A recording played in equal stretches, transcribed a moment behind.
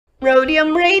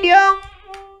Rhodium Radio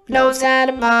knows how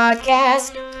to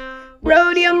podcast.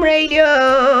 Rhodium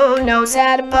Radio knows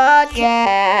how to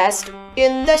podcast.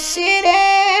 In the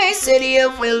city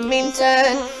of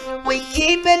Wilmington, we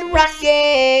keep it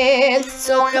rockin'.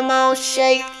 So come on,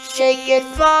 shake it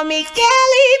for me,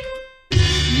 Kelly.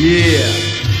 Yeah,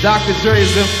 Dr. Dre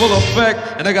is in full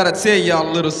effect, and I gotta tell y'all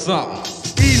a little something.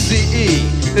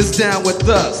 Eazy-E is down with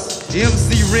us.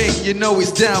 MC Ring, you know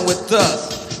he's down with us.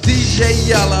 DJ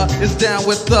Yella is down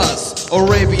with us.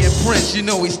 Arabian Prince, you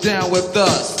know he's down with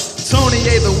us. Tony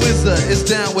A the Wizard is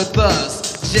down with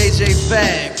us. JJ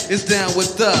Fag is down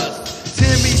with us.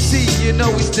 Timmy T, you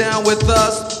know he's down with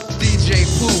us. DJ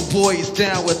Pooh Boy is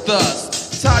down with us.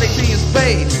 Toddy B and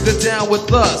Spade, they're down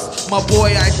with us. My boy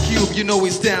Ice Cube, you know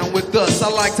he's down with us. I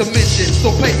like to mention,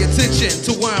 so pay attention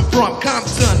to where I'm from,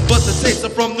 Compton, but the tapes are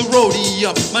from the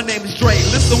Rhodium. My name is Dre,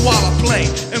 listen while I play.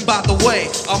 And by the way,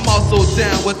 I'm also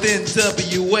down with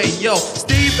NWA. Yo,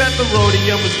 Steve at the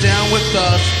Rhodium is down with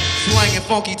us. Slanging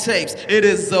funky tapes, it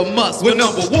is a must. We're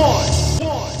number one.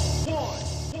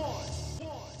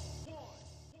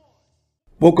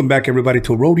 Welcome back, everybody,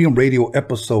 to Rhodium Radio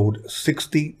episode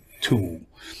 62.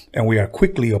 And we are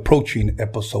quickly approaching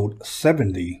episode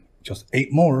 70. Just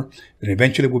 8 more, and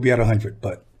eventually we'll be at 100.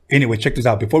 But anyway, check this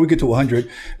out. Before we get to 100,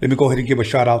 let me go ahead and give a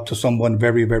shout out to someone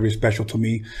very, very special to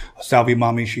me. Salvi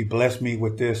Mami, she blessed me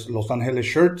with this Los Angeles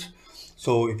shirt.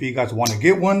 So if you guys want to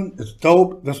get one, it's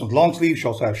dope. This one's long sleeve. She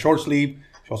also has short sleeve.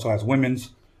 She also has women's.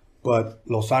 But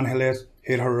Los Angeles,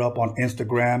 hit her up on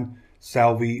Instagram,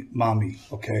 Salvi Mami,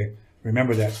 okay?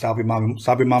 Remember that, Salvi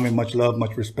Mami, much love,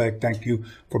 much respect. Thank you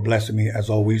for blessing me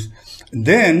as always. And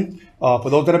then, for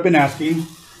those that have been asking,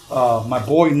 my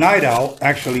boy Night Owl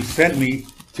actually sent me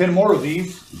 10 more of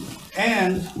these,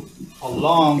 and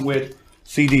along with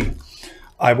CD.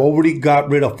 I've already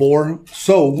got rid of 4.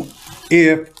 So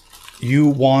if you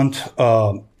want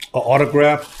an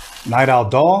autographed Night Owl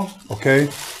doll, okay,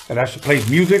 that actually plays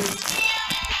music,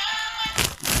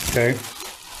 okay,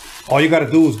 all you got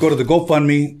to do is go to the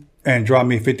GoFundMe and drop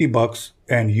me $50,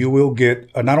 and you will get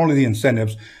not only the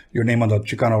incentives, your name on the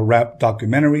Chicano rap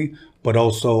documentary, but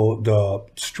also the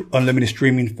unlimited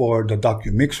streaming for the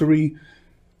documixery,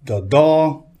 the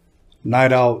doll,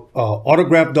 Night Owl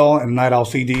autograph doll, and Night Owl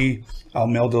CD. I'll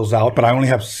mail those out, but I only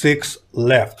have 6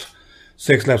 left.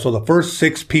 6 left. So the first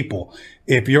 6 people,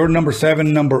 if you're number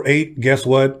 7, number 8, guess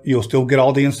what? You'll still get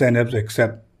all the incentives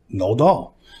except no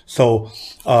doll. So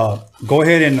go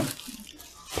ahead and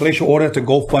place your order to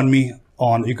GoFundMe.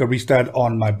 You can reach that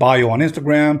on my bio on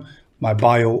Instagram, my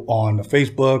bio on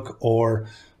Facebook, or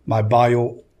my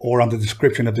bio or on the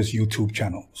description of this YouTube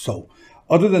channel. So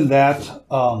other than that,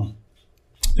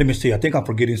 let me see. I think I'm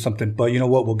forgetting something, but you know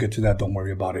what? We'll get to that. Don't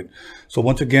worry about it. So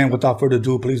once again, without further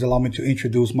ado, please allow me to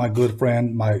introduce my good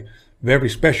friend, my very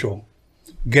special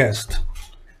guest,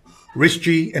 Rich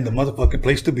G, and the motherfucking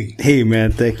place to be. Hey,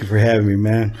 man. Thank you for having me,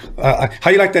 man. How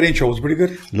you like that intro? Was it pretty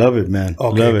good? Love it, man.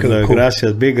 Okay, love it. cool, Love it. cool.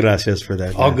 Gracias. Big gracias for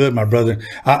that. All man. good, my brother.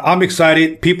 I'm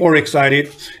excited. People are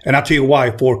excited. And I'll tell you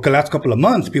why. For the last couple of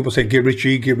months, people say, get Rich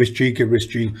G, get Rich G, get Rich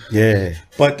G. Yeah.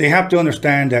 But they have to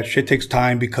understand that shit takes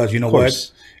time, because you know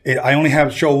what? I only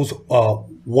have shows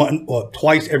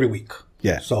twice every week.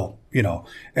 Yeah. So, you know.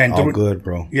 And All good,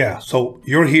 bro. Yeah. So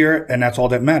you're here, and that's all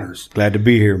that matters. Glad to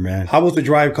be here, man. How was the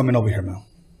drive coming over here, man?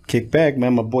 Kick back,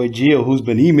 man. My boy Gio, who's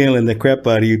been emailing the crap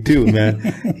out of you too, man.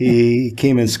 he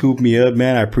came and scooped me up,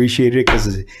 man. I appreciate it,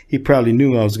 because he probably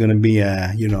knew I was going to be,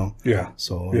 Yeah.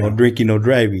 So Yeah. no drinking, no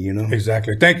driving, you know.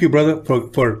 Exactly. Thank you, brother,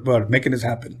 for making this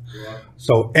happen. Yeah.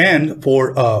 So, and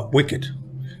for Wicked.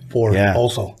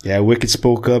 Also. Yeah, Wicked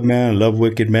spoke up, man. I love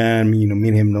Wicked, man. You know, me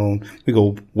and him known. We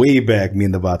go way back, me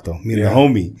and the vato. Me and the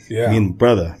homie. Yeah. Me and the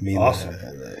brother. Me and Awesome.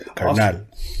 the carnal. Awesome.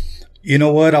 You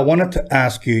know what? I wanted to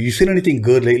ask you, you seen anything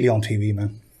good lately on TV,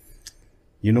 man?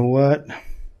 You know what?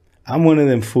 I'm one of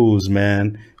them fools,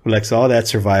 man, who likes all that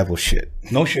survival shit.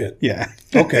 No shit. Yeah.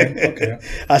 Okay.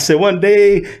 I said one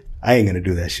day, I ain't going to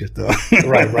do that shit, though.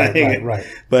 Right.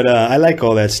 But I like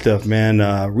all that stuff, man.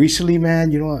 Recently,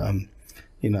 man,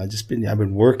 I've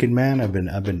been working, man. I've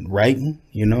been writing,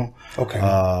 you know. Okay.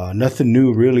 Nothing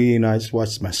new, really. You know, I just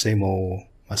watched my same old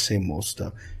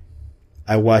stuff.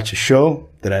 I watched a show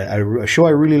I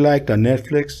really liked on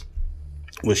Netflix.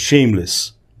 Was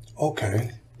Shameless. Okay.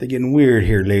 They're getting weird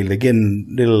here lately. They're getting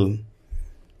little,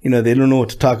 they don't know what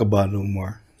to talk about no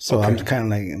more. So okay. I'm kind of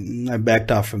like, I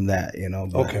backed off from that,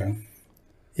 But okay.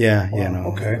 Yeah,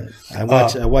 wow, okay. I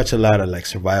watch a lot of like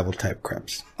survival type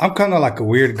craps. I'm kind of like a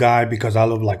weird guy because I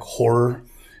love like horror.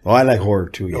 Oh, I like horror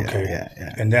too. Yeah, okay.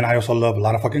 Yeah. And then I also love a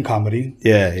lot of fucking comedy.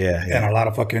 Yeah. And a lot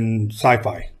of fucking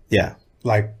sci-fi. Yeah.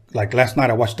 Like Like last night,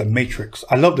 I watched The Matrix.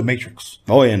 I love The Matrix.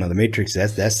 Oh yeah, no, the Matrix.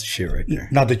 That's the shit right there.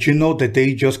 Now, did you know that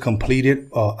they just completed?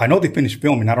 I know they finished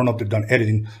filming. I don't know if they've done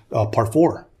editing. Part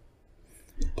 4.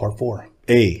 Part 4.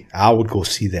 Hey, I would go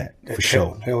see that for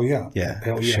sure. Hell yeah. Yeah,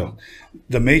 Hell for yeah. sure.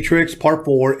 The Matrix Part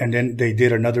 4, and then they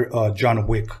did another John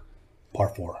Wick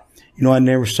Part 4. You know, I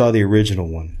never saw the original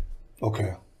one.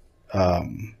 Okay.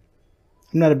 I'm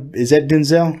not. Is that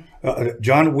Denzel?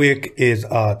 John Wick is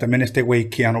también este güey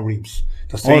Keanu Reeves.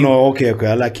 The Oh same, no, okay.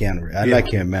 I like Keanu. I like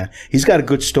him, man. He's got a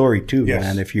good story too, Yes.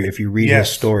 man. If you read Yes.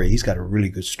 his story, he's got a really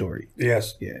good story.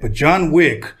 Yes. Yeah. But John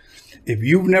Wick, if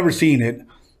you've never seen it,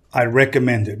 I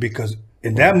recommend it because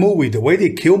in that movie, the way they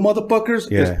kill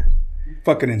motherfuckers is Yeah.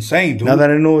 fucking insane, dude. Now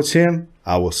that I know it's him,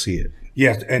 I will see it.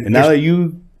 Yes. And now that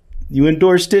you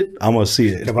endorsed it, I'm gonna see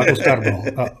it. te va a gustar,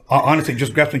 bro. Honestly,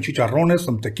 just grab some chicharrones,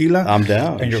 some tequila. I'm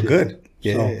down. And you're Shit. good.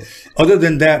 Yeah. So, other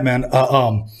than that, man,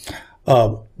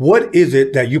 what is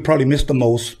it that you probably missed the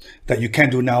most that you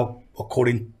can't do now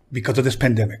because of this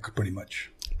pandemic, pretty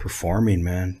much? Performing,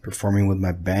 man. Performing with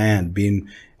my band, being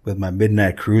with my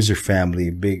Midnight Cruiser family.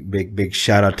 Big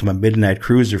shout out to my Midnight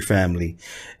Cruiser family.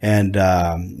 And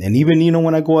even, you know,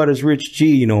 when I go out as Rich G,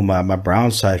 you know, my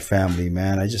Brownside family,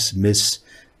 man, I just miss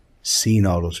seeing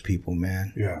all those people,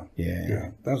 man. Yeah. Yeah. Yeah.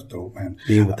 That's dope, man.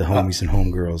 Being with the homies and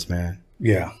homegirls, man.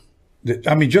 Yeah.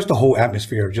 I mean, just the whole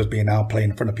atmosphere of just being out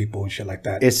playing in front of people and shit like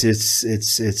that.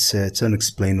 It's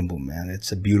unexplainable, man.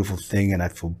 It's a beautiful thing, and I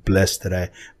feel blessed that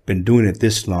I've been doing it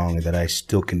this long and that I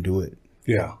still can do it.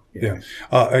 Yeah. Yeah.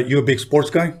 Are you a big sports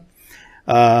guy?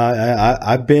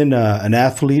 I've been an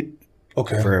athlete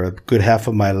Okay. for a good half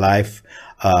of my life.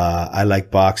 I like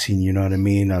boxing, you know what I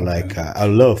mean? I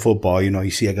love football, you know.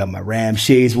 You see, I got my Ram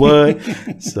shades, what?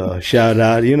 So shout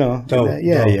out, you know. Dope,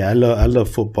 yeah, dope. yeah. I love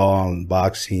football and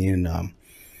boxing and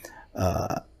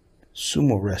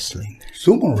sumo wrestling.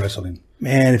 Sumo wrestling.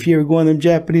 Man, if you ever go on them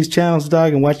Japanese channels,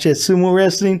 dog, and watch that sumo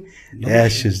wrestling,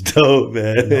 that's just dope,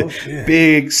 man. No shit.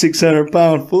 Big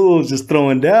 600-pound fools just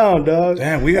throwing down, dog.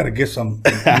 Damn, we got to get some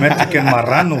Mexican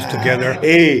marranos together.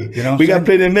 Hey, You know what we I'm got saying?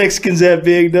 plenty of Mexicans that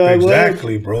big, dog. what?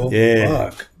 Exactly, bro. Yeah.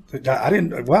 Fuck. I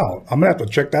didn't. Wow. I'm gonna have to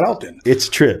check that out then. It's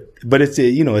a trip, but it's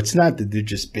you know, it's not that they're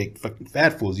just big fucking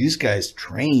fat fools. These guys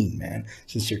train, man,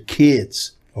 since they're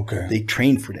kids. Okay. They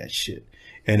train for that shit.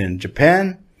 And in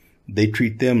Japan, they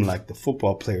treat them like the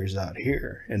football players out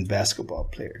here and basketball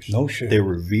players. No shit. They're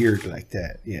revered like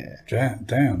that. Yeah.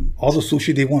 Damn. All the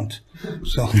sushi they want.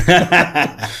 So,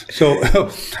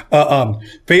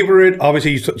 favorite.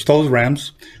 Obviously, you stole the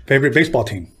Rams. Favorite baseball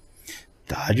team.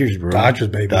 Dodgers, bro. Dodgers,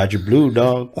 baby. Dodger blue,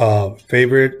 dog.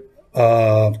 Favorite.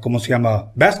 ¿Cómo se llama?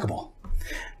 Basketball.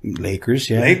 Lakers,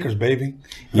 yeah. Lakers, baby.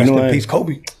 You Rest know in what? peace,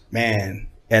 Kobe. Man,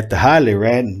 at the Highly,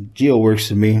 right? And Gio works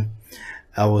with me.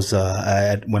 I was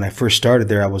when I first started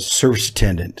there, I was a service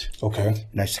attendant. Okay.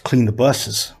 And I used to clean the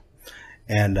buses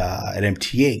and at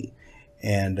MTA.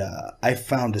 And I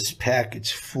found this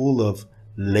package full of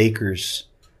Lakers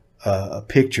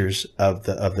pictures of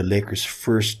the Lakers'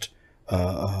 first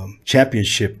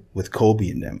championship with Kobe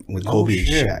and them, with Oh, Kobe and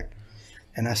shit. Shaq.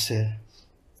 And I said,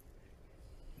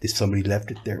 somebody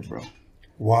left it there, bro.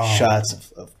 Wow.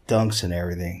 Shots of dunks and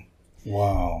everything.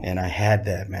 Wow. And I had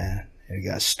that, man. It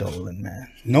got stolen,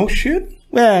 man. No shit.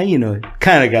 Well, you know,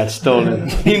 kind of got stolen.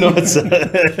 You know, it's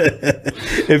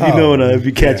if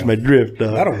you catch yeah. my drift,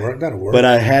 dog. That'll work. But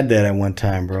I had that at one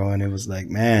time, bro, and it was like,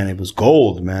 man, it was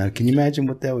gold, man. Can you imagine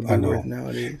what that would be I know. worth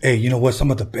nowadays? Hey, you know what?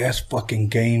 Some of the best fucking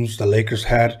games the Lakers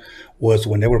had was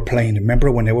when they were playing.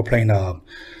 Remember when they were playing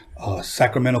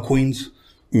Sacramento Queens?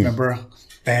 Remember?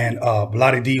 And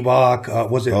Vlade Divac,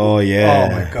 was it? Oh, yeah.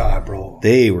 Oh my God, bro.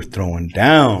 They were throwing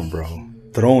down, bro.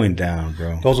 Throwing down,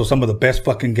 bro. Those are some of the best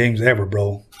fucking games ever,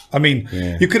 bro. I mean,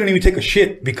 Yeah. you couldn't even take a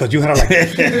shit because you had to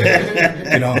like,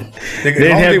 you know, They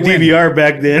didn't have win. DVR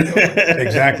back then.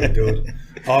 Exactly, dude.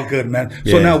 All good, man.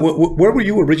 So Yeah. now, where were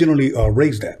you originally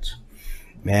raised at?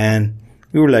 Man,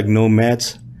 we were like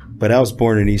nomads, but I was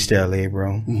born in East LA,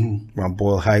 bro. Around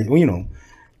Boyle Heights, well, you know,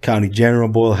 County General,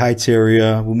 Boyle Heights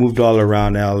area. We moved all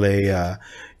around LA,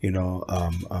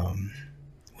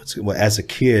 as a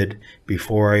kid,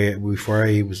 before I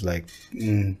was like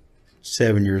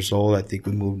 7 years old, I think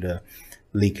we moved to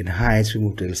Lincoln Heights. We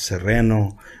moved to El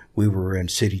Sereno. We were in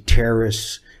City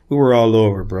Terrace. We were all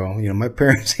over, bro. You know, my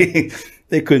parents,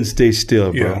 they couldn't stay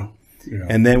still, bro. Yeah.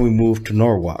 And then we moved to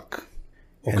Norwalk.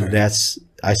 Okay. And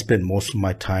I spent most of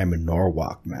my time in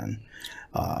Norwalk, man.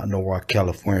 Norwalk,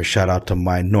 California. Shout out to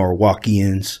my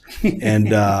Norwalkians. And,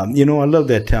 you know, I love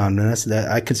that town. And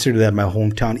I consider that my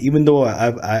hometown, even though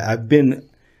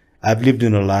I've lived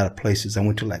in a lot of places. I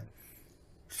went to like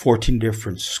 14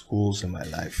 different schools in my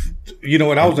life. You know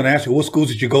what? I was going to ask you, what schools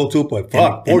did you go to? But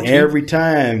fuck, And every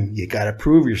time you got to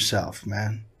prove yourself,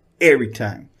 man. Every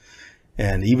time.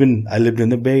 And even I lived in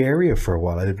the Bay Area for a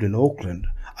while. I lived in Oakland.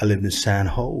 I lived in San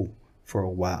Ho for a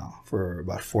while, for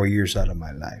about 4 years out of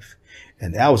my life.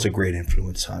 And that was a great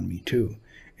influence on me too.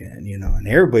 And, you know, and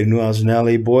everybody knew I was an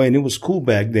LA boy, and it was cool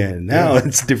back then. Now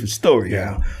it's a different story.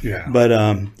 Yeah. You know? Yeah. But,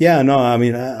 yeah, no, I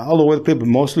mean, all over the place, but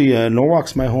mostly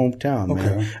Norwalk's my hometown, man.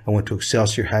 Okay. I went to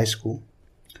Excelsior High School.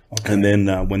 Okay. And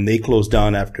then when they closed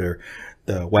down after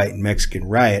the white and Mexican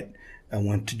riot, I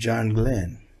went to John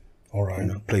Glenn. All right. You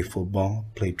know, played football,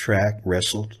 played track,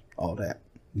 wrestled, all that.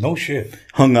 No shit.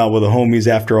 Hung out with the homies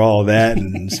after all that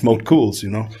and smoked cools, you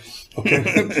know.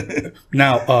 Okay.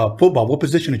 Now, football, what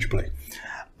position did you play?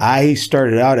 I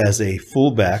started out as a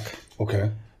fullback,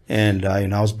 Okay. and you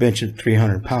know, I was benching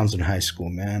 300 pounds in high school,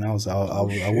 man. I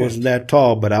wasn't that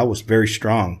tall, but I was very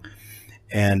strong.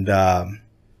 And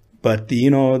but you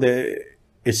know,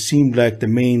 it seemed like the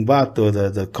main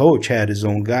vato, the coach, had his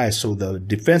own guy. So the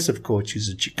defensive coach, he's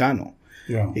a Chicano.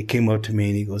 Yeah. He came up to me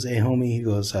and he goes, "Hey, homie," he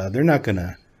goes, "they're not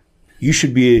gonna. You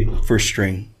should be first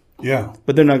string, Yeah.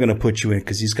 but they're not gonna put you in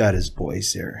because he's got his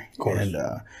boys there." Of course. And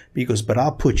he goes, "But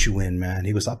I'll put you in, man."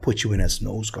 He goes, "I'll put you in as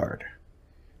nose guard."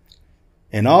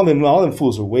 And all them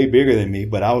fools were way bigger than me,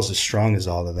 but I was as strong as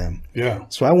all of them. Yeah.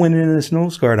 So I went in as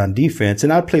nose guard on defense,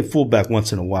 and I'd play fullback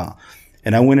once in a while.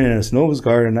 And I went in as nose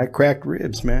guard, and I cracked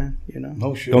ribs, man. You know,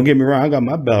 No shit. Don't get me wrong, I got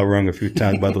my bell rung a few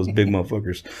times by those big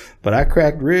motherfuckers, but I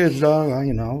cracked ribs, dog. I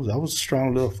was a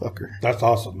strong little fucker. That's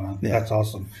awesome, man. Yeah. That's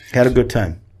awesome. Had a good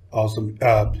time. Awesome.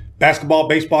 Basketball,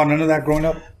 baseball, none of that growing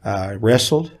up?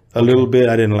 Wrestled a little bit.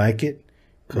 I didn't like it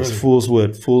because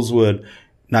Really? fools would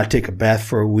not take a bath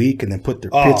for a week and then put their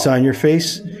pits on your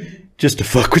face just to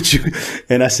fuck with you.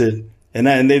 And I said, and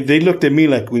they looked at me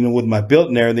like, you know, with my build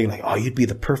and everything, like, "Oh, you'd be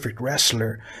the perfect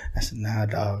wrestler." I said, "Nah,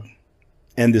 dog."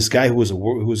 And this guy who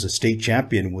was a state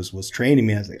champion was training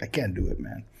me. I was like, "I can't do it,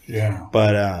 man." Yeah.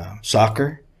 But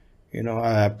soccer, you know,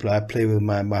 I play with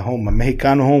my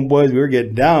Mexicano homeboys. We were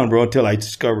getting down, bro, until I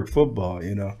discovered football,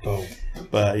 you know. Oh.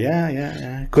 But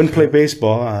yeah. Couldn't play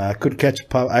baseball. I couldn't catch a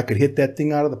pop. I could hit that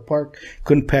thing out of the park.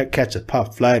 Couldn't catch a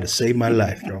pop fly to save my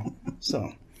life, bro.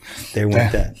 So there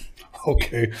went that.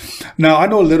 Okay. Now, I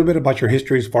know a little bit about your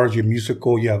history as far as your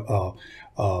musical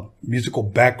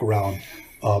background.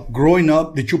 Growing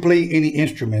up, did you play any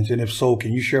instruments? And if so,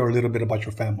 can you share a little bit about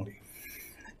your family?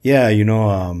 Yeah, you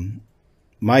know,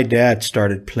 my dad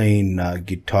started playing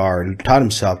guitar, taught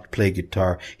himself to play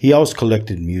guitar. He always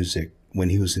collected music when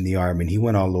he was in the Army, and he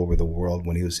went all over the world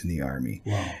when he was in the Army.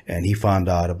 Wow. And he found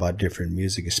out about different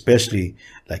music, especially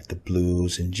like the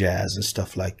blues and jazz and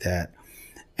stuff like that.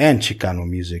 And Chicano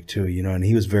music too, you know, and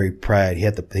he was very proud. He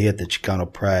had the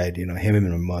Chicano pride, you know, him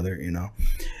and my mother, you know.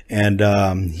 And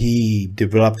he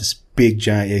developed this big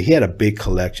giant, he had a big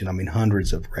collection, I mean,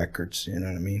 hundreds of records, you know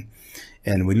what I mean?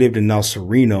 And we lived in El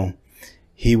Sereno.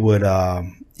 He would,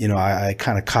 you know, I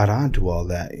kind of caught on to all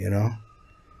that, you know.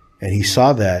 And he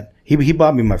saw that. He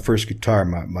bought me my first guitar,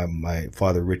 my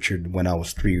father Richard, when I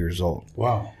was 3 years old.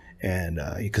 Wow. And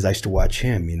because I used to watch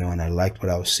him, you know, and I liked what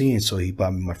I was seeing, so he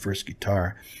bought me my first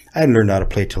guitar. I hadn't learned how to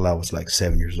play till I was like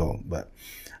 7 years old, but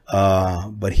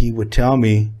he would tell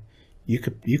me, you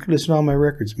could listen to all my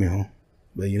records, mijo,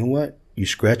 but you know what? You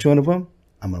scratch one of them,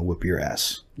 I'm gonna whip your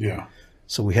ass. Yeah.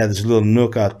 So we had this little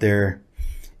nook out there.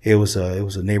 It was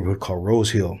a neighborhood called Rose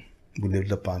Hill. We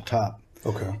lived up on top.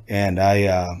 Okay. And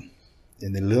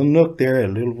in the little nook there, a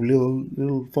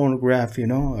little phonograph, you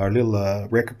know, our little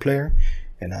record player.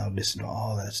 And I would listen to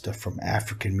all that stuff from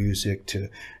African music to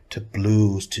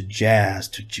blues, to jazz,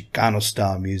 to Chicano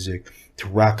style music, to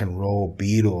rock and roll,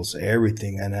 Beatles,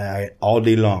 everything. And I, all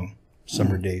day long,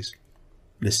 summer days,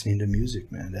 listening to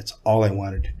music, man. That's all I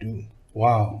wanted to do.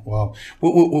 Wow. Wow.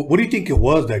 What do you think it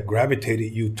was that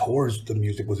gravitated you towards the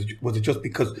music? Was it just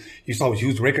because you saw his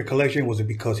huge record collection? Was it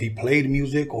because he played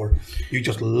music, or you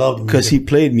just loved music? Because he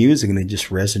played music and it just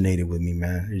resonated with me,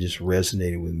 man. It just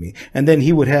resonated with me. And then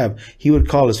he would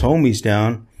call his homies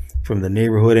down from the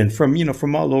neighborhood and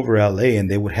from all over LA,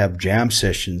 and they would have jam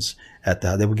sessions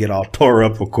they would get all tore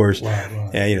up, of course,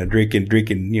 right. And drinking,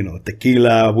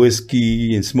 tequila,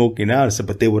 whiskey, and smoking out and stuff.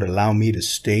 But they would allow me to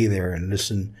stay there and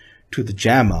listen to the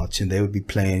jam outs, and they would be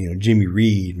playing, Jimmy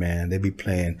Reed, man. They'd be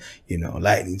playing,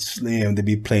 Lightning Slim. They'd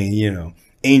be playing,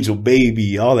 Angel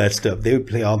Baby, all that stuff. They would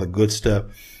play all the good stuff,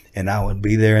 and I would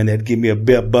be there, and they'd give me a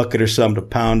bucket or something to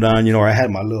pound on, or I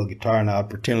had my little guitar, and I would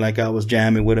pretend like I was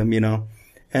jamming with them,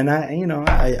 And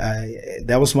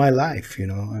that was my life,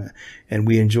 and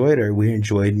we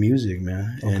enjoyed music,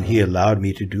 man. Okay. And he allowed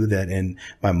me to do that. And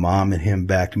my mom and him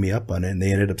backed me up on it. And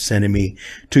they ended up sending me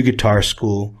to guitar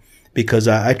school because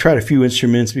I tried a few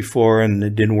instruments before and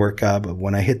it didn't work out. But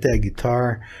when I hit that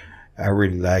guitar, I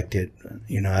really liked it.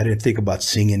 I didn't think about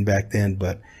singing back then,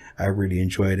 but I really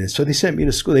enjoyed it. So they sent me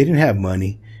to school. They didn't have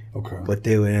money. Okay. But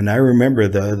and I remember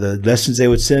the lessons they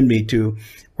would send me to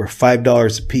were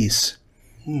 $5 a piece.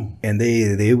 And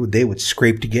they would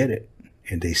scrape to get it,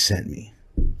 and they sent me.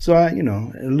 So a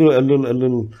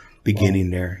little beginning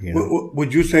there.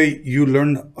 Would you say you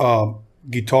learned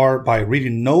guitar by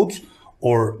reading notes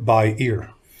or by ear?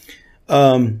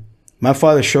 My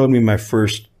father showed me my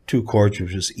first 2 chords,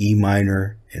 which was E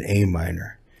minor and A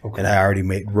minor, and I already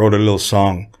wrote a little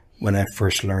song when I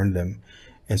first learned them,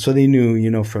 and so they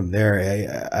knew. From there,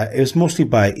 it was mostly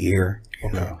by ear.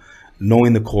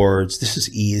 Knowing the chords, this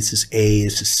is E, this is A,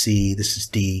 this is C, this is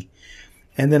D.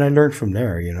 And then I learned from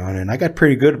there, and I got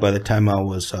pretty good by the time I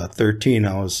was 13.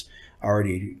 I was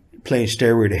already playing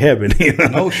Stairway to Heaven,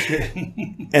 No shit.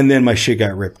 And then my shit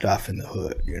got ripped off in the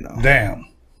hood, Damn.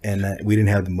 And we didn't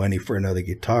have the money for another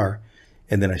guitar.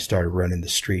 And then I started running the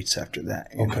streets after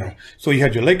that. Okay. So you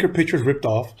had your Laker pictures ripped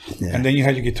off, and then you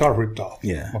had your guitar ripped off.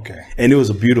 Yeah. Okay. And it was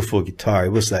a beautiful guitar.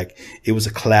 It was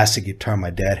a classic guitar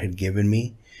my dad had given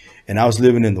me. And I was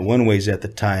living in the one-ways at the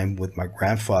time with my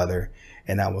grandfather,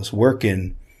 and I was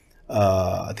working.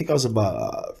 I think I was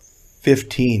about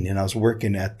 15, and I was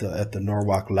working at the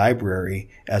Norwalk Library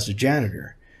as a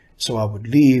janitor. So I would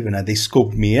leave, and they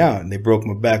scoped me out, and they broke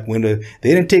my back window.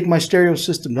 They didn't take my stereo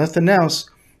system, nothing else.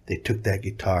 They took that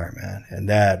guitar, man, and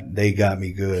they got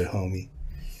me good, homie.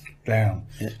 Damn.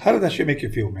 How did that shit make you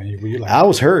feel, man? Were you like? I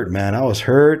was hurt, man. I was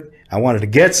hurt. I wanted to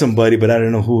get somebody, but I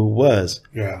didn't know who it was.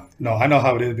 Yeah. No, I know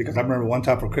how it is because I remember one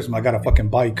time for Christmas, I got a fucking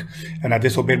bike and I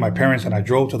disobeyed my parents and I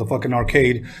drove to the fucking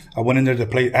arcade. I went in there to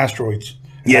play Asteroids.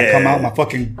 Yeah. I come out,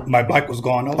 my bike was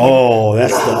gone.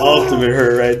 That's the ultimate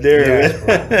hurt right there.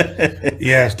 Yes,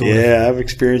 yes, dude. Yeah, I've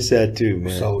experienced that too,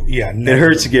 man. So, yeah. It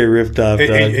hurts to get ripped off,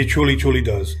 it truly, truly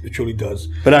does. It truly does.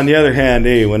 But on the other hand,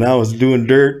 when I was doing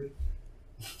dirt,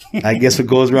 I guess what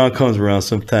goes around comes around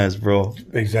sometimes, bro.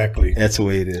 Exactly. That's the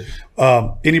way it is.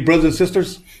 Any brothers and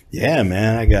sisters? Yeah,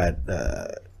 man.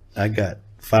 I got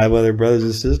 5 other brothers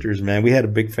and sisters, man. We had a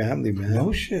big family, man.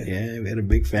 No shit. Yeah, we had a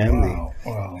big family.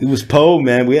 Wow. It was Poe,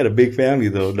 man. We had a big family,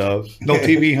 though, dog. No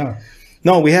TV, huh?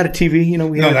 No, we had a TV.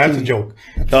 That's a joke.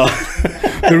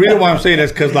 The reason why I'm saying that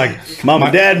is because, Mom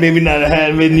and Dad maybe not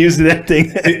had been used to that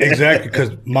thing. Exactly,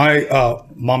 because my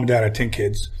mom and dad had 10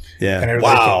 kids. Yeah. And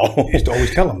everybody used to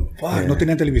always tell them, "Fuck, no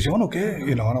tienen televisión, okay?"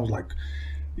 And I was like,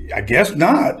 I guess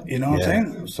not. You know what I'm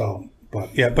saying? So,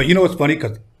 but it's funny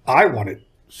because I wanted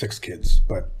 6 kids,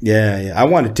 but yeah, I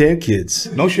wanted 10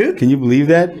 kids. No shit. Can you believe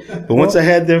that? But once I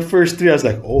had the first 3, I was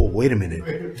like, oh, wait a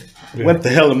minute. Yeah. What the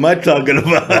hell am I talking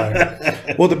about?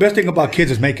 Right. Well, the best thing about kids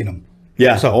is making them.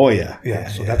 Yeah. So,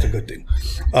 so that's a good thing.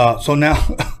 So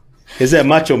now. Is that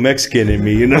macho Mexican in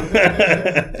me,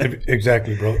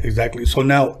 Exactly, bro. Exactly. So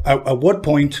now, at what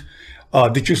point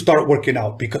did you start working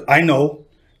out? Because I know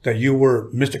that you were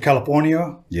Mr.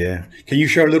 California. Yeah. Can you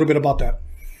share a little bit about that?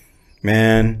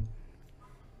 Man,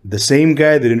 the same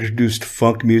guy that introduced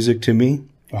funk music to me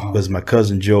was my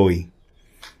cousin Joey.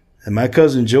 And my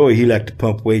cousin Joey, he liked to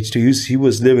pump weights too. He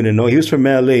was living in, he was from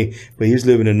LA, but he was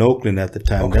living in Oakland at the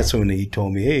time. Okay. That's when he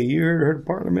told me, hey, you heard of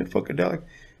Parliament Funkadelic?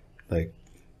 Like,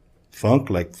 funk,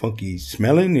 like funky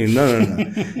smelling? No.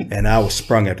 And I was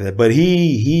sprung after that. But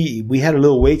we had a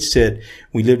little weight set.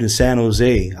 We lived in San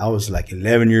Jose. I was like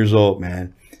 11 years old,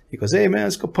 man. He goes, hey, man,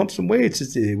 let's go pump some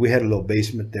weights. We had a little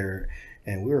basement there,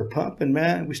 and we were pumping,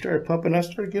 man. We started pumping. I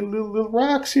started getting little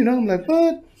rocks, I'm like,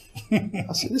 what?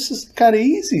 I said, this is kind of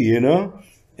easy,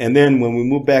 And then when we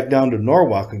moved back down to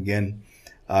Norwalk again,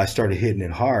 I started hitting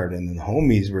it hard. And then the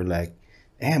homies were like,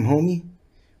 damn, homie,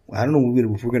 I don't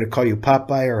know if we're going to call you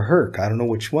Popeye or Herc. I don't know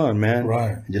which one, man.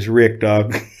 Right. Just Rick,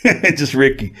 dog. Just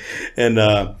Ricky. And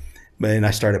man,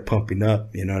 I started pumping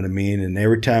up, you know what I mean? And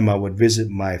every time I would visit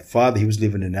my father, he was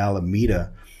living in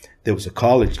Alameda. There was a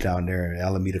college down there,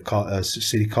 Alameda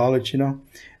City College, And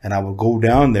I would go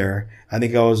down there. I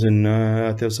think I was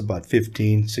about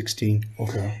 15, 16.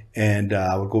 Okay. And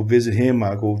I would go visit him. I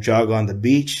would go jog on the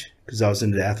beach because I was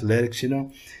into athletics,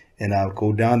 And I would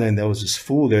go down there, and there was this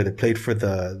fool there that played for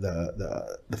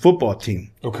the football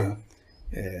team. Okay.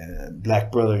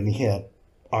 Black brother, and he had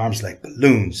arms like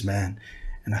balloons, man.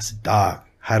 And I said, dog,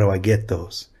 how do I get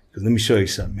those? Because let me show you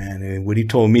something, man. And what he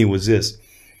told me was this.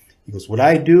 He goes, what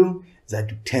I do is I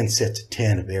do 10 sets of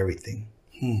 10 of everything.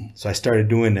 So I started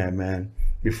doing that, man.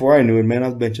 Before I knew it, man, I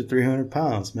was benching 300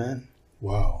 pounds, man.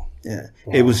 Wow. Yeah.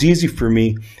 Wow. It was easy for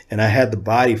me, and I had the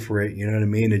body for it. You know what I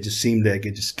mean? It just seemed like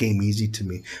it just came easy to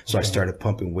me. So I started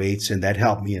pumping weights, and that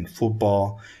helped me in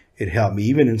football. It helped me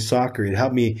even in soccer. It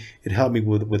helped me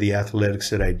with the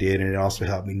athletics that I did, and it also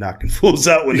helped me knocking fools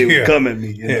out when they would come at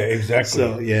me. You know? Yeah, exactly.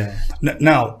 So yeah.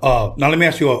 Now let me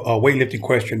ask you a weightlifting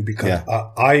question, because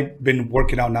I've been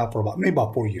working out now for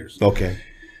about 4 years. Okay.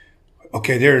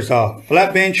 Okay, there's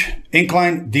flat bench,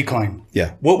 incline, decline.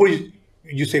 Yeah. What would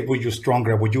you say were you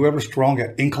stronger at? Were you ever strong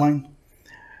at incline?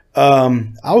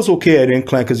 I was okay at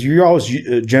incline because you're always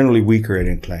generally weaker at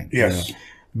incline. Yes. You know?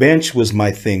 Bench was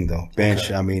my thing, though. Bench.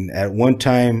 Okay. I mean, at one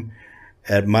time,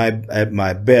 at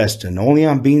my best, and only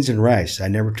on beans and rice. I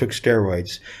never took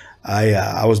steroids.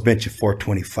 I was benching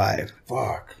 425.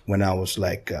 Fuck. When I was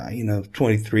like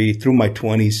 23 through my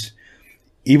 20s,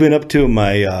 even up to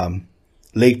my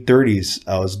late 30s,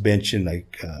 I was benching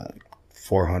like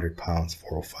 400 pounds,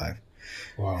 405.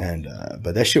 Wow. And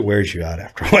but that shit wears you out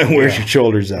after a while. It wears your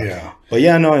shoulders out. Yeah. But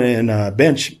yeah, no, and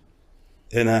bench.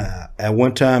 And at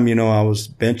one time, you know, I was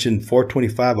benching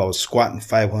 425. I was squatting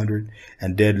 500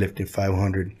 and deadlifting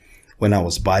 500 when I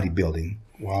was bodybuilding.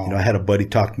 Wow. You know, I had a buddy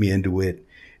talk me into it,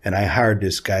 and I hired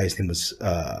this guy. His name was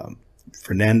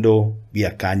Fernando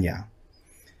Villacaña,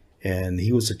 and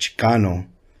he was a Chicano.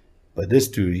 But this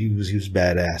dude, he was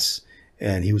badass,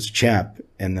 and he was a champ.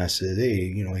 And I said, hey,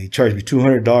 you know, he charged me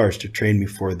 $200 to train me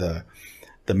for the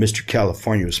Mr.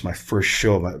 California. It was my first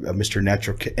show, Mr.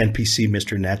 Natural NPC,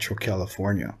 Mr. Natural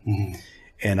California. Mm-hmm.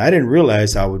 And I didn't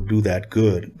realize I would do that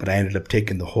good, but I ended up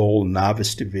taking the whole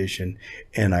novice division,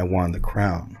 and I won the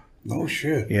crown. No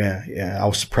shit. Yeah. I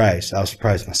was surprised. I was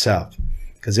surprised myself,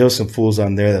 because there was some fools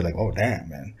on there that like, oh damn,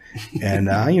 man.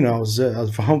 And you know, I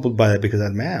was humbled by that, because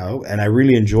I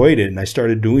really enjoyed it, and I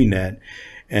started doing that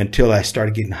until I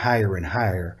started getting higher and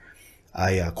higher.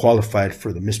 I qualified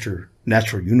for the Mr.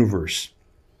 Natural Universe.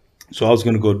 So I was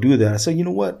going to go do that. I said, you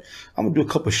know what? I'm going to do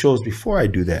a couple of shows before I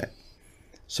do that.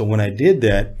 So when I did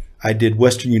that, I did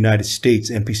Western United States,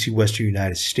 NPC Western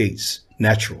United States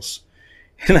Naturals.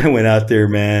 And I went out there,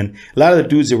 man. A lot of the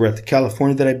dudes that were at the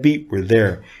California that I beat were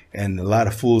there. And a lot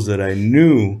of fools that I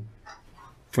knew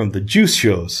from the juice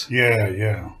shows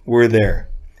were there.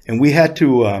 And we had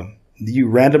to, you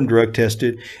random drug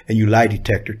tested and you lie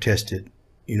detector tested.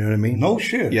 You know what I mean? No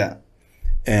shit. Yeah.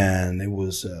 And it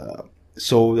was...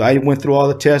 So I went through all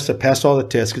the tests. I passed all the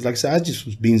tests because, like I said, I just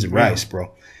was beans and rice, bro.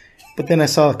 But then I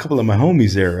saw a couple of my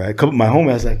homies there, right? A couple of my homies,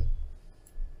 I was like,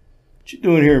 what you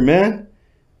doing here, man?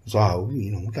 I was like, oh,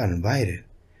 you know, we got invited.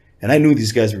 And I knew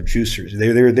these guys were juicers.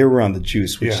 They were on the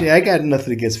juice, which I got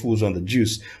nothing against fools on the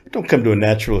juice. But don't come to a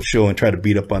natural show and try to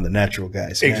beat up on the natural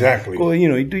guys. Man. Exactly. Well, you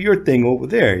know, you do your thing over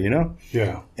there, you know?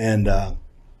 Yeah. And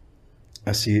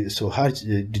I see, so how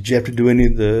did you have to do any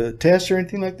of the tests or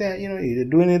anything like that? You know, you didn't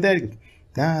do any of that? He goes,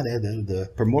 nah, the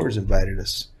promoters invited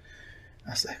us.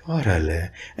 I was like,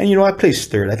 orale. And, you know, I placed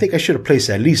third. I think I should have placed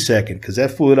at least second, because that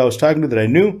fool that I was talking to that I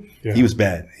knew, he was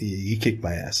bad. He kicked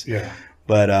my ass. Yeah.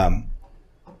 But,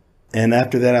 and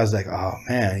after that, I was like, oh,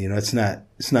 man, you know, it's not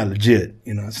legit.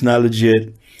 You know, it's not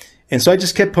legit. And so I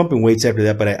just kept pumping weights after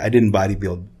that, but I didn't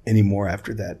bodybuild anymore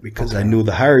after that, because I knew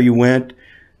the higher you went,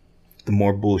 the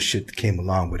more bullshit that came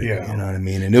along with it. Yeah. You know what I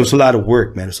mean? And it was a lot of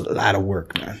work, man. It was a lot of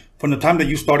work, man. From the time that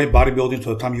you started bodybuilding to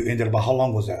the time you ended, about how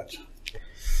long was that?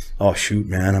 Oh, shoot,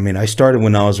 man. I mean, I started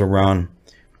when I was around,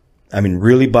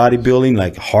 really bodybuilding,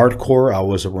 like hardcore, I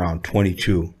was around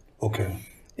 22. Okay.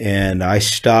 And I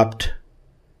stopped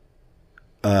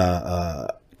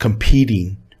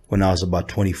competing when I was about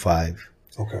 25.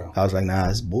 Okay. I was like, nah,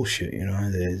 it's bullshit, you know.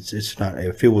 It's not.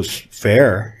 If it was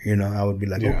fair, you know, I would be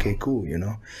like, okay, cool, you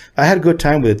know. I had a good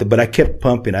time with it, but I kept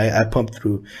pumping. I pumped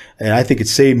through, and I think it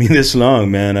saved me this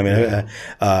long, man. I mean,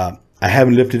 I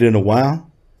haven't lifted in a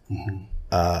while. Mm-hmm.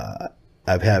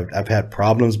 I've had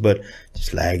problems, but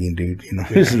just lagging, dude. You know,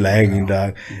 just lagging,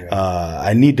 dog. Yeah.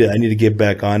 I need to get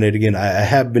back on it again. I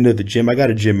have been to the gym. I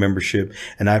got a gym membership,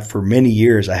 and for many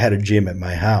years I had a gym at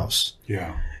my house.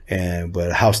 Yeah.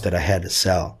 But a house that I had to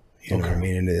sell, you know what I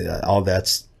mean? And all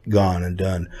that's gone and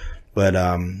done. But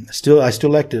I still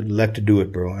like to do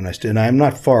it, bro. And I'm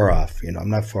not far off, you know. I'm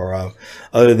not far off.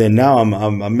 Other than now, I'm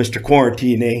Mr.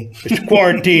 Quarantine, Mr.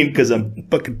 Quarantine, because I'm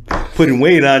fucking putting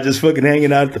weight on, just fucking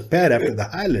hanging out at the pad after the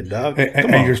Highland, dog.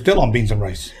 And you're still on beans and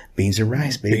rice. Beans and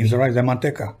rice, baby. Beans and rice, de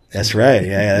manteca. That's right.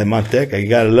 Yeah, manteca. You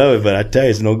gotta love it, but I tell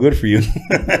you, it's no good for you.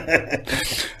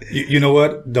 You know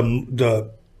what?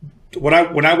 When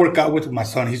I work out with my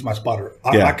son, he's my spotter.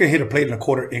 I can hit a plate and a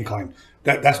quarter incline.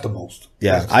 That's the most.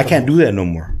 Yeah, I can't do that no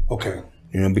more. Okay.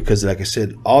 You know, because like I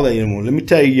said, all that, you know, let me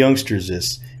tell you youngsters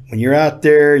this. When you're out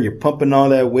there and you're pumping all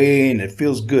that weight and it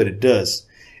feels good, it does.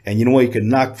 And you know what? You can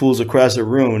knock fools across the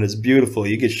room and it's beautiful.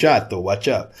 You get shot though. Watch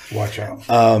out. Watch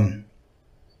out.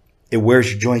 It wears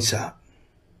your joints out.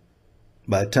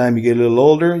 By the time you get a little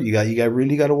older, you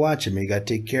really got to watch it, man. You got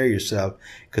to take care of yourself,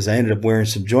 because I ended up wearing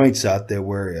some joints out there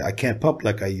where I can't pump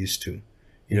like I used to.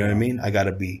 You know what I mean? I got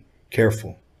to be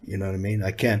careful. You know what I mean?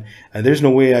 I can't. And there's no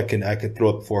way I could throw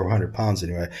up 400 pounds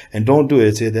anyway. And don't do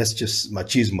it. That's just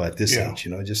machismo at this age.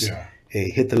 You know, just hey,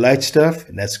 hit the light stuff,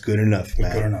 and that's good enough,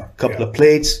 man. Good enough. Couple of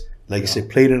plates, like you said,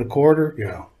 plate and a quarter.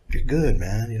 Yeah. You're good,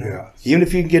 man. You know, even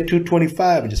if you can get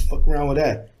 225 and just fuck around with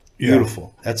that.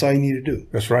 Beautiful. That's all you need to do.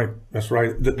 That's right. That's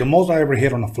right. The most I ever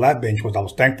hit on a flat bench was, I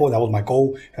was thankful. That was my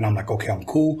goal. And I'm like, okay, I'm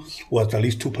cool. Was at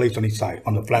least 2 plates on each side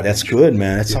on the flat bench. That's good,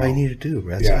 man. That's all you need to do.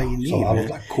 That's all you need. So I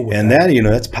was like, cool with and that, you know,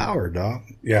 that's power, dog.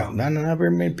 Yeah. Not very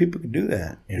many people can do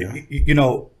that. You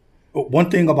know,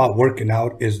 one thing about working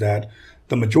out is that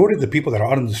the majority of the people that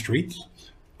are out in the streets,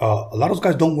 a lot of those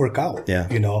guys don't work out. Yeah.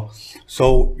 You know,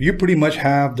 so you pretty much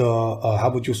have the, how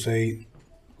would you say,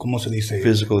 ¿cómo se dice?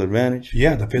 Physical advantage.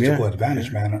 Yeah, the physical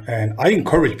advantage, man. And I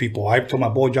encourage people. I told my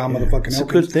boy John motherfucking It's a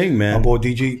Elkins, good thing, man. my boy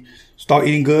DG, start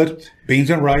eating good,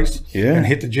 beans and rice, and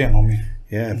hit the gym, homie.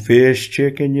 Yeah, fish,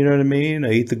 chicken, you know what I mean?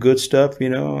 I eat the good stuff, you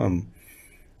know.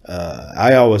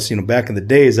 I always, you know, back in the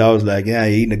days, I was like, yeah,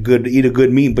 eat a good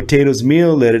meat and potatoes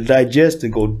meal, let it digest,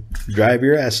 and go drive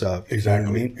your ass off. Exactly, you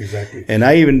know what I mean? exactly. And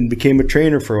I even became a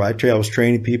trainer for a while. I was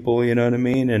training people, you know what I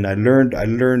mean? And I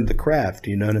learned the craft,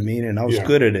 you know what I mean? And I was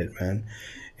good at it, man.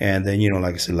 And then, you know,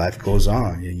 like I said, life goes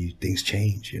on and things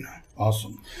change, you know.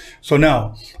 Awesome. So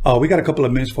now, we got a couple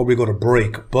of minutes before we go to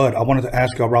break, but I wanted to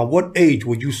ask you, around what age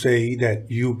would you say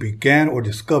that you began or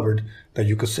discovered that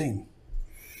you could sing?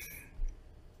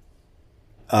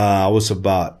 I was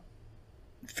about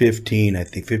 15, I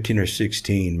think 15 or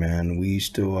 16, man. We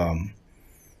used to,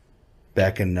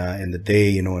 back in the day,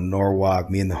 you know, in Norwalk,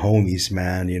 me and the homies,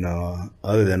 man, you know,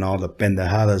 other than all the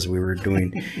pendejadas we were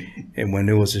doing. And when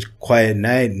it was a quiet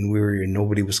night and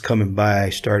nobody was coming by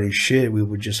starting shit, we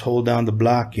would just hold down the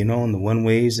block, you know, in the one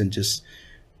ways and just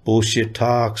bullshit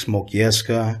talk, smoke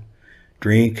yeska,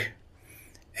 drink.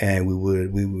 And we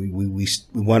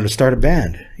wanted to start a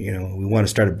band, you know. We wanted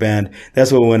to start a band.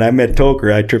 That's what, when I met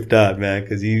Toker, I tripped out, man,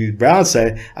 because Brown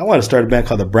said, I want to start a band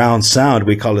called the Brown Sound.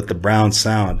 We call it the Brown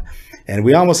Sound. And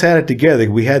we almost had it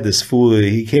together. We had this fool,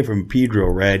 he came from Pedro,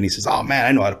 right? And he says, oh man,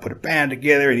 I know how to put a band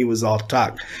together. And he was all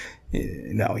talk.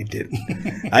 No, he didn't.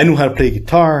 I knew how to play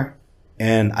guitar.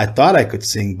 And I thought I could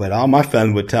sing, but all my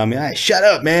family would tell me, hey, shut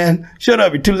up, man. Shut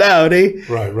up. You're too loud, eh?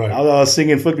 Right. I was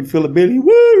singing fucking Philip Billy,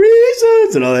 Woo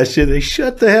Reasons, and all that shit. They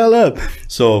shut the hell up.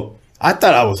 So I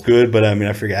thought I was good, but I mean,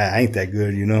 I figured I ain't that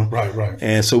good, you know? Right.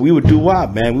 And so we would do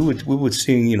WAP, man. We would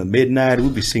sing, you know, midnight.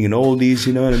 We'd be singing oldies,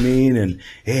 you know what I mean? And,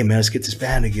 hey, man, let's get this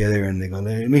band together. And they go,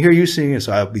 let me hear you singing.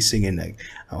 So I'll be singing. Like,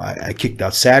 I kicked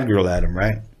out Sad Girl at them,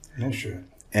 right? No shit.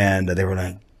 And they were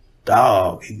like,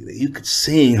 dog, you could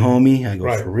sing, homie. I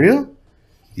go, for real?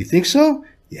 You think so?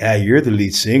 Yeah, you're the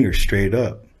lead singer, straight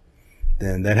up.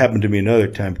 Then that happened to me another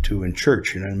time too in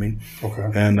church, you know what I mean?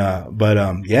 Okay.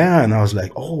 And yeah, and I was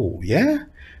like, oh yeah.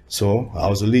 So I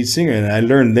was the lead singer, and I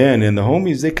learned then. And the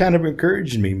homies, they kind of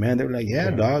encouraged me, man. They were like, yeah,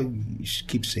 dog, you should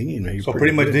keep singing, man. So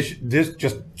pretty much this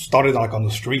just started like on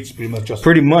the streets, pretty much.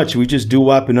 Pretty much, we just do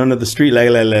whopping under the street, like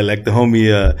the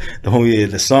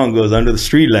homie, the song goes, under the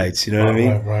street lights. You know what I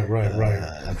mean? Right.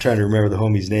 I'm trying to remember the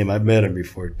homie's name. I've met him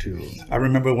before too. I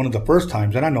remember one of the first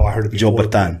times, and I know I heard it before. Joe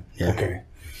Patan. Yeah. Okay.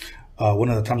 One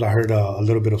of the times I heard a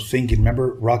little bit of singing.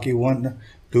 Remember Rocky one?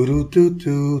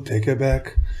 Do, take it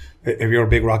back. If you're a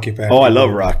big Rocky fan. Oh, I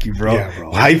love Rocky, bro. Yeah,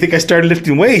 bro. How do you think I started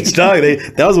lifting weights, dog?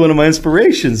 That was one of my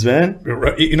inspirations, man.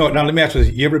 You know, now let me ask you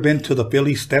this. You ever been to the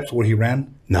Philly steps where he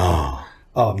ran? No.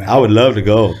 Oh, man. I would love to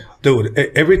go. Dude,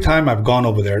 every time I've gone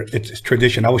over there, it's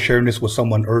tradition. I was sharing this with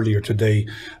someone earlier today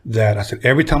that I said,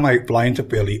 every time I fly into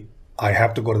Philly, I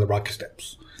have to go to the Rocky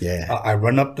steps. Yeah. I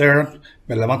run up there,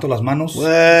 me levanto las manos. What?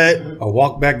 I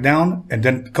walk back down, and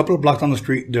then a couple of blocks down the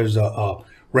street, there's a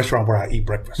restaurant where I eat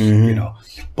breakfast, you know.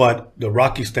 But the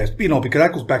Rocky steps, you know, because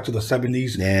that goes back to the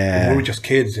 70s. Yeah. We were just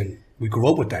kids, and we grew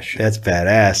up with that shit. That's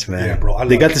badass, man. Yeah, bro.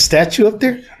 They got the statue up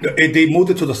there? They moved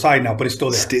it to the side now, but it's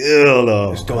still there. Still,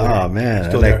 though. It's still there. Oh, man.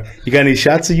 Still there. You got any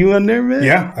shots of you on there, man?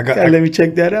 Yeah. Let me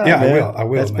check that out, yeah, man. I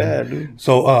will, That's man. bad, dude.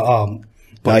 So,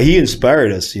 but he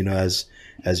inspired us, you know,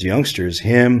 as youngsters,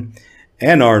 him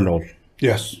and Arnold.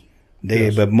 Yes.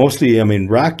 But mostly, I mean,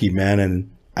 Rocky, man,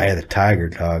 and I had the Tiger,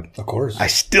 dog. Of course. I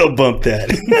still bump that.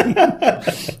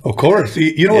 Of course.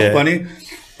 You know what's funny?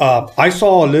 I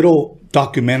saw a little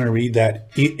documentary that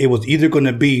it was either going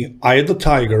to be Eye of the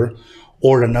Tiger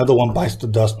or another one, Bites the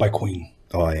Dust by Queen.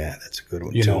 Oh yeah, that's a good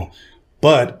one You too. know,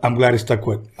 but I'm glad he stuck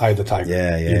with Eye of the Tiger.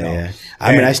 Yeah, yeah, you know? yeah.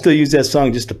 I mean, I still use that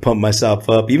song just to pump myself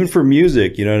up, even for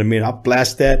music. You know what I mean? I'll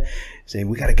blast that, saying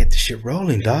we got to get this shit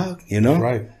rolling, dog. You know? That's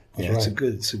right. That's Yeah, right.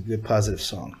 it's a good positive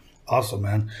song. Awesome,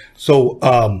 man.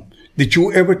 So, did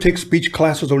you ever take speech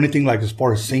classes or anything like as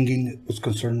far as singing was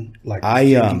concerned? Like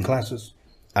singing classes?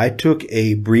 I took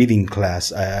a breathing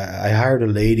class. I hired a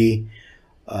lady.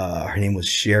 Her name was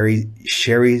Sherry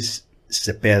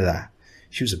Cepeda.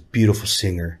 She was a beautiful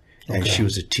singer, and she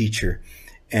was a teacher.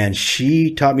 And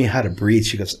she taught me how to breathe.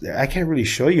 She goes, I can't really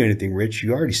show you anything, Rich.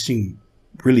 You already sing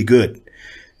really good.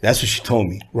 That's what she told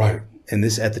me. Right. And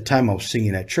this, at the time, I was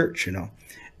singing at church, you know,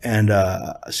 and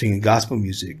singing gospel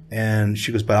music. And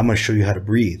she goes, but I'm going to show you how to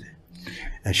breathe.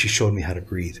 And she showed me how to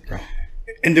breathe, bro.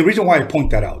 And the reason why I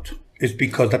point that out is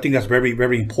because I think that's very,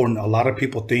 very important. A lot of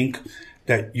people think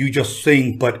that you just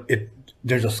sing, but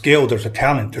there's a skill, there's a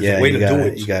talent, there's a way to do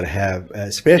it. You got to have,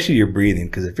 especially your breathing.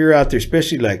 Because if you're out there,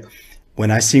 especially like when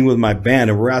I sing with my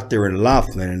band and we're out there in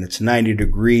Laughlin and it's 90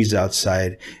 degrees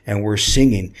outside and we're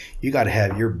singing, you got to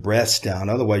have your breaths down.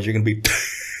 Otherwise, you're going to be,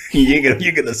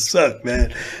 you're going to suck,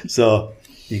 man. So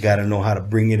you got to know how to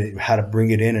bring it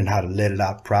in and how to let it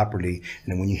out properly.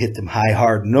 And then when you hit them high,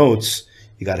 hard notes,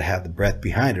 you got to have the breath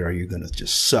behind it or you're going to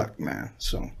just suck, man.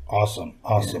 So awesome.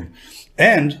 Yeah.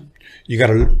 And you got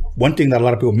to, one thing that a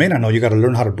lot of people may not know, you got to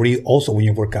learn how to breathe also when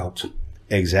you work out.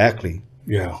 Exactly.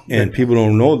 Yeah. And people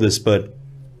don't know this, but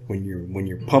when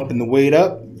you're pumping the weight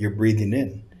up, you're breathing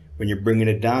in. When you're bringing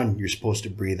it down, you're supposed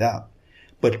to breathe out.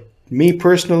 But me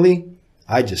personally,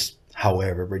 just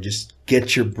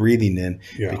get your breathing in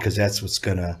because that's what's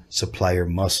going to supply your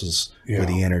muscles with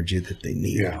the energy that they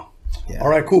need. Yeah. All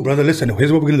right, cool, brother. Listen,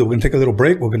 here's what we're going to do. We're going to take a little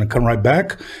break. We're going to come right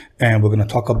back and we're going to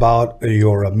talk about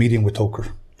your meeting with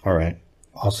Toker. All right.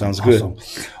 Awesome. Sounds good.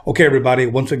 Awesome. Okay, everybody.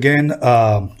 Once again,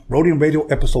 Rhodium Radio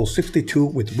episode 62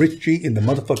 with Rich G in the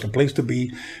motherfucking place to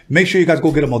be. Make sure you guys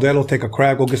go get a Modelo, take a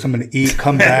crab, go get something to eat,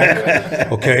 come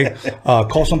back. Okay.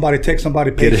 Call somebody, text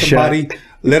somebody, pay somebody. Shot.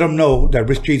 Let them know that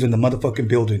Rich G's in the motherfucking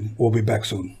building. We'll be back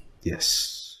soon.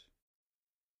 Yes.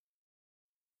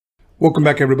 Welcome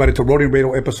back, everybody, to Rhodium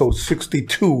Radio episode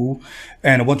 62.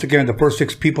 And once again, the first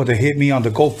 6 people that hit me on the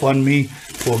GoFundMe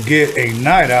will get a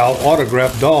Night Owl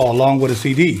autographed doll along with a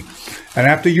CD. And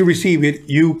after you receive it,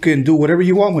 you can do whatever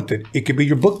you want with it. It could be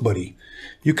your book buddy.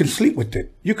 You can sleep with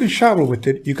it. You can shower with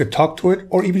it. You could talk to it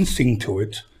or even sing to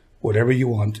it. Whatever you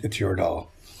want, it's your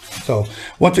doll. So,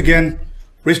 once again,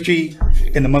 Rich G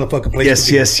in the motherfucking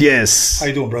place. Yes. How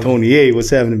you doing, brother? Tony A,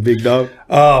 what's happening, big dog?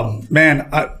 Man,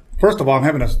 first of all, I'm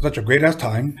having such a great ass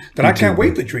time that I can't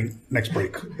wait to drink next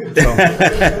break.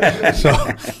 So,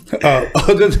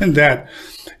 other than that,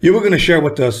 you were going to share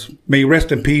with us, may you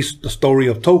rest in peace, the story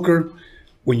of Toker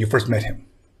when you first met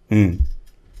him.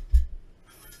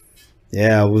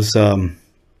 Yeah, I was at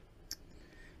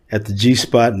the G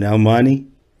Spot in El Monte.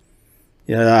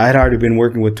 Yeah, I had already been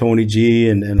working with Tony G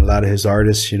and a lot of his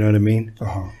artists, you know what I mean?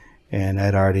 And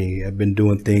I'd been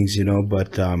doing things, you know,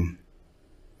 but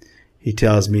he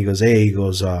tells me, he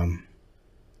goes, I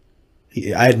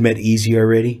had met Easy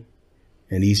already,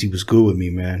 and Easy was good with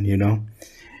me, man, you know?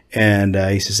 And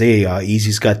he says, hey,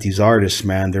 Easy's got these artists,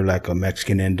 man. They're like a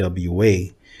Mexican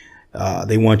NWA.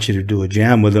 They want you to do a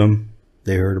jam with them.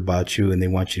 They heard about you, and they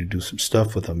want you to do some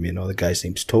stuff with them. You know, the guy's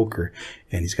name's Toker,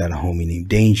 and he's got a homie named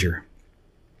Danger.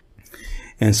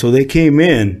 And so they came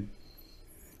in.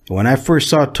 When I first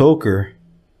saw Toker,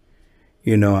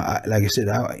 you know, like I said,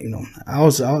 I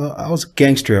was a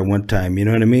gangster at one time, you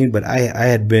know what I mean? But I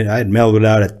had mellowed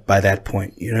out by that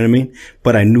point, you know what I mean?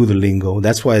 But I knew the lingo.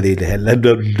 That's why they had led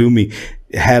up to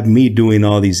have me doing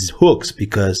all these hooks,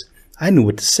 because I knew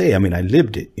what to say. I mean, I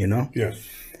lived it, you know? Yes.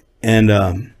 And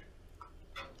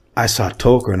I saw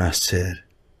Toker and I said,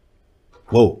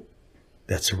 whoa,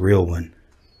 that's a real one.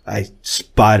 I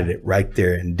spotted it right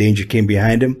there, and Danger came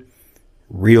behind him.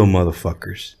 Real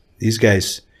motherfuckers. These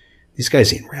guys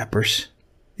ain't rappers.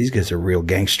 These guys are real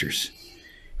gangsters.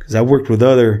 Because I worked with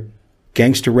other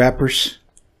gangster rappers.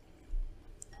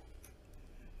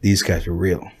 These guys are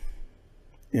real.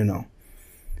 You know.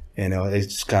 And it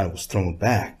just kind of was thrown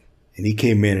back. And he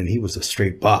came in and he was a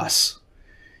straight boss.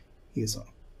 He was like,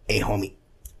 hey, homie,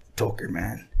 Toker,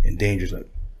 man. And Danger's like,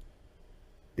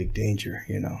 big Danger,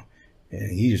 you know. And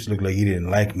he just looked like he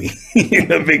didn't like me. You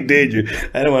know, big Danger.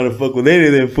 I don't want to fuck with any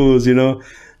of them fools, you know.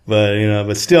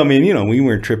 But still, I mean, you know, we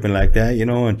weren't tripping like that, you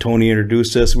know. And Tony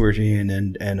introduced us,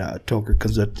 and Toker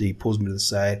comes up, he pulls me to the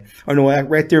side. Oh no,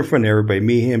 right there in front of everybody,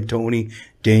 me, him, Tony,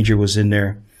 Danger was in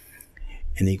there,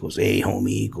 and he goes, "Hey,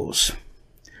 homie," he goes,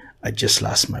 "I just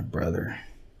lost my brother.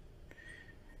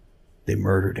 they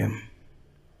murdered him.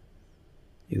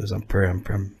 He goes, I'm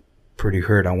pretty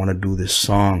hurt. I want to do this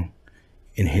song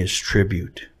in his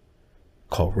tribute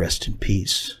called Rest in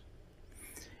Peace.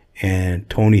 And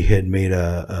Tony had made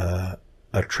a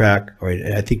track, or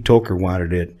I think Toker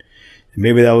wanted it.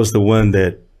 Maybe that was the one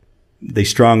that they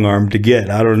strong-armed to get.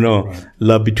 I don't know. Right.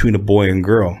 Love Between a Boy and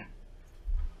Girl.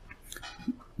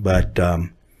 But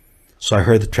so I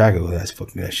heard the track. I go,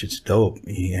 that shit's dope.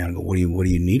 And I go, what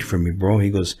do you need from me, bro? He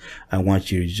goes, I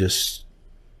want you to just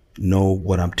know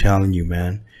what I'm telling you,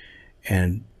 man,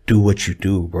 and do what you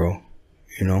do, bro.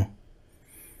 You know?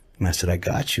 And I said, I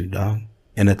got you, dog.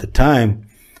 And at the time,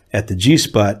 at the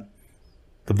G-Spot,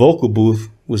 the vocal booth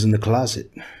was in the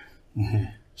closet. Mm-hmm.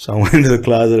 So I went into the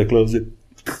closet, I closed it.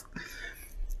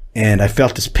 And I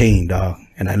felt his pain, dog.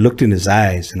 And I looked in his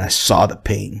eyes and I saw the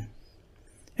pain.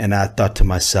 And I thought to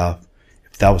myself,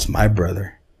 if that was my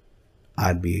brother,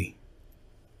 I'd be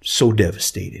so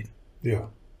devastated. Yeah.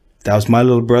 If that was my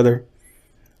little brother,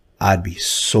 I'd be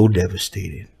so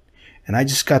devastated. And I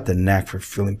just got the knack for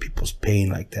feeling people's pain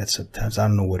like that sometimes. I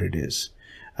don't know what it is.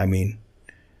 I mean,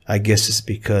 I guess it's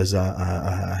because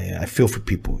I feel for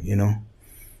people, you know.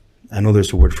 I know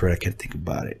there's a word for it. I can't think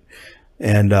about it.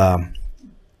 And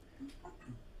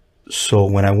so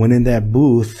when I went in that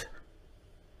booth,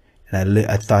 and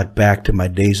I thought back to my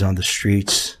days on the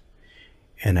streets,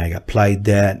 and I applied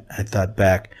that. I thought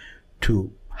back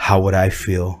to how would I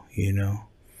feel, you know.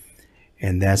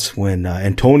 And that's when,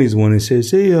 and Tony's the one who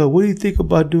says, hey, what do you think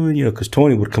about doing, you know, because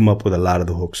Tony would come up with a lot of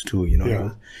the hooks too, you know.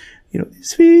 Yeah. You know,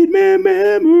 sweet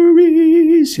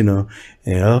memories, you know,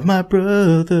 and of my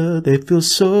brother, they feel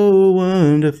so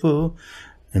wonderful.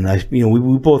 And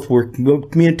we both worked,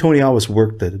 me and Tony always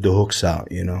worked the hooks out,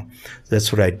 you know.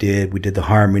 That's what I did. We did the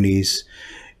harmonies.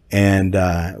 And,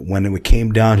 when it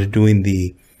came down to doing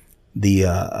the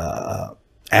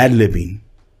ad-libbing,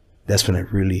 that's when I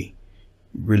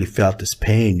really felt this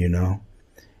pain, you know.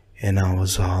 And I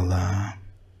was all,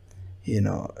 you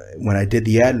know, when I did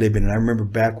the ad-libbing, and I remember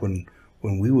back when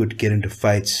we would get into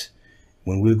fights,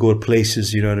 when we would go to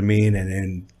places, you know what I mean,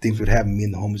 and things would happen, me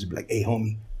and the homies would be like, hey,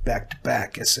 homie, back to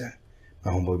back. I said,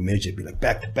 my homeboy Midget would be like,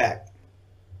 back to back.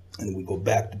 And we'd go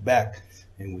back to back,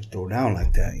 and we'd throw down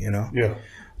like that, you know? Yeah.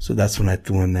 So that's when I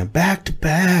threw in that back to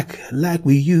back, like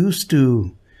we used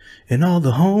to. And all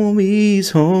the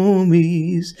homies,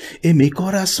 en mi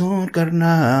corazón,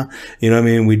 carnal. You know what I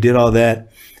mean? We did all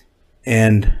that.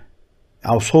 And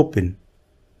I was hoping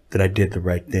that I did the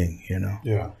right thing, you know?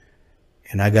 Yeah.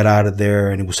 And I got out of there,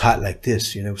 and it was hot like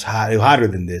this, you know? It was hotter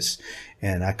than this.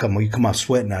 And you come out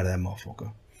sweating out of that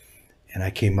motherfucker. And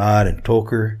I came out, and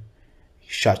Toker, he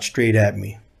shot straight at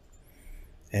me.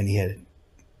 And he had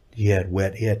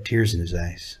tears in his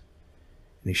eyes.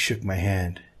 And he shook my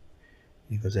hand.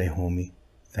 He goes, hey, homie,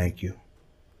 thank you.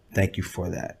 Thank you for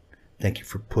that. Thank you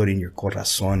for putting your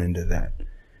corazón into that.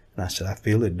 And I said, I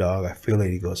feel it, dog. I feel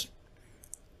it. He goes,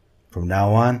 from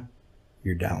now on,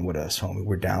 you're down with us, homie.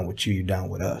 We're down with you. You're down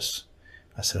with us.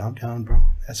 I said, I'm down, bro.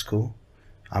 That's cool.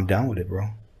 I'm down with it, bro.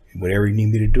 Whatever you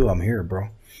need me to do, I'm here, bro.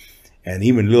 And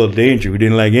even Little Danger, who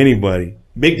didn't like anybody.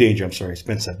 Big Danger, I'm sorry,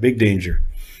 Spencer. Big Danger.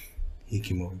 He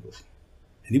came over and goes,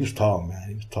 and he was tall, man.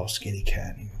 He was a tall, skinny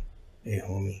cat. He goes, hey,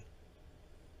 homie,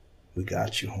 we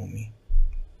got you, homie.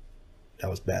 That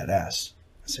was badass.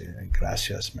 I said,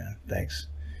 gracias, man. Thanks.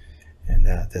 And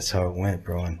that's how it went,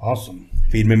 bro. And awesome.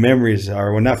 Feed Me Memories,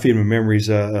 or well, not Feed Me Memories,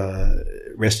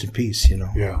 Rest in Peace, you know.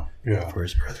 Yeah, yeah. For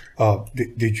his brother.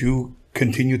 Did you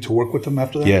continue to work with them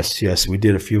after that? Yes. We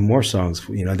did a few more songs.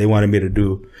 You know, they wanted me to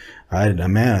do, I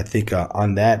think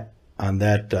on that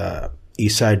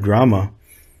East Side Drama,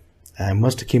 I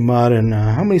must have came out in,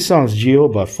 how many songs, Gio?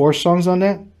 About 4 songs on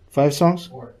that? 5 songs?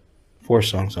 4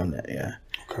 songs on that, yeah.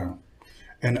 Okay.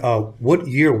 And what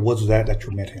year was that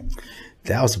you met him?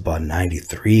 That was about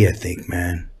 93, I think,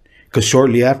 man. Because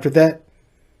shortly after that,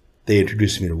 they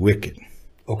introduced me to Wicked.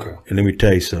 Okay. And let me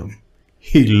tell you something.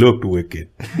 He looked wicked.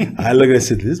 I looked at it and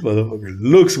said, this motherfucker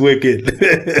looks wicked.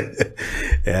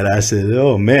 And I said,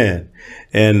 oh, man.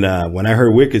 And when I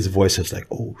heard Wicked's voice, I was like,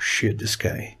 oh, shit, this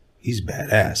guy, he's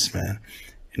badass, man.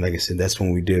 And like I said, that's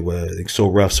when we did So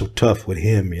Rough, So Tough with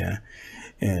him, yeah.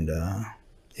 And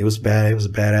it was bad. It was a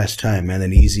badass time, man.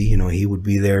 And Easy, you know, he would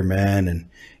be there, man. And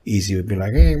Easy would be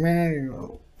like, hey, man, you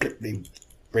know, they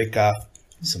break off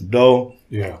some dough.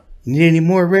 Yeah. Need any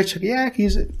more, Rich? Yeah, I can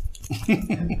use it.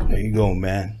 There you go,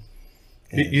 man.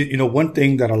 Yeah. You know, one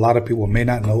thing that a lot of people may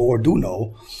not know or do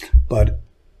know, but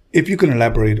if you can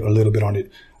elaborate a little bit on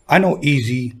it, I know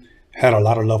Easy had a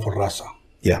lot of love for Raza.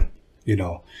 Yeah. You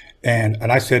know, and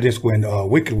I said this when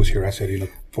Wicked was here. I said, you know,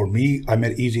 for me, I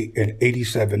met Easy in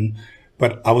 '87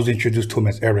 but I was introduced to him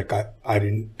as Eric. I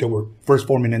didn't. They were first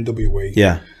forming NWA.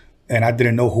 Yeah. And I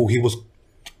didn't know who he was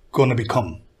going to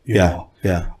become. You know?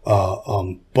 Yeah.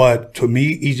 But to me,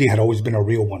 Easy had always been a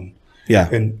real one. Yeah.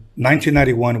 In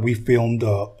 1991, we filmed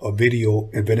a video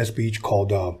in Venice Beach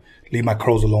called "Leave My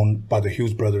Crows Alone" by the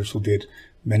Hughes brothers, who did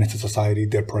Menace to Society,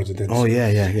 Dead Presidents. Oh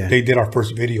yeah. They did our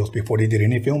first videos before they did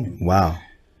any filming. Wow.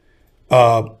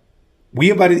 We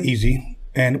invited Easy,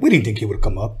 and we didn't think he would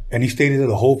come up, and he stayed there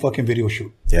the whole fucking video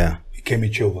shoot. Yeah. He came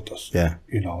and chilled with us. Yeah.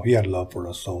 You know, he had love for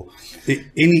us. So,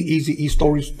 any Easy E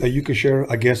stories that you could share?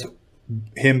 I guess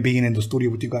him being in the studio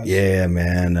with you guys. Yeah,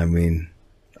 man. I mean,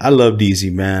 I loved Easy,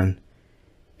 man.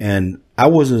 And I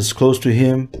wasn't as close to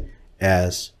him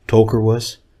as Toker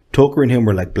was. Toker and him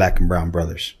were like black and brown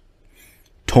brothers.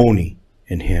 Tony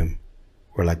and him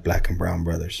were like black and brown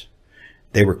brothers.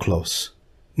 They were close.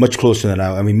 Much closer than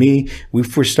I mean, I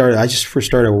just first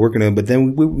started working with them, but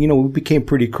then we became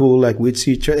pretty cool. Like we'd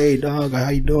see each other, hey dog, how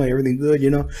you doing? Everything good, you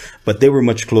know? But they were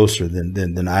much closer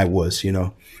than I was, you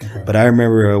know? Okay. But I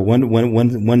remember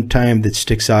one time that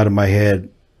sticks out in my head.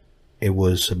 It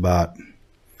was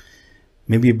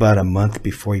maybe about a month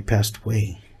before he passed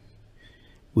away.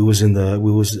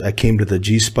 I came to the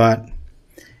G spot,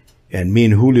 and me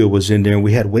and Julio was in there, and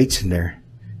we had weights in there.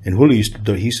 And Julio used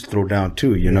to throw down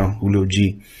too, you know, Julio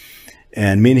G.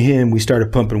 And me and him, we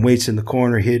started pumping weights in the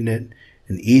corner, hitting it.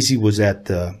 And Easy was at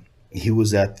the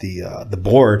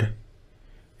board,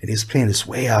 and he was playing this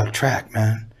way out track,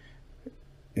 man.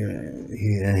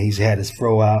 And he's had his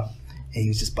fro out, and he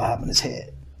was just bobbing his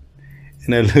head.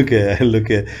 And I look at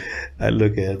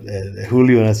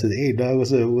Julio, and I said, "Hey, dog,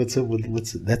 what's up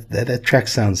with that track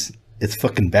sounds? It's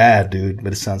fucking bad, dude,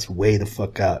 but it sounds way the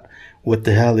fuck out. What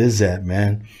the hell is that,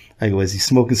 man?" I go, "Is he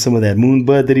smoking some of that moon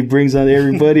bud that he brings on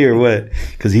everybody, or what?"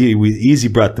 Because Easy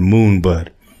brought the moon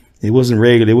bud. It wasn't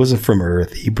regular. It wasn't from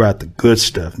Earth. He brought the good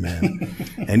stuff, man.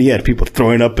 And he had people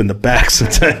throwing up in the back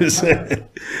sometimes.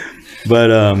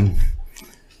 But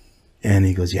and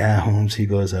he goes, "Yeah, Holmes." He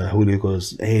goes, Julio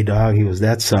goes, "Hey, dog." He goes,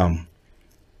 "That's a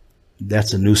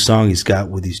new song he's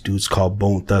got with these dudes called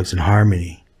Bone Thugs and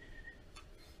Harmony."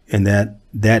 And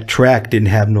that track didn't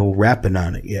have no rapping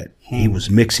on it yet. He was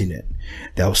mixing it.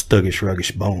 That was Thuggish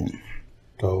Ruggish Bone.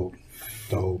 Dope.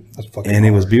 That's fucking And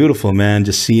hard. it was beautiful, man.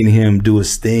 Just seeing him do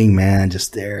his thing, man.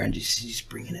 Just there and just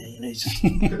bringing it, you know, just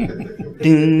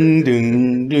ding,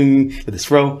 ding, ding, with his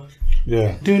fro.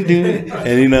 Yeah. Ding, ding.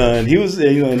 And he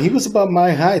was about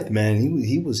my height, man.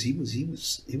 He was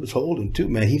holding too,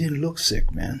 man. He didn't look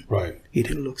sick, man. Right. He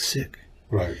didn't look sick.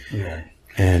 Right. Yeah.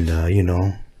 And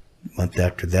a month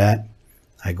after that,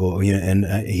 I go, and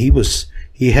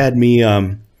he had me,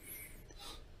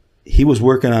 he was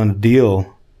working on a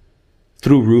deal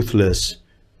through Ruthless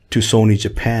to Sony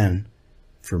Japan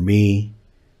for me,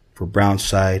 for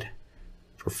Brownside,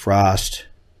 for Frost,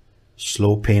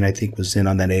 Slow Pain, I think was in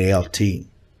on that ALT.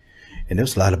 And there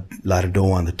was a lot of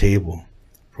dough on the table.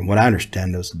 From what I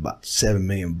understand, there was about $7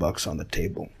 million on the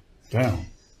table. Damn.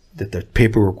 That the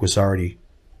paperwork was already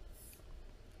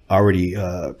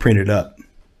printed up.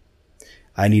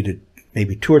 I needed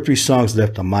maybe 2 or 3 songs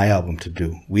left on my album to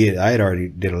do. I had already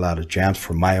did a lot of jams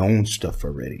for my own stuff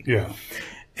already. Yeah.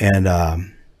 And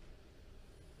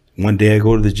one day I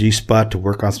go to the G spot to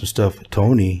work on some stuff with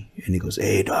Tony, and he goes,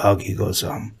 "Hey dog," he goes,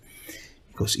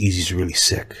 "Easy's really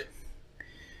sick."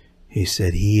 He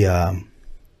said he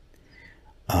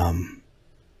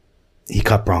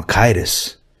caught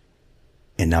bronchitis,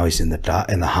 and now he's in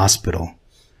the hospital.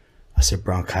 I said,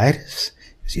 "Bronchitis?"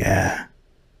 He goes, "Yeah."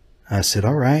 I said,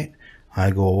 "All right."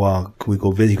 I go, "Well, can we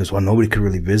go visit?" He goes, "Well, nobody could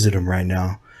really visit him right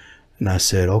now." And I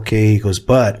said, "Okay." He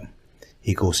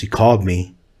goes, he called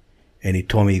me and he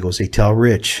told me, he goes, "Hey, tell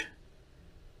Rich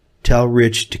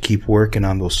to keep working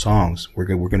on those songs. We're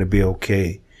going to be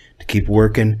okay. To keep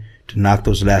working, to knock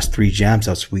those last 3 jams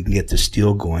out so we can get the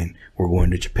steel going. We're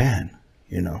going to Japan,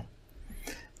 you know."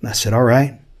 And I said, "All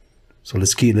right. So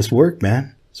let's work,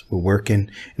 man." So we're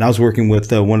working, and I was working with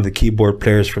one of the keyboard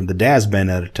players from the Daz band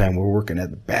at the time. We were working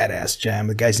at the Badass Jam.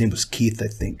 The guy's name was Keith, I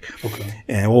think. Okay.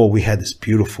 And we had this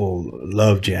beautiful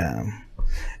love jam.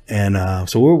 And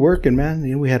so we were working,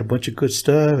 man. We had a bunch of good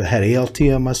stuff. I had ALT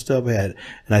on my stuff. And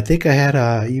I think I had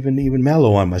even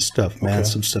Mellow on my stuff, man. Okay.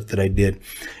 Some stuff that I did.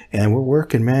 And we're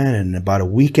working, man. And about a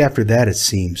week after that, it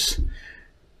seems,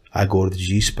 I go to the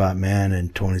G spot, man.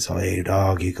 And Tony's like, "Hey,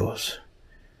 dog," he goes,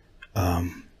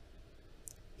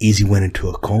 "Easy went into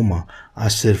a coma." I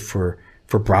said, for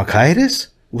bronchitis?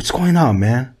 What's going on,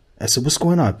 man? I said, "What's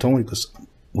going on?" Tony goes,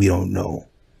 "We don't know.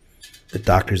 The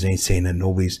doctors ain't saying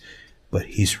that but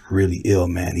he's really ill,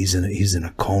 man. He's in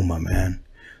a coma, man.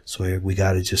 So we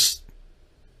gotta just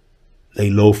lay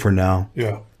low for now,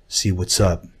 Yeah. see what's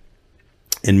up.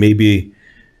 And maybe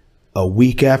a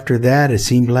week after that, it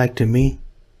seemed like to me,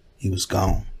 he was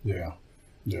gone. Yeah.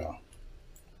 Yeah.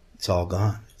 It's all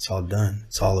gone. It's all done.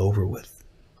 It's all over with.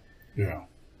 Yeah.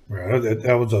 Yeah.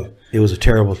 That was It was a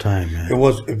terrible time, man. It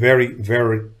was a very,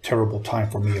 very terrible time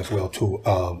for me as well, too.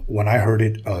 When I heard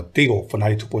it, Theo for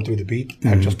 92.3 The Beat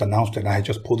had just announced it. And I had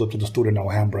just pulled up to the studio in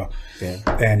Alhambra. Yeah.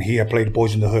 And he had played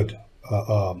Boys in the Hood.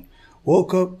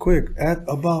 Woke up quick at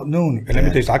about noon. And let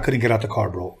me tell you, I couldn't get out the car,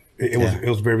 bro. It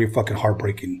was very fucking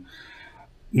heartbreaking.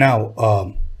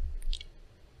 Now,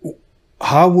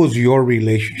 how was your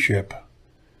relationship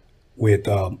with,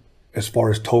 as far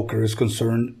as Toker is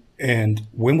concerned? And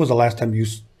when was the last time you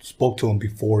spoke to him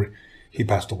before he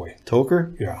passed away?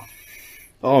 Toker? Yeah.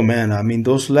 Oh, man. I mean,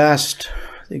 those last,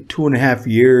 I think, 2.5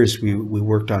 years, we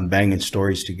worked on Banging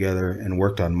Stories together and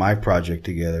worked on my project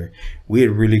together. We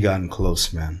had really gotten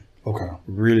close, man. Okay.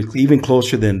 Really, even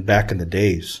closer than back in the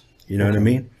days. You know what I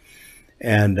mean?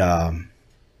 And,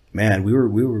 man, we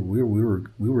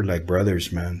were like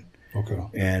brothers, man. Okay.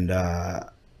 And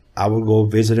I would go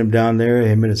visit him down there,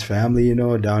 him and his family, you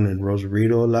know, down in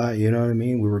Rosarito a lot, you know what I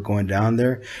mean? We were going down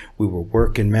there. We were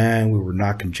working, man. We were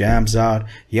knocking jams out.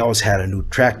 He always had a new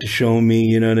track to show me,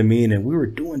 you know what I mean? And we were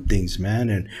doing things, man.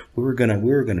 And we were gonna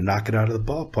knock it out of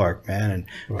the ballpark, man. And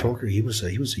Toker, he was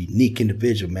a unique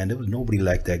individual, man. There was nobody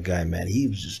like that guy, man. He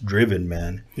was just driven,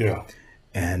 man. Yeah.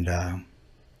 And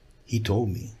he told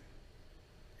me,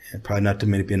 and probably not too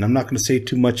many people, and I'm not going to say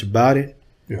too much about it.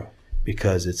 Yeah.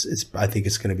 Because it's I think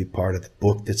it's going to be part of the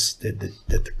book that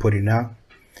they're putting out.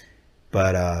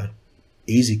 But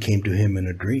Easy came to him in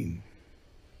a dream,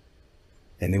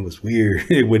 and it was weird.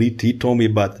 What he told me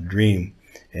about the dream,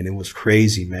 and it was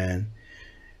crazy, man.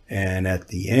 And at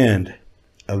the end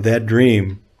of that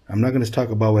dream, I'm not going to talk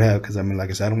about what happened because I mean, like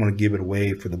I said, I don't want to give it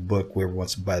away for the book. Whoever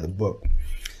wants to buy the book,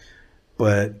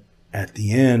 but at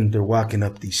the end, they're walking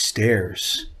up these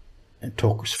stairs, and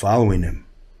Toker's following him.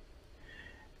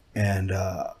 And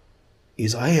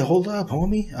he's like, hey, hold up,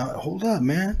 homie. Hold up,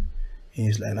 man. And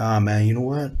he's like, nah, man, you know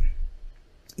what?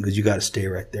 Because you got to stay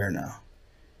right there now.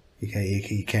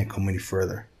 You can't come any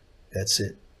further. That's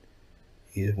it.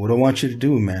 What I want you to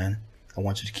do, man, I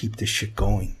want you to keep this shit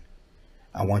going.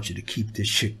 I want you to keep this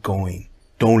shit going.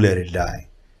 Don't let it die.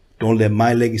 Don't let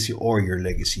my legacy or your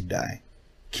legacy die.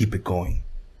 Keep it going.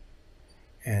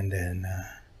 And then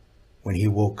when he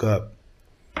woke up,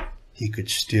 he could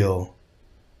still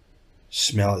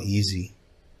smell Easy.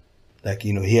 Like,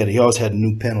 you know, he always had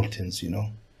new Pendletons, you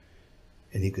know,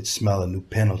 and he could smell a new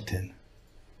Pendleton.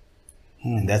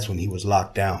 And that's when he was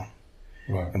locked down.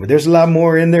 Right. But there's a lot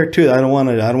more in there too. I don't want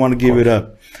to give it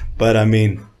up, but I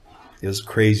mean, it was a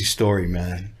crazy story,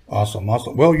 man. Awesome.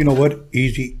 Well, you know what?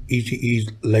 Eazy-E's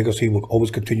legacy will always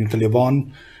continue to live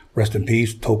on. Rest in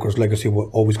peace. Toker's legacy will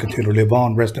always continue to live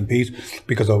on. Rest in peace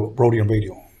because of Rhodium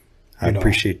Radio. I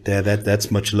appreciate that. That's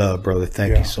much love, brother.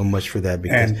 Thank you so much for that.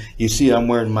 Because you see, I'm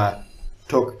wearing my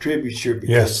Toker tribute shirt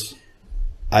because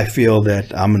I feel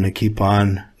that I'm going to keep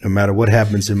on, no matter what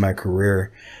happens in my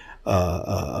career,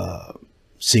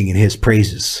 singing his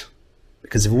praises.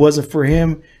 Because if it wasn't for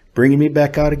him bringing me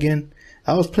back out again,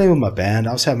 I was playing with my band.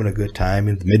 I was having a good time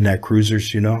in the Midnight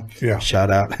Cruisers, you know. Yeah.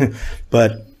 Shout out.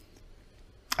 But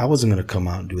I wasn't going to come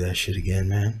out and do that shit again,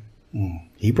 man.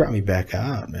 He brought me back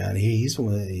out, man. He's the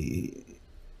one.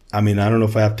 I mean, I don't know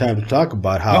if I have time to talk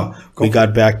about how we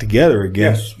got back together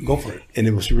again. Yes, go for it. And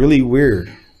it was really weird.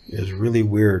 It was really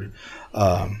weird.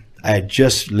 I had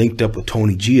just linked up with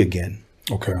Tony G again.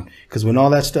 Okay. Because when all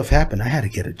that stuff happened, I had to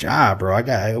get a job, bro.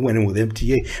 I went in with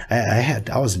MTA.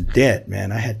 I was in debt,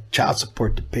 man. I had child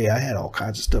support to pay. I had all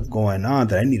kinds of stuff going on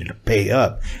that I needed to pay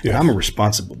up. Yes. And I'm a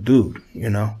responsible dude, you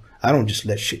know. I don't just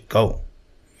let shit go.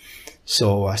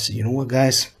 So I said, you know what,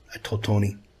 guys? I told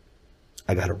Tony,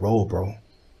 I got to roll, bro.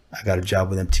 I got a job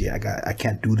with MTA. I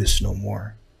can't do this no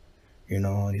more. You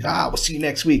know, and he's, we'll see you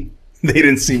next week. They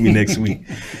didn't see me next week.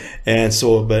 And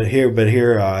so, but here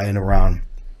in around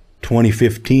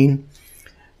 2015,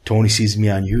 Tony sees me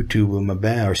on YouTube with my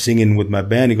band or singing with my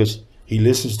band. He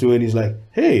listens to it and he's like,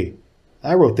 hey,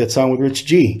 I wrote that song with Rich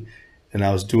G. And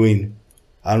I was doing,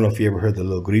 I don't know if you ever heard the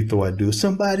little grito I do.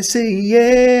 Somebody say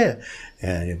yeah.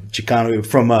 And Chicano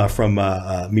from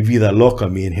Mi Vida Loca,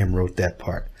 me and him wrote that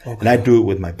part. Okay. And I do it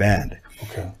with my band.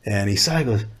 Okay. And he saw, he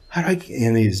goes, how do I get?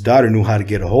 And his daughter knew how to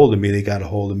get a hold of me. They got a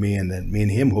hold of me, and then me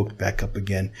and him hooked back up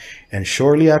again. And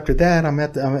shortly after that, I'm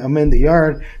in the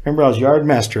yard. Remember, I was yard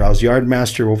master. I was yard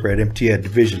master over at MTA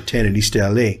Division 10 in East LA.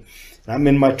 And I'm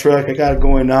in my truck. I got it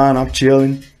going on. I'm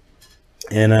chilling.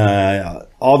 And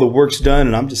all the work's done,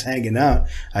 and I'm just hanging out.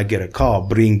 I get a call,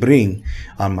 bring,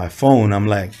 on my phone. I'm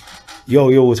like,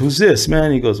 yo, who's this,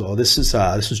 man? He goes, oh, this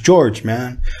is George,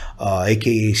 man,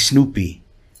 aka Snoopy.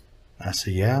 I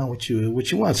said, yeah, what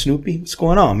you want, Snoopy? What's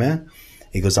going on, man?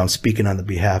 He goes, I'm speaking on the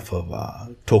behalf of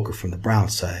Toker from the Brown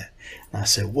side. And I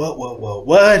said,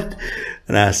 what?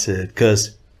 And I said,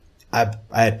 because I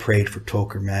had prayed for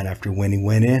Toker, man, after when he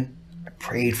went in. I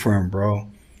prayed for him, bro.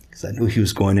 Because I knew he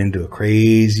was going into a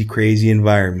crazy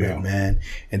environment, man.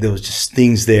 And there was just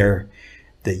things there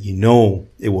that, you know,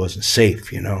 it wasn't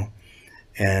safe, you know.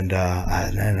 And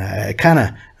I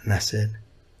said,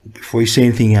 before you say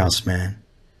anything else, man,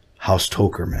 how's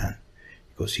Toker, man?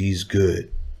 He goes, he's good.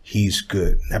 He's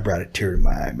good. And that brought a tear to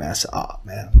my eye, man. I said, oh,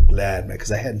 man, I'm glad, man,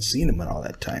 because I hadn't seen him in all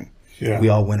that time. Yeah. We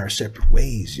all went our separate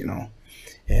ways, you know.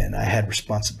 And I had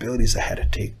responsibilities. I had to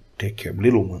take care of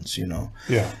little ones, you know.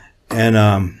 Yeah. And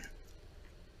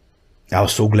I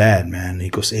was so glad, man. He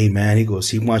goes, hey, man, he goes,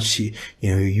 he wants you,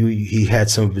 you know, he had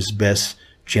some of his best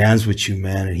jams with you,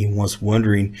 man, and he was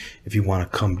wondering if you want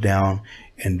to come down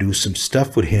and do some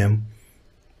stuff with him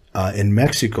in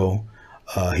Mexico.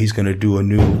 He's going to do a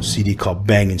new CD called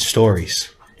Banging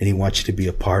Stories, and he wants you to be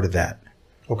a part of that.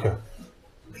 Okay.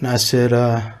 And I said,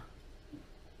 and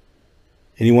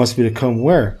he wants me to come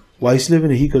where? Well, he's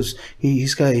living, he goes,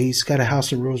 he's got a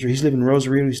house in Rosarito. He's living in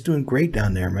Rosarito. He's doing great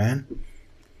down there, man.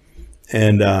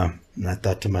 And I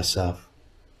thought to myself,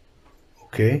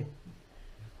 okay,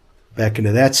 back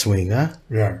into that swing, huh?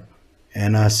 Yeah.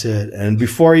 And I said, and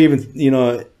before I even, you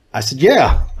know, I said,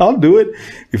 yeah, I'll do it.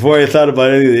 Before I thought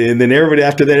about anything. And then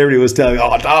after that, everybody was telling me,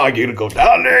 oh, dog, you're going to go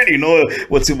down there. You know,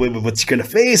 what's you're going to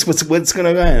face? What's going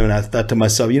to, and I thought to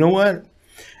myself, you know what?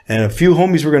 And a few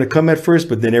homies were going to come at first,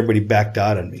 but then everybody backed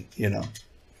out on me, you know.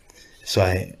 So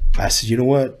I said, you know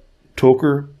what?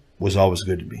 Toker was always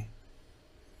good to me.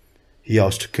 He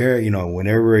always took care, you know,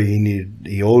 whenever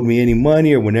he owed me any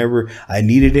money or whenever I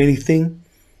needed anything,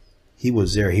 he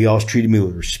was there. He always treated me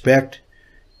with respect.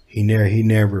 He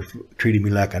never treated me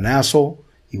like an asshole.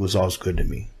 He was always good to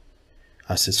me.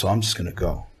 I said, so I'm just going to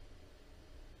go.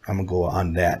 I'm going to go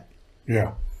on that.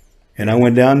 Yeah. And I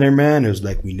went down there, man. It was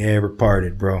like we never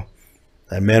parted, bro.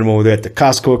 I met him over there at the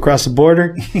Costco across the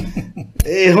border.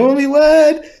 Hey, homie,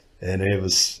 what? And it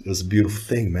was a beautiful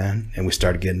thing, man. And we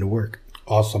started getting to work.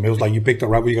 Awesome. It was like you picked up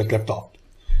right where you got left off.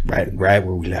 Right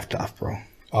where we left off, bro.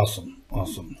 Awesome.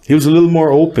 He was a little more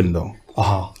open, though.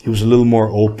 He was a little more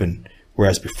open,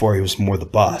 whereas before he was more the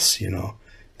boss, you know.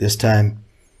 This time,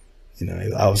 you know,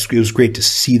 it was great to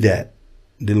see that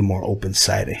little more open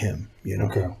side of him, you know.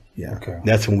 Okay. Yeah. Okay.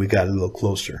 That's when we got a little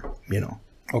closer, you know.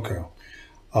 Okay.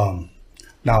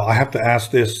 Now I have to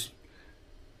ask this,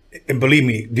 and believe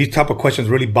me, these type of questions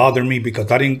really bother me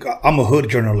because I'm a hood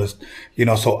journalist, you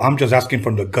know, so I'm just asking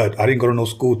from the gut. I didn't go to no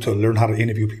school to learn how to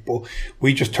interview people.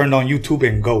 We just turned on YouTube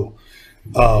and go.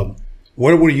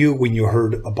 Where were you when you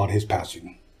heard about his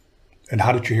passing? And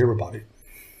how did you hear about it?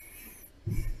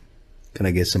 Can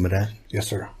I get some of that? Yes,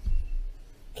 sir.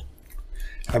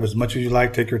 Have as much as you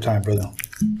like. Take your time, brother.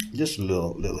 Just a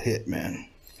little hit, man.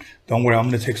 Don't worry, I'm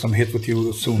going to take some hits with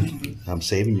you soon. I'm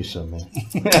saving you some, man.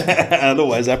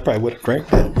 Otherwise, I probably would have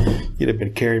cranked that. You'd have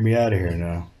been carrying me out of here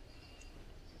now.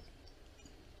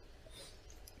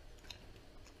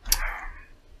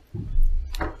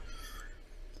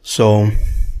 So,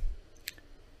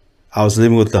 I was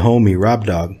living with the homie, Rob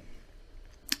Dog,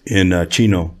 in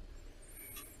Chino.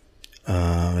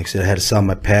 Like I said, I had to sell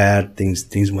my pad.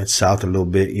 Things went south a little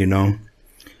bit, you know.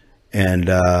 And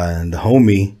the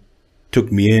homie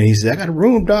took me in. He said, I got a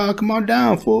room, dog. Come on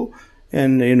down, fool.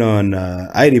 And, you know, and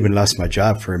I had even lost my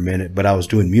job for a minute, but I was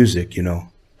doing music, you know,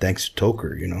 thanks to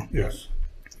Toker, you know. Yes.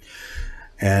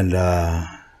 And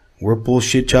we're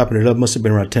bullshit chopping it up. Must have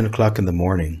been around 10 o'clock in the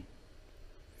morning.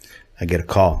 I get a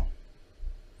call.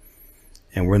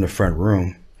 And we're in the front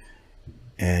room.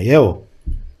 And,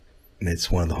 and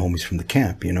it's one of the homies from the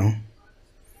camp, you know.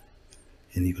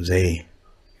 And he goes, hey,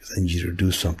 I need you to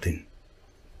do something.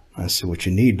 I said, what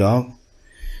you need, dog?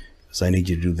 Because I need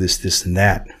you to do this, this, and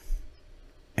that.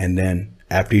 And then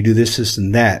after you do this, this,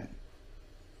 and that,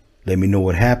 let me know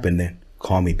what happened, then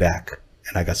call me back.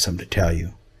 And I got something to tell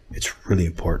you. It's really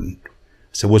important. I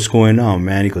said, what's going on,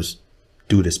 man? He goes,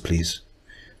 do this, please.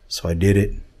 So I did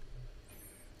it.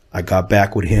 I got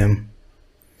back with him.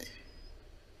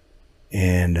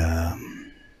 And I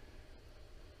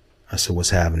said,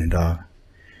 what's happening, dog?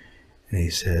 And he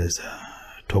says,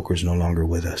 Toker's no longer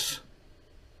with us.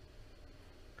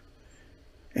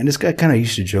 And this guy kind of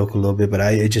used to joke a little bit, but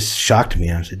it just shocked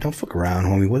me. I said, don't fuck around,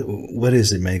 homie. What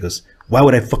is it, man? He goes, why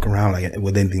would I fuck around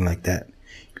with anything like that?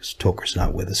 He goes, Toker's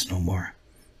not with us no more.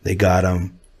 They got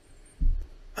him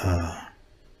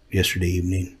yesterday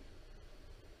evening.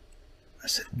 I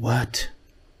said, what?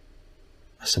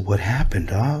 I said, what happened,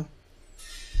 dog?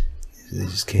 They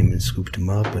just came and scooped him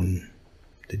up, and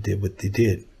they did what they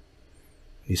did.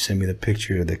 He sent me the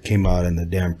picture that came out in the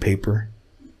damn paper.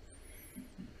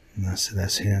 And I said,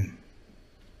 that's him.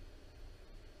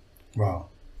 Wow.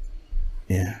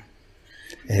 Yeah.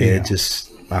 And it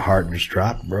just, my heart just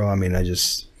dropped, bro. I mean, I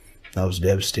was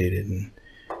devastated, and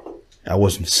I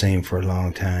wasn't the same for a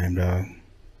long time, dog.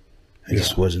 I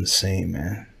just wasn't the same,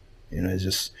 man. You know, it's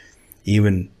just,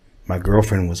 even my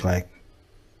girlfriend was like,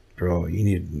 bro,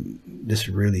 this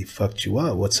really fucked you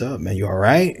up. What's up, man? You all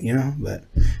right? You know, but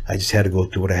I just had to go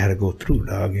through what I had to go through,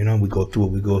 dog. You know, we go through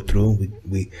what we go through.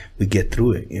 We get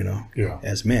through it, you know,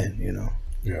 as men, you know.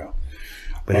 Yeah.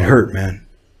 But it hurt, man.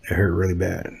 It hurt really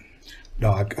bad.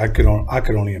 No, I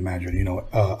could only imagine, you know.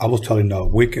 I was telling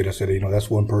Wicked, I said, you know, that's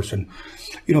one person,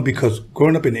 you know, because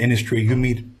growing up in the industry, you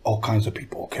meet all kinds of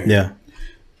people, okay? Yeah.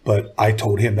 But I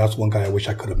told him that's one guy I wish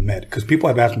I could have met, because people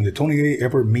have asked me, did Tony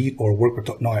ever meet or work with?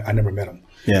 No, I never met him.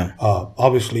 Yeah.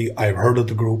 Obviously, I've heard of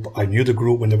the group. I knew the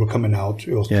group when they were coming out.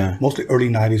 It was mostly early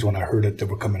 90s when I heard that they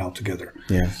were coming out together.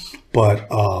 Yeah. But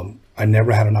I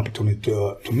never had an opportunity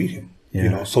to meet him. Yeah. You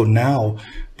know, so now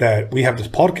that we have this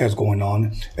podcast going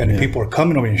on and people are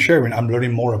coming over and sharing, I'm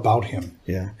learning more about him.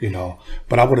 Yeah. You know,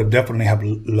 but I would have definitely have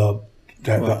loved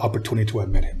that the opportunity to have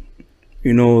met him.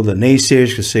 You know, the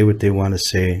naysayers can say what they want to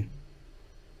say.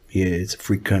 Yeah, it's a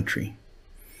free country.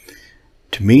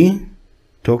 To me,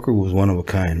 Toker was one of a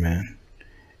kind, man.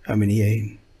 I mean,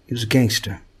 he was a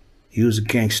gangster. He was a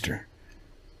gangster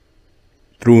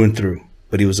through and through.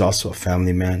 But he was also a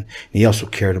family man. And he also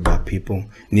cared about people.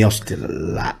 And he also did a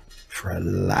lot for a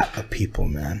lot of people,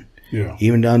 man. Yeah.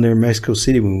 Even down there in Mexico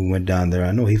City when we went down there,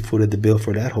 I know he footed the bill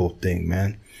for that whole thing,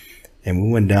 man. And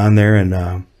we went down there,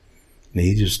 and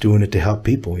he's just doing it to help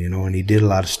people, you know. And he did a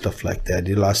lot of stuff like that.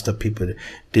 Did a lot of stuff people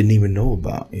didn't even know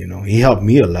about, you know. He helped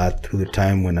me a lot through the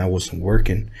time when I wasn't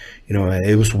working. You know,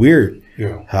 it was weird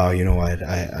how, you know,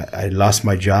 I lost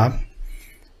my job.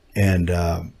 And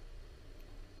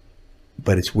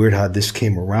but it's weird how this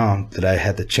came around, that I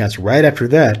had the chance right after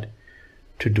that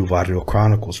to do Barrio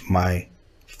Chronicles, my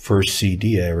first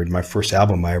CD my first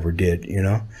album I ever did, you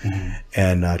know. Mm-hmm.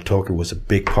 And Toker was a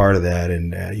big part of that.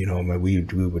 And, you know, we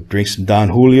would drink some Don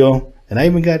Julio, and I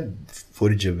even got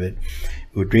footage of it.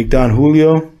 We would drink Don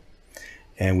Julio,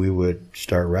 and we would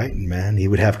start writing, man. He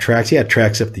would have tracks. He had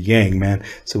tracks up the Yang, man.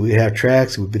 So we'd have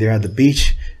tracks. We'd be there on the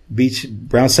beach,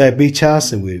 Brownside Beach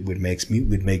House, and we'd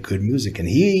make good music. And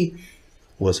he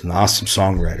was an awesome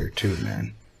songwriter too,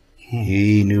 man.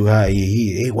 He knew how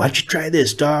hey, why don't you try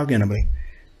this, dog? And I'm like,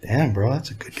 damn, bro, that's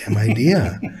a good damn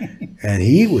idea. And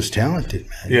he was talented,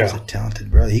 man. He was a talented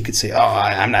brother. He could say, oh,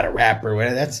 I'm not a rapper,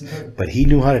 whatever. But he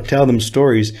knew how to tell them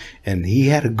stories, and he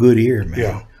had a good ear, man.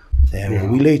 Yeah. And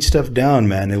when we laid stuff down,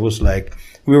 man, it was like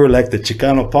we were like the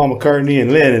Chicano, Paul McCartney,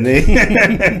 and Lennon,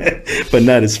 but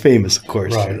not as famous, of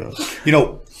course. Right. You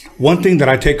know, one thing that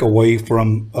I take away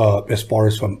from, as far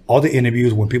as from all the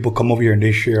interviews, when people come over here and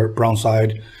they share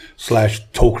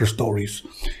Brownside/Toker stories,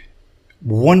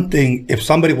 one thing, if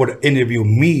somebody were to interview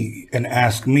me and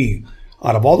ask me,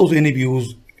 out of all those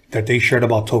interviews that they shared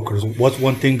about Tokers, what's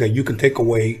one thing that you can take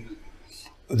away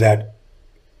that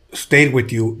stayed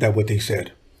with you, that what they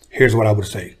said? Here's what I would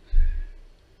say.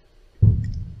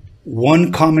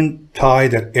 One common tie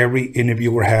that every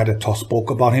interviewer had that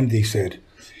spoke about him, they said,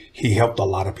 he helped a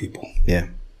lot of people. Yeah.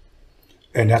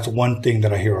 And that's one thing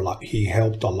that I hear a lot. He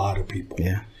helped a lot of people.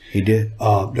 Yeah, he did.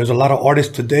 There's a lot of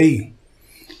artists today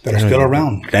that are still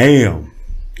around. Damn.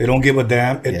 They don't give a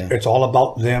damn. It's all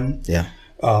about them. Yeah.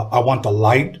 I want the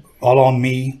light all on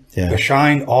me. Yeah. The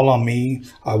shine all on me.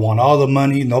 I want all the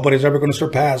money. Nobody's ever going to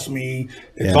surpass me.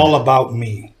 It's all about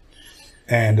me.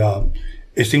 And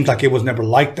it seems like it was never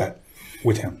like that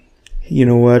with him. You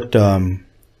know what?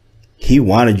 He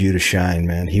wanted you to shine,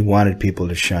 man. He wanted people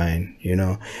to shine, you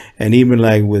know. And even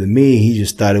like with me, he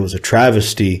just thought it was a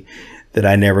travesty that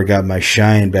I never got my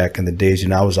shine back in the days. You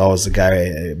know, I was always the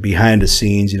guy behind the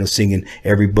scenes, you know, singing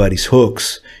everybody's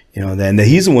hooks, you know. And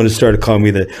he's the one who started calling me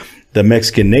the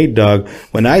Mexican Nate Dogg,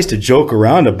 when I used to joke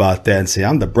around about that and say,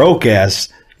 I'm the broke ass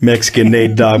Mexican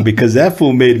Nate Dogg, because that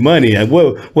fool made money. And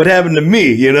what happened to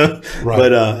me, you know? Right.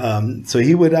 But so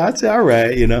I'd say, all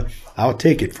right, you know, I'll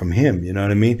take it from him, you know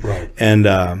what I mean? Right. And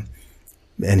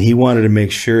he wanted to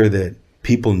make sure that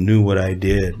people knew what I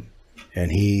did, and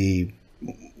he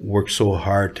worked so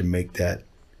hard to make that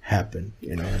happen,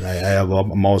 you know. And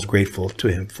I'm always grateful to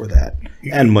him for that,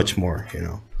 and much more, you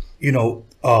know. You know,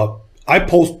 I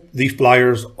post these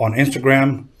flyers on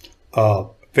Instagram,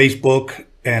 Facebook,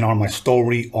 and on my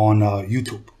story on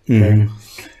YouTube. Okay?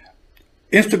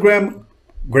 Instagram,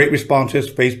 great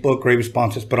responses. Facebook, great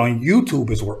responses. But on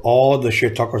YouTube is where all the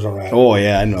shit talkers are at. Oh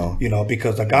yeah, I know. You know,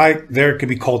 because a guy there could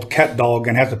be called Cat Dog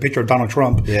and has a picture of Donald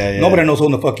Trump. Yeah. Nobody knows who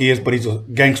the fuck he is, but he's a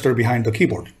gangster behind the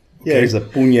keyboard. Yeah, he's a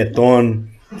puñetón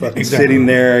fucking Exactly. sitting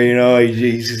there, you know.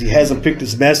 He hasn't picked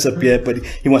his mess up yet, but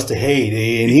he wants to hate,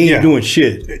 and he ain't doing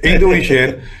shit. Ain't doing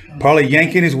shit. Probably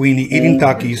yanking his weenie, eating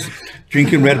Takis,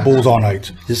 drinking Red Bulls all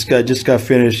night. Just got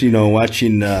finished, you know,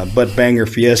 watching Butt Banger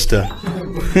Fiesta.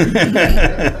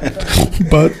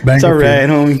 But It's all right,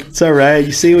 homie. It's all right.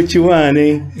 You say what you want,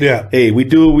 eh? Yeah. Hey, we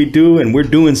do what we do, and we're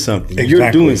doing something. You're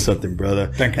Exactly. doing something, brother.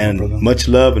 Thank you, and brother. much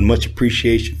love and much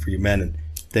appreciation for you, man. And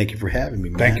thank you for having me,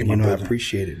 man. Thank you, my know, brother. I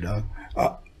appreciate it, dog.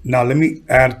 Now, let me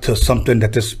add to something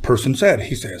that this person said.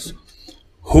 He says,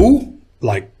 who?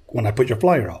 Like when I put your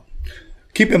flyer out.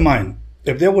 Keep in mind,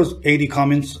 if there was 80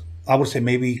 comments, I would say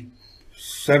maybe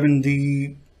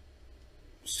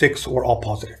 76 were all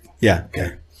positive. Yeah.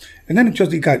 Okay. And then it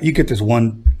just, you get this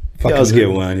one fucking... I'll get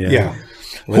one, yeah. Yeah.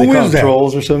 What they Who call is that?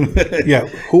 trolls or something? Yeah,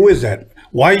 who is that?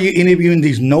 Why are you interviewing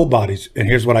these nobodies? And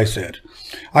here's what I said.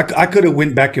 I could have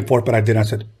went back and forth, but I didn't. I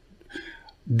said,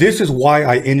 this is why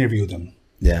I interview them.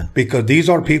 Yeah. Because these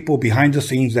are people behind the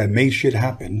scenes that made shit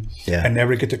happen Yeah. and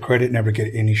never get the credit, never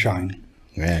get any shine.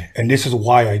 Right. And this is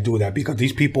why I do that, because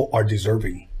these people are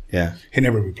deserving. Yeah. He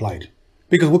never replied.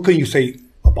 Because what can you say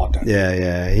about that?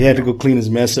 Yeah. He had to go clean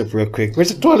his mess up real quick.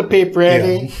 Where's the toilet paper,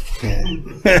 Eddie?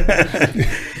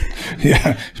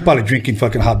 Yeah, he's probably drinking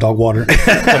fucking hot dog water. But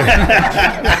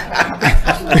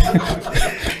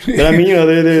I mean, you know,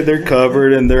 they're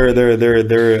covered and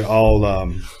they're all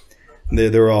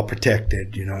they're all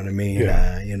protected. You know what I mean?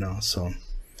 Yeah. You know, so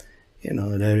you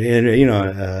know,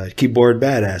 keyboard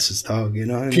badasses, dog. You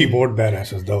know, what I mean? Keyboard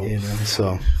badasses, though. You know,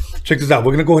 so Check this out.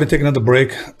 We're going to go ahead and take another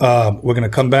break. We're going to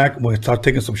come back. We're going to start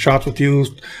taking some shots with you.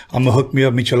 I'm going to hook me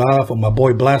up michelada from my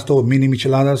boy Blasto, mini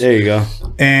micheladas. there you go.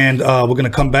 And we're going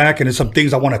to come back, and there's some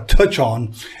things I want to touch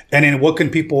on. And then what can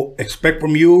people expect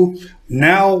from you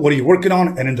now? What are you working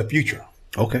on? And in the future.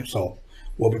 Okay. So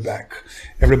we'll be back.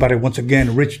 Everybody, once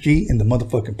again, Rich G in the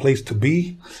motherfucking place to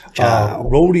be.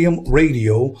 Rhodium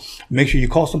Radio. Make sure you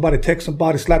call somebody, text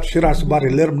somebody, slap shit out of somebody,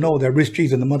 let them know that Rich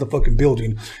G's in the motherfucking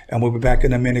building. And we'll be back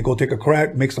in a minute. Go take a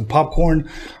crack, make some popcorn,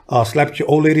 slap your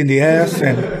old lady in the ass,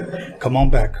 and come on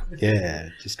back. Yeah,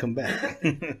 just come back.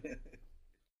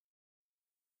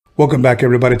 Welcome back,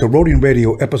 everybody, to Rhodium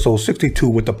Radio, episode 62,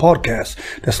 with the podcast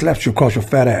that slaps you across your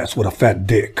fat ass with a fat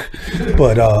dick.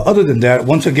 But other than that,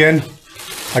 once again,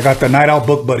 I got the Night Out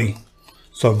book, buddy.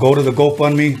 So go to the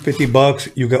GoFundMe,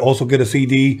 $50. You can also get a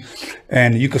CD,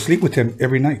 and you can sleep with him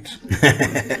every night.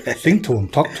 Sing to him,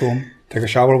 talk to him, take a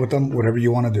shower with him, whatever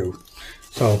you want to do.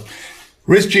 So,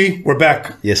 Rich G, we're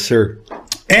back. Yes, sir.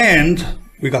 And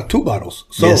we got 2 bottles.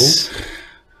 So Yes.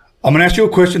 I'm going to ask you a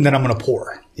question, then I'm going to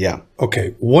pour. Yeah.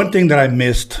 Okay, one thing that I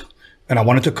missed and I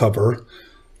wanted to cover,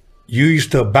 you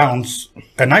used to bounce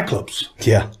at nightclubs.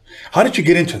 Yeah. How did you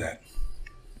get into that?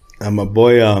 My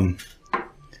boy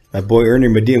Ernie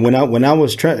Medina. When I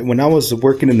was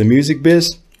working in the music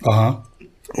biz,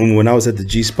 when I was at the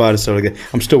G Spot and stuff like that,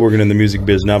 I'm still working in the music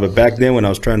biz now. But back then, when I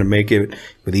was trying to make it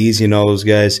with Easy and all those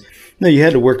guys, you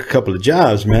had to work a couple of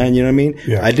jobs, man. You know what I mean?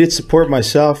 Yeah. I did support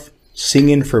myself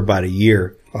singing for about a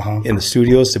year in the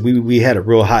studios. So we had a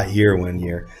real hot year one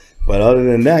year. But other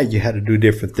than that, you had to do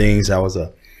different things. I was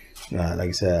like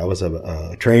I said, I was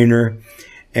a trainer,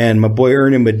 and my boy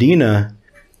Ernie Medina,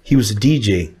 he was a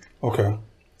DJ. Okay.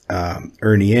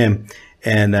 Ernie M,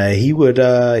 and he worked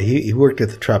at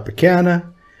the Tropicana.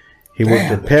 He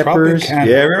worked at the Peppers. Tropicana.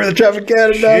 Yeah, remember the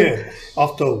Tropicana, dog? Shit.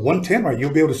 Off the 110, right?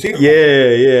 You'll be able to see it.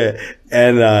 Yeah.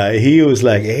 And he was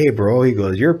like, "Hey, bro," he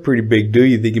goes, "You're a pretty big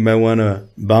dude. You think you might want to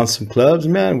bounce some clubs,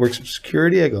 man? Work some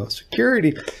security?" I go,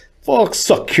 "Security? Fuck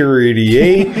security,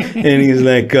 eh?" And he's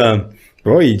like,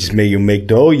 "Bro, you make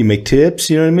dough, you make tips,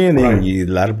 you know what I mean? And then a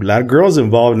lot of girls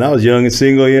involved. And I was young and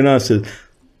single, you know." I said,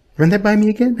 "Run that by me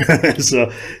again." So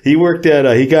he worked at,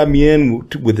 he got me in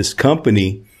with this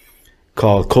company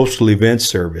called Coastal Event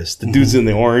Service. The dude's in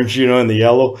the orange, you know, and the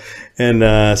yellow. And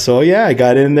so, yeah, I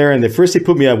got in there. And at first they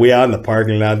put me way out in the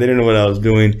parking lot. They didn't know what I was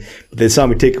doing. But they saw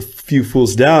me take a few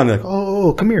fools down. They're like,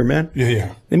 oh, come here, man.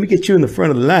 Yeah. Let me get you in the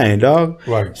front of the line, dog.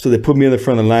 Right. So they put me in the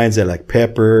front of the lines at like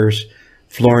Peppers,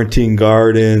 Florentine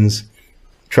Gardens,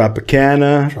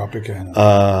 Tropicana. Tropicana.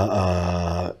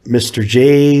 Mr.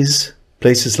 J's,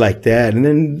 places like that, and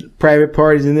then private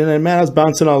parties, and then man, I was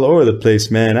bouncing all over the place,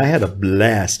 man. I had a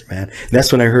blast, man. And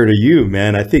that's when I heard of you,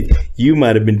 man. I think you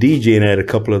might have been DJing at a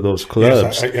couple of those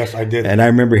clubs. Yes, I did. And I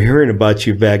remember hearing about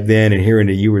you back then and hearing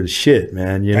that you were the shit,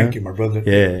 man. You know? Thank you, my brother.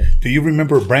 Yeah. Do you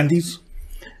remember Brandy's?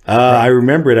 I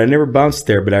remember it. I never bounced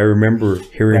there, but I remember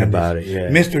hearing about it. Yeah.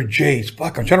 Mr. J's.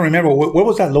 Fuck, I'm trying to remember. Where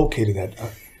was that located at?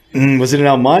 Was it in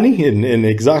Almani? In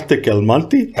Exotic El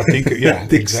Monte? I think, yeah, I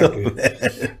think exactly.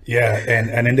 so. Yeah,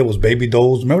 and then there was Baby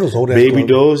Doe's. Remember those old Baby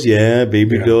Doe's, yeah,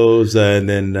 Baby Doe's, and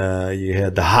then you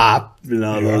had the Hop and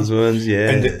all those ones,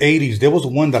 yeah. In the 80s, there was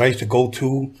one that I used to go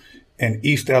to in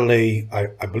East LA,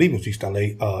 I believe it was East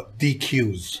LA,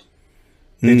 DQ's.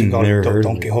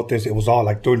 Don Quixote's. It was all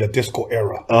like during the disco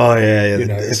era. Oh, yeah, You the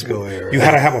know, disco era. You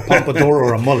had to have a pompadour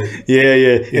or a mullet. Yeah,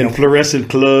 in fluorescent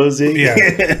clothes.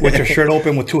 Yeah, with your shirt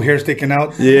open with two hairs sticking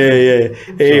out. Yeah.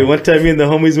 Hey, one time me and the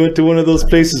homies went to one of those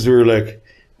places. We were like,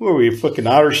 "What are we, fucking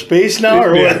outer space now,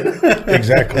 or what?"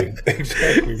 Exactly.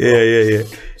 Yeah.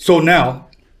 So now,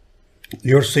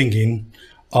 you're singing.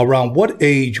 Around what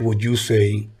age would you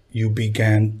say you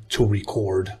began to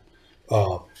record?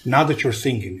 Now that you're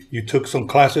singing, you took some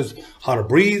classes how to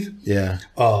breathe. Yeah.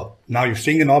 Now you're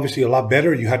singing obviously a lot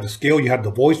better. You had the skill, you had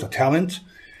the voice, the talent.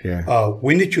 Yeah.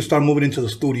 When did you start moving into the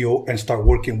studio and start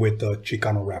working with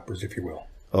Chicano rappers, if you will?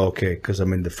 Okay, because I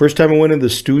mean, the first time I went in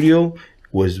the studio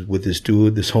was with this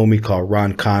dude, this homie called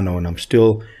Ron Cano, and I'm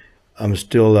still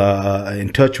in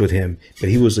touch with him. But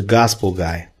he was a gospel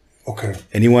guy. Okay.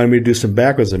 And he wanted me to do some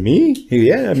backwards. And me?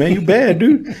 Yeah, man, you bad,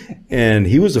 dude. And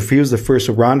he was the first.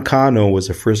 Ron Cano was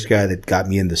the first guy that got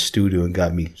me in the studio and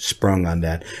got me sprung on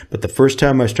that. But the first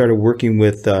time I started working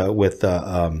with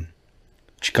Chicano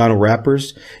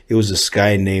rappers, it was this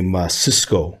guy named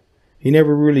Cisco. He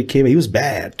never really came. He was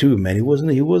bad too, man. He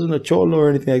wasn't a cholo or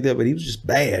anything like that, but he was just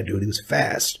bad, dude. He was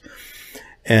fast.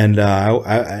 And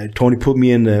Tony put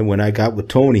me in when I got with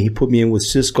Tony. He put me in with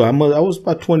Cisco. I was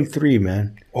about 23,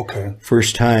 man. Okay.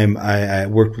 First time I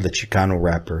worked with a Chicano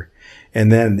rapper,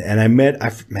 and I met.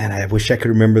 I wish I could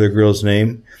remember the girl's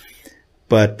name,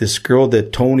 but this girl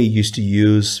that Tony used to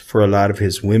use for a lot of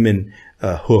his women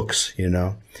hooks, you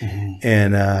know. Mm-hmm.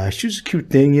 And she was a cute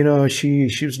thing, you know. She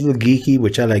was a little geeky,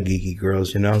 which I like geeky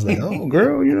girls, you know. I was like, oh,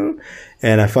 girl, you know.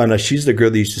 And I found out she's the girl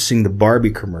that used to sing the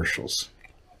Barbie commercials.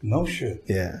 No shit.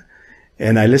 Yeah.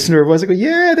 And I listened to her voice. I go,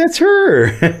 yeah, that's her.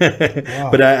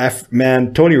 Wow. But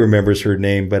man, Tony remembers her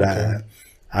name, but okay.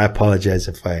 I apologize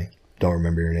if I don't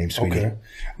remember your name, sweetie. Okay.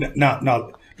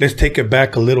 Now, let's take it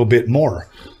back a little bit more.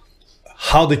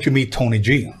 How did you meet Tony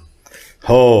G?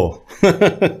 Oh.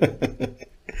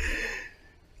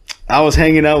 I was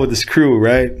hanging out with this crew,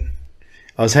 right?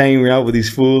 I was hanging out with these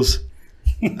fools.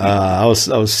 I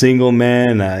was single,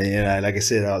 man. Like I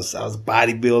said, I was a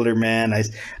bodybuilder, man. I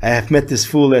have met this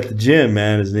fool at the gym,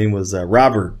 man. His name was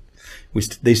Robert.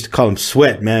 They used to call him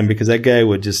Sweat, man, because that guy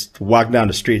would just walk down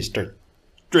the street and start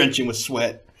drenching with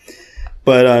sweat.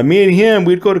 But me and him,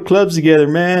 we'd go to clubs together,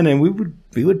 man, and we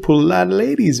would pull a lot of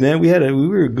ladies, man. We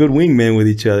were a good wingman with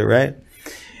each other, right?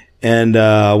 And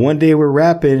one day we're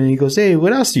rapping, and he goes, "Hey,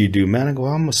 what else do you do, man?" I go,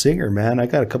 "I'm a singer, man. I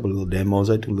got a couple of little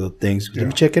demos. I do little things. Let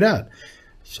me check it out."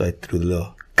 So I threw the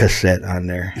little cassette on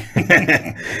there.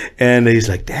 And he's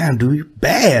like, "Damn, dude, you're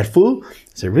bad, fool." I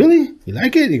said, "Really? You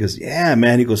like it?" He goes, "Yeah,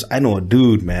 man." He goes, "I know a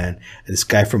dude, man. This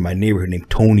guy from my neighborhood named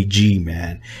Tony G,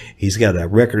 man. He's got a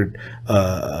record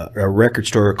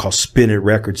store called Spin It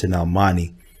Records in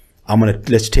Almani.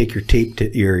 Let's take your tape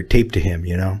to him,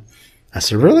 you know?" I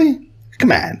said, "Really?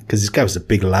 Come on," because this guy was a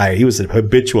big liar. He was a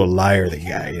habitual liar, the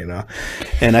guy, you know.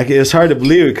 And it was hard to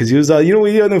believe it because he was all, you know,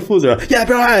 when you other fools are, "Yeah,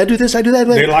 bro, I do this, I do that."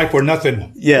 They lie for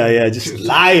nothing. Yeah, just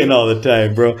lying all the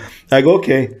time, bro. I go,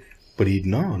 okay. But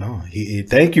he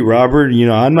thank you, Robert. You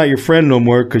know, I'm not your friend no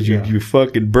more because you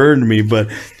fucking burned me. But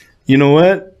you know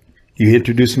what? You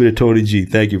introduced me to Tony G.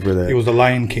 Thank you for that. He was the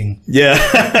Lion King.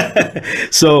 Yeah.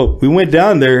 So we went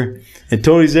down there, and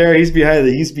Tony's there. He's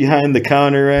behind the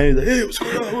counter, right? He's like, "Hey, what's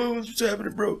going on? What's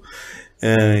happening, bro?"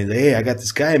 And he's like, "Hey, I got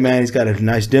this guy, man. He's got a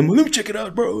nice demo. Let me check it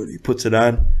out, bro." And he puts it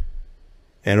on.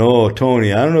 And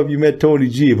Tony, I don't know if you met Tony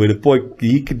G, but the boy,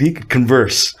 he could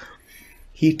converse.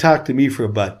 He talked to me for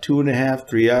about 2.5,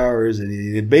 3 hours,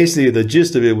 and basically the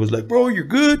gist of it was like, "Bro, you're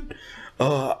good.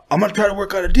 I'm gonna try to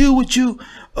work out a deal with you.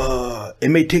 It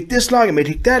may take this long, it may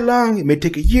take that long, it may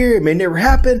take a year, it may never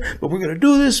happen, but we're gonna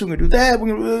do this, we're gonna do that,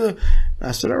 we're gonna."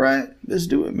 I said, "All right, let's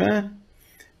do it, man."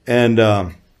 And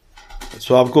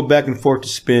so I'll go back and forth to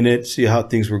Spin It, see how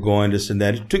things were going, this and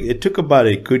that. It took about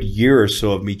a good year or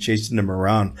so of me chasing him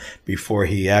around before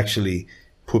he actually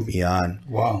put me on.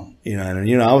 Wow. You know,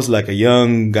 and I was like a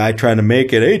young guy trying to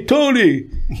make it. Hey, Tony,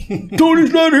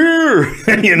 Tony's not here.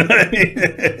 You know what I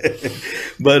mean?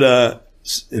 But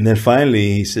and then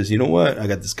finally he says, you know what? I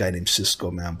got this guy named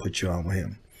Cisco, man. Put you on with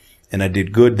him, and I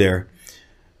did good there.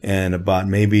 And about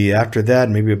maybe after that,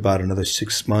 maybe about another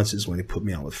 6 months is when he put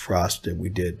me on with Frost, and we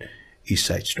did East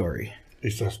Side Story.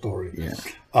 East Side Story. Yeah.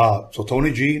 So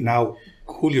Tony G, now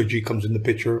Julio G comes in the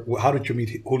picture. How did you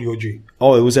meet Julio G?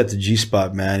 Oh, it was at the G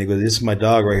Spot, man. He goes, this is my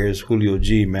dog right here. It's Julio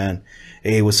G, man.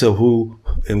 Hey, what's up, Who?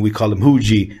 And we call him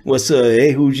Hoogie. What's up?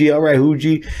 Hey, Hoogie. All right,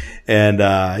 Hoogie. And,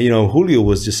 you know, Julio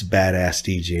was just a badass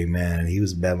DJ, man. He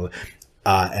was a bad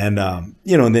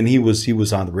you know, and then he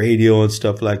was on the radio and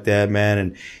stuff like that, man.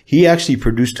 And he actually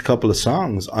produced a couple of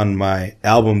songs on my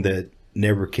album that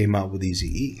never came out with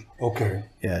Eazy-E. Okay.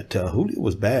 Yeah, Julio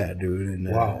was bad, dude. And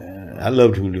Wow. I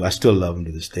loved Julio. I still love him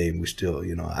to this day. And we still,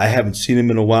 you know, I haven't seen him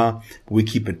in a while, but we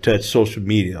keep in touch, social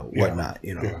media, whatnot,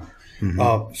 you know. Yeah.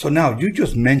 Mm-hmm. So now you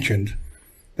just mentioned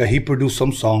that he produced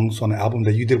some songs on the album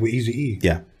that you did with Eazy-E.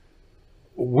 Yeah.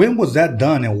 When was that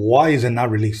done, and why is it not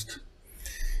released?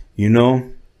 You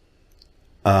know,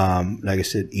 like I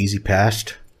said, Easy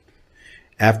passed.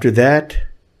 After that,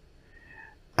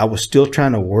 I was still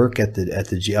trying to work at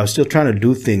the G. I was still trying to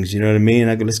do things, you know what I mean?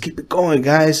 I go, let's keep it going,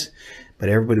 guys. But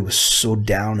everybody was so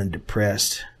down and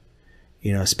depressed,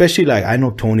 you know. Especially like I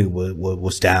know Tony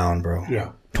was down, bro.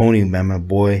 Yeah. Tony, man, my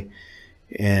boy,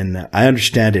 and I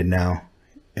understand it now.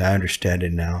 I understand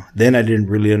it now. Then I didn't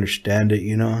really understand it,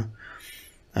 you know.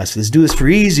 I said, let's do this for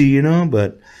Easy, you know.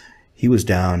 But he was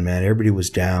down, man. Everybody was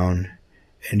down,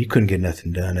 and you couldn't get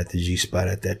nothing done at the G Spot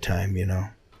at that time, you know.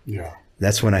 Yeah.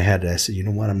 That's when I said, you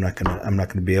know what? I'm not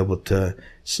gonna be able to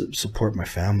support my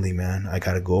family, man. I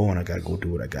gotta go, and I gotta go do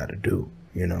what I gotta do,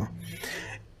 you know.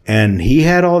 And he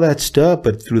had all that stuff,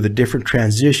 but through the different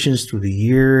transitions, through the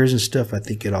years and stuff, I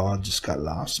think it all just got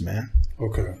lost, man.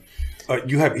 Okay.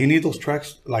 You have any of those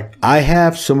tracks? Like, I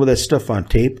have some of that stuff on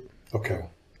tape. okay.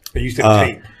 And you said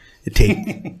tape. The tape.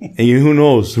 And who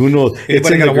knows? It's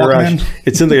in got the a garage. Walkman?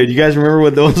 It's in the. You guys remember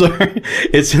what those are?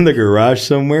 It's in the garage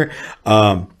somewhere.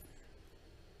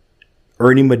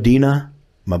 Ernie Medina,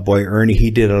 my boy Ernie, he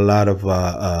did a lot of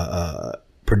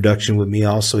production with me.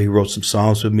 Also, he wrote some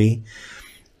songs with me,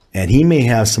 and he may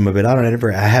have some of it.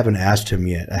 I haven't asked him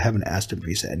yet. I haven't asked him if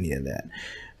he's had any of that.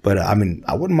 But I mean,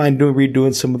 I wouldn't mind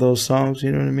redoing some of those songs.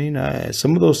 You know what I mean?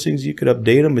 Some of those things you could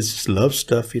update them. It's just love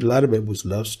stuff. A lot of it was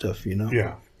love stuff. You know?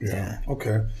 Yeah.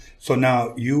 Okay. So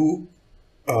now you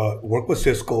work with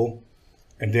Cisco,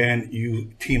 and then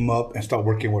you team up and start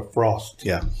working with Frost.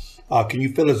 Yeah. Can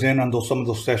you fill us in on some of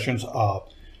those sessions?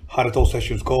 How did those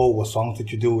sessions go? What songs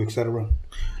did you do, etc.?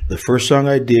 The first song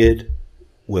I did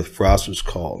with Frost was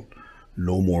called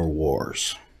 "No More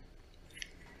Wars,"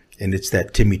 and it's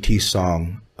that Timmy T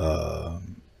song.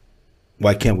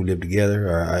 Why Can't We Live Together?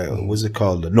 Or what's it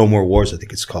called? No More Wars, I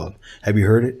think it's called. Have you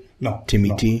heard it? No.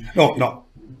 Timmy T? No.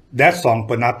 That song,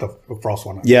 but not the Frost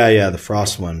one. Yeah, the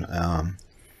Frost one.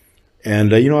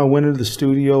 And you know, I went into the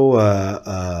studio.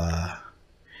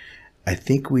 I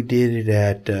think we did it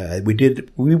at.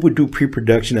 We would do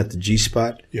pre-production at the G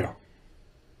Spot. Yeah.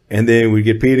 And then we'd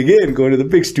get paid again going to the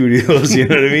big studios. You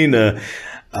know what I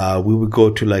mean? We would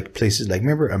go to like places like,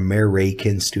 remember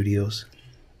American Studios?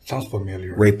 Sounds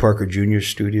familiar. Ray Parker Jr.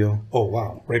 studio. Oh,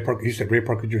 wow. Ray Parker. You said Ray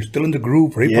Parker Jr. Still in the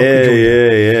groove. Ray Yeah, Parker Jr.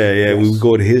 yeah. Yes. We would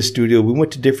go to his studio. We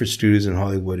went to different studios in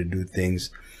Hollywood to do things.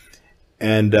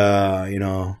 And, you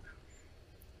know,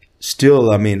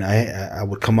 still, I mean, I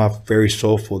would come off very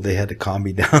soulful. They had to calm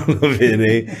me down a little bit,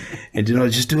 eh? And, you know,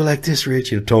 just do it like this,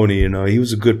 Rich. You know, Tony, you know, he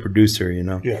was a good producer, you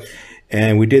know. Yes.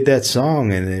 And we did that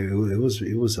song, and it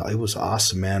was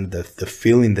awesome, man. The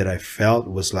feeling that I felt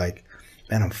was like,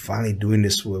 man, I'm finally doing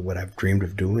this with what I've dreamed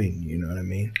of doing. You know what I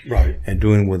mean? Right. And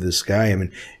doing with this guy. I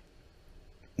mean,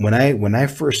 when I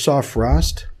first saw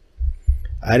Frost,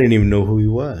 I didn't even know who he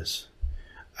was.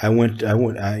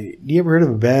 You ever heard of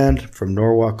a band from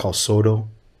Norwalk called Soto?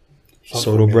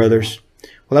 Soto Brothers.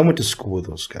 Well, I went to school with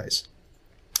those guys,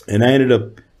 and I ended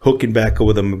up hooking back up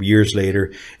with them years later.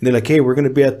 And they're like, hey, we're going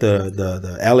to be at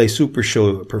the LA Super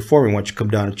Show performing. Why don't you come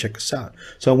down and check us out?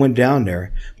 So I went down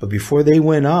there. But before they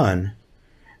went on,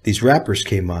 these rappers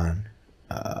came on.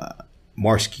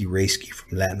 Marsky Raysky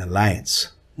from Latin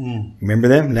Alliance. Remember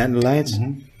them? Latin Alliance?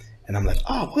 Mm-hmm. And I'm like,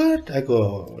 oh, what? I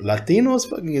go, Latinos?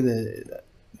 Fucking,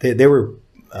 they were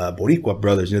Boricua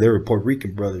brothers. You know, they were Puerto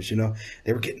Rican brothers, you know.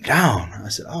 They were getting down. I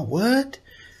said, oh, what?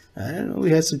 I don't know. We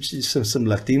had some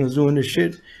Latinos doing this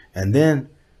shit. And then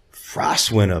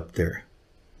Frost went up there.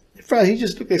 Frost, he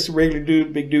just looked like some regular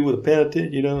dude, big dude with a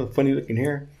penitent, you know, funny looking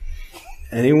hair.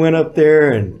 And he went up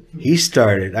there and he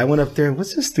started. I went up there and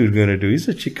what's this dude gonna do? He's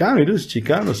a Chicano. He does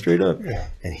Chicano straight up. Yeah.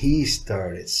 And he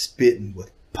started spitting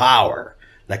with power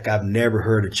like I've never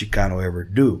heard a Chicano ever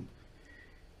do.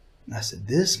 And I said,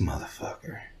 this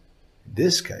motherfucker,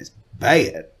 this guy's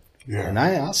bad. Yeah. And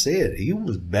I'll say it, he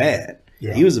was bad.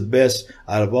 Yeah. He was the best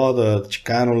out of all the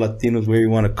Chicano, Latinos, whatever you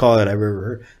want to call it, I've ever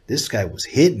heard. This guy was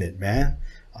hitting it, man.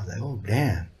 I was like, oh,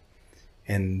 damn.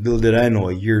 And little did I know,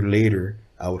 a year later,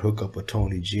 I would hook up with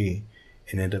Tony G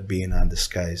and end up being on this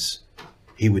guy's.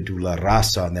 He would do La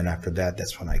Raza, and then after that,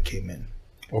 that's when I came in.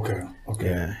 Okay. Okay.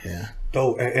 Yeah, yeah.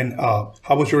 So, and how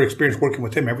was your experience working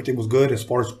with him? Everything was good as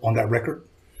far as on that record?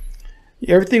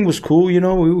 Everything was cool, you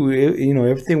know. We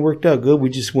everything worked out good. We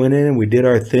just went in and we did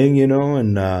our thing, you know,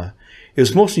 and it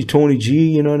was mostly Tony G,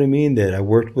 you know what I mean, that I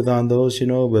worked with on those, you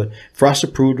know. But Frost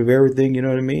approved of everything, you know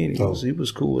what I mean. He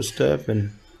was cool with stuff.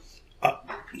 And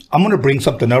I'm going to bring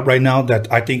something up right now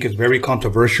that I think is very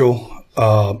controversial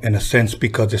in a sense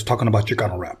because it's talking about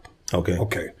Chicano rap. okay,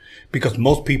 Okay. Because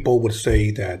most people would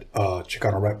say that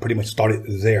Chicano rap pretty much started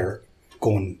there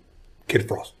going Kid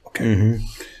Frost. Okay. Mm-hmm.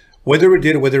 Whether it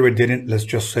did or whether it didn't, let's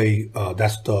just say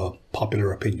that's the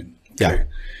popular opinion. Okay? Yeah.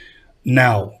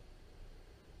 Now,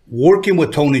 working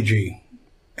with Tony G,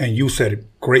 and you said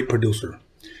great producer.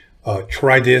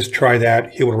 Try this, try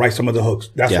that. He would write some of the hooks.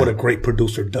 That's Yeah. what a great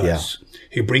producer does. Yeah.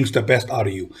 He brings the best out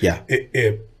of you. Yeah.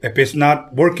 If it's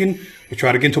not working, we try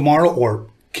it again tomorrow or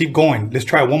keep going. Let's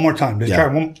try it one more time. Let's Yeah. try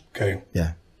it one. Okay.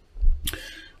 yeah,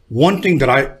 One thing that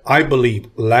I believe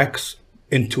lacks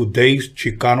in today's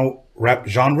Chicano rap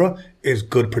genre is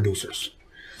good producers.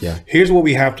 yeah, Here's what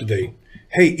we have today.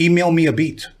 Hey, email me a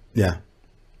beat. yeah,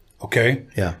 Okay.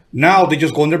 yeah, Now they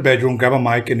just go in their bedroom, grab a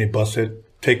mic, and they bust it,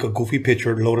 take a goofy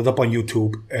picture, load it up on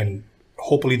YouTube, and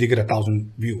hopefully they get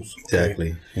 1,000 views. Okay?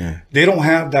 exactly. Yeah, They don't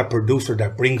have that producer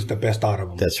that brings the best out of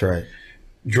them. that's right.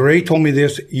 Dre told me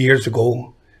this years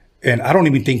ago, and I don't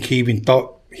even think he even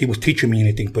thought he was teaching me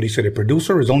anything, but he said a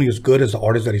producer is only as good as the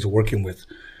artist that he's working with.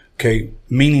 Okay.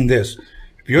 Meaning this,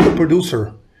 if you're the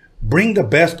producer, bring the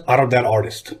best out of that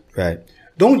artist. Right.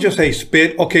 Don't just say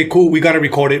spit. Okay, cool. We got to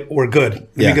record it. We're good. Let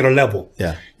Yeah. me get a level.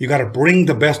 Yeah. You got to bring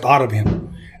the best out of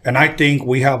him. And I think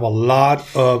we have a lot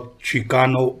of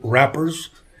Chicano rappers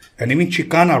and even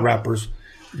Chicana rappers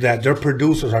that their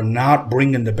producers are not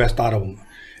bringing the best out of them.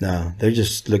 No, they're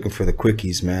just looking for the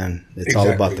quickies, man. It's all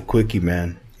Exactly. about the quickie,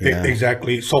 man. Yeah.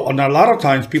 Exactly. So and a lot of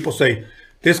times people say,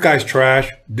 this guy's trash,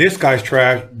 this guy's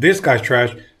trash, this guy's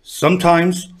trash.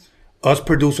 Sometimes us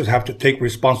producers have to take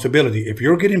responsibility. If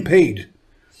you're getting paid,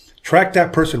 track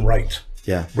that person right.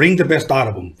 Yeah. Bring the best out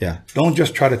of them. Yeah. Don't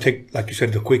just try to take, like you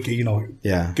said, the quickie,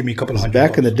 Yeah. give me a couple of hundred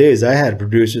Back in the bucks. days, I had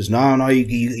producers. No,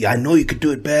 I know you could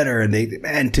do it better, and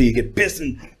until you get pissed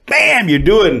and bam, you're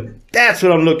doing. That's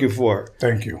what I'm looking for.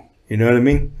 Thank you. You know what I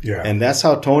mean? Yeah. And that's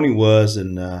how Tony was,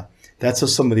 and that's how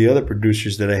some of the other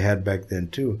producers that I had back then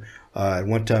too. At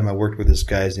one time, I worked with this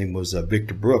guy. His name was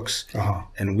Victor Brooks, Uh-huh.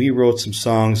 and we wrote some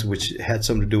songs which had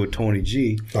something to do with Tony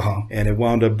G. Uh-huh. And it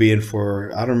wound up being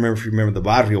for, I don't remember if you remember the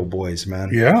Barrio Boys, man.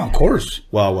 Yeah, of course.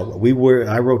 Well,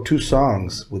 I wrote 2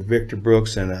 songs with Victor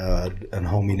Brooks and a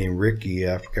homie named Ricky.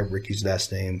 I forgot Ricky's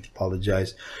last name.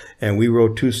 Apologize. And we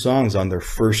wrote 2 songs on their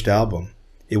first album.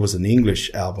 It was an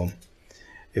English album.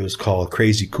 It was called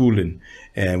Crazy Coolin'.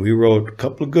 And we wrote a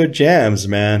couple of good jams,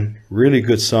 man. Really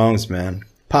good songs, man.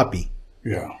 Poppy.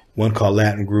 Yeah. One called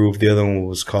Latin Groove. The other one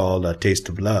was called Taste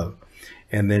of Love.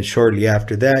 And then shortly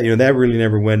after that, that really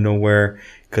never went nowhere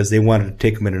because they wanted to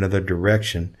take them in another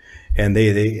direction. And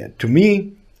they to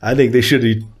me, I think they should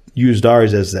have used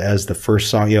ours as the first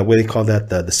song. Yeah, what do they call that?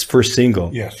 The first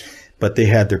single. Yes. But they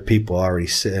had their people already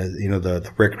said,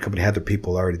 the record company had their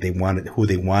people already. They wanted who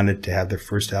they wanted to have their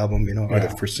first album, or their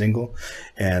first single.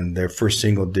 And their first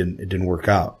single didn't work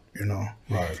out,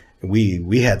 Right.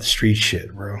 We had the street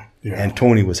shit, bro. Yeah. And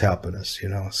Tony was helping us,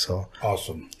 so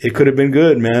Awesome. it could have been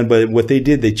good, man. But what they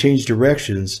did, they changed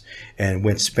directions and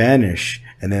went Spanish.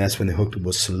 And then that's when they hooked up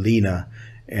with Selena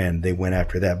and they went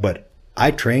after that. But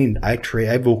I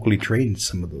vocally trained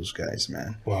some of those guys,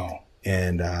 man. Wow.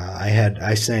 And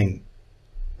I sang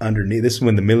underneath. This is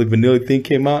when the Milli Vanilli thing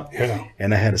came out. Yeah.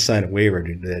 And I had to sign a waiver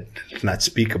to not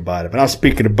speak about it. But I'm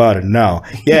speaking about it now.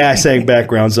 Yeah, I sang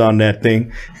backgrounds on that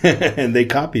thing. And they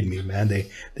copied me, man.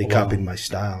 They copied my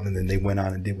style. And then they went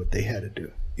on and did what they had to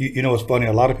do. It's funny.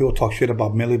 A lot of people talk shit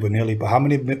about Milli Vanilli, but how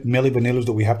many Milli Vanillis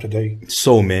do we have today?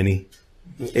 So many.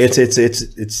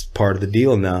 It's part of the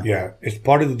deal now. Yeah. It's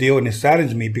part of the deal, and it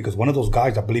saddens me because one of those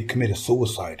guys, I believe, committed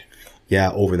suicide.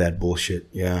 Yeah, over that bullshit.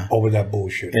 Yeah. over that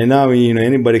bullshit. And now, I mean,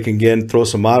 anybody can get throw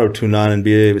some auto tune on and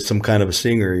be some kind of a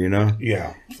singer,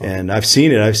 Yeah. So, And I've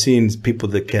seen it. I've seen people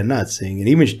that cannot sing. And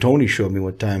even Tony showed me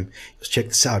one time. He goes, check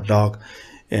this out, dog.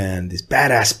 And these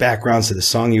badass backgrounds to the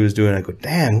song he was doing. I go,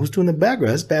 damn, who's doing the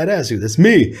background? That's badass. He goes, that's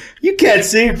me. You can't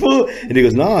sing, fool. And he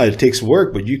goes, no, it takes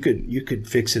work, but you could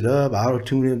fix it up, auto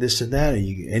tune it, this and that,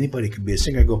 and anybody could be a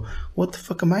singer. I go, what the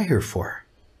fuck am I here for?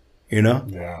 Yeah.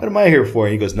 What am I here for?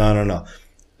 And he goes, no.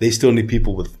 They still need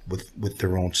people with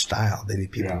their own style. They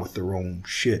need people with their own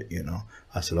shit,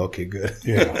 I said, okay, good.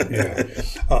 Yeah.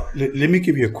 Let me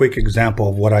give you a quick example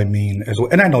of what I mean as well.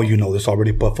 And I know you know this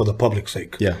already, but for the public's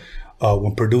sake. Yeah.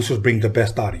 When producers bring the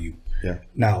best out of you. Yeah.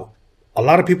 Now, a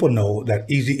lot of people know that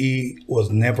Eazy-E was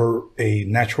never a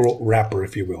natural rapper,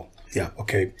 if you will. Yeah.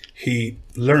 Okay. He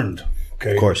learned.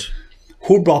 Okay. Of course.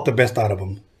 Who brought the best out of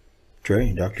him?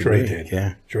 Dre did.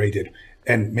 Yeah. Dre did.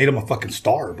 And made him a fucking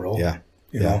star, bro. Yeah.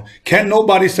 You know? Can't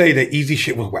nobody say that Easy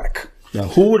shit was whack. Now,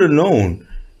 who would have known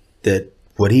that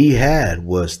what he had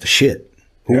was the shit?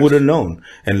 Who would have known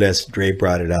unless Dre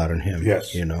brought it out on him?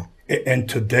 Yes. And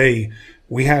today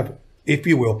we have, if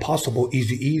you will, possible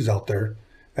Eazy-E's out there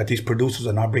that these producers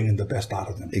are not bringing the best out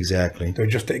of them. Exactly. They're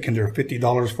just taking their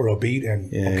 $50 for a beat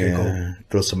and go.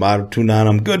 Throw some auto tune on.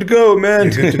 I'm good to go,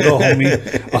 man. You're good to go,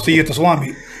 homie. I'll see you at the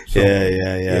Swami. So,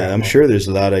 I'm sure there's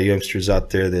a lot of youngsters out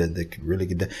there that could really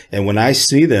get that. And when I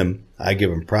see them, I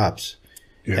give them props.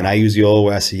 Yeah. And I usually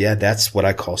always say, that's what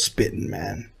I call spitting,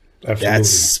 man. Absolutely. That's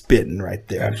spitting right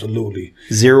there. Absolutely.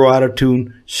 Zero auto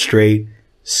tune, straight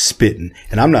spitting.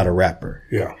 And I'm not a rapper.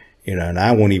 Yeah. And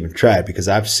I won't even try it because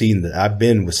I've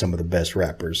been with some of the best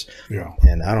rappers. Yeah.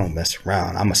 And I don't mess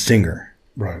around. I'm a singer.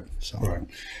 Right. So. Right.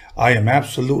 I am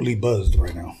absolutely buzzed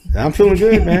right now. I'm feeling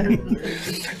good, man.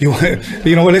 You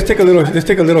know what? Let's take a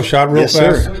little shot real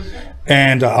fast. Sir.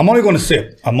 And I'm only going to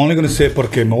sip.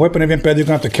 Porque me voy a poner bien pedo. You're going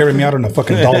to have to carry me out on a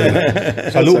fucking dolly.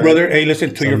 Salud, brother. Hey,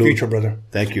 listen to your future, brother.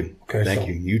 Thank you. Okay, Thank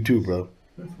you. You too, bro.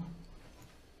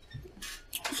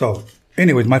 So,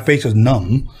 anyways, my face is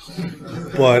numb.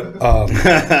 But,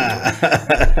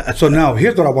 so now,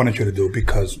 here's what I wanted you to do.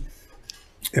 Because,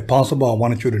 if possible, I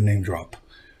wanted you to name drop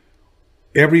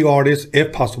every artist,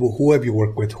 if possible, whoever you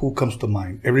work with, who comes to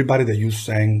mind. Everybody that you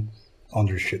sang on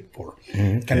their shit for.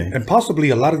 Okay. And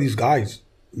possibly a lot of these guys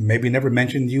maybe never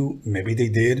mentioned you. Maybe they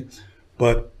did.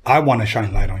 But I want to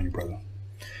shine light on you, brother.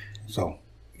 So.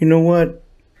 You know what?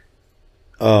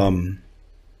 Out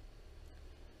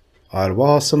of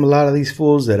a lot of these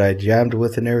fools that I jammed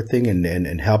with and everything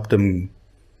and helped them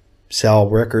sell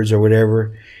records or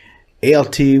whatever,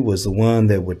 ALT was the one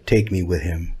that would take me with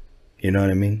him. You know what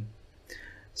I mean?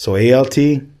 So ALT,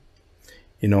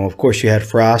 of course you had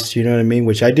Frost, you know what I mean?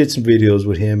 Which I did some videos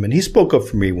with him and he spoke up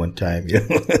for me one time,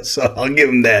 so I'll give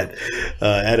him that,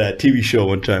 at a TV show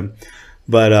one time.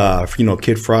 But,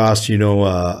 Kid Frost,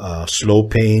 Slow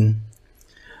Pain,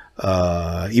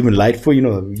 even Lightfoot,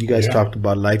 you guys talked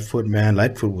about Lightfoot, man.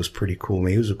 Lightfoot was pretty cool,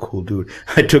 man. He was a cool dude.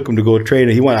 I took him to go train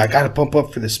and he went, I got to pump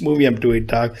up for this movie I'm doing,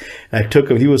 dog. And I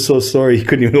took him. He was so sore he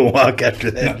couldn't even walk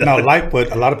after that. Now,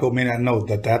 Lightfoot, a lot of people may not know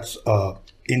that's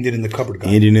Indian in the Cupboard guy.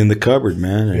 Indian in the Cupboard,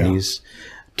 man. And he's,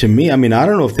 to me, I mean, I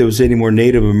don't know if there was any more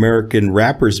Native American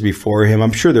rappers before him.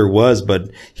 I'm sure there was, but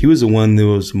he was the one that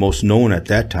was most known at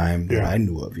that time that I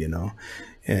knew of,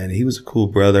 And he was a cool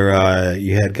brother.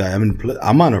 You had guy.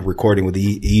 I'm on a recording with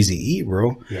Eazy-E,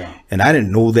 bro. Yeah. And I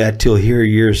didn't know that till here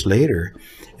years later.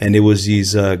 And it was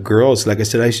these girls. Like I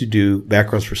said, I used to do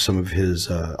backgrounds for some of his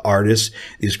artists.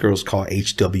 These girls called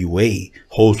HWA,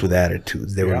 Hoes with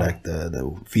Attitudes. They were like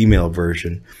the female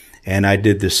version. And I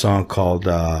did this song called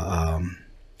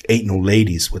Ain't No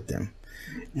Ladies with them.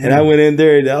 And I went in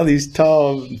there and all these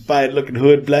tall, fine-looking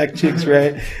hood black chicks,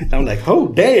 right? And I'm like, oh,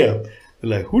 damn. They're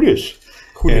like, who this?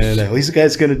 And these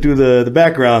guys gonna do the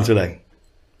backgrounds. They're like,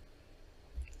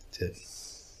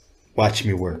 watch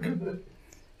me work.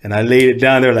 And I laid it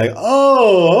down there like,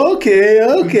 oh,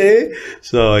 okay.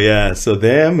 So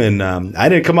them and I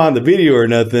didn't come on the video or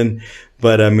nothing,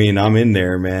 but I mean I'm in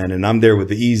there, man, and I'm there with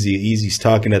the Easy. Easy's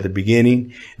talking at the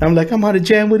beginning. And I'm like, I'm on a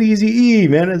jam with Eazy-E,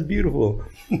 man. That's beautiful.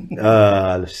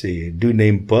 Let's see, a dude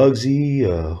named Bugsy.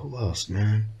 Who else,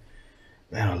 man?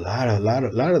 Man, a lot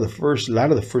of the first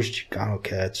Chicano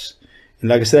cats. And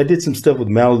like I said, I did some stuff with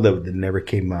Mel that never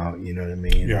came out, you know what I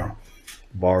mean? Yeah.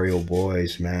 Barrio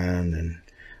Boys, man, and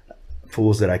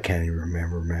fools that I can't even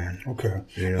remember, man. Okay.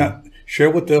 Now, share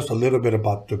with us a little bit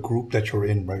about the group that you're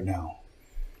in right now.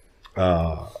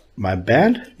 My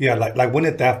band? Yeah, like when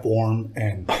did that form?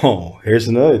 And here's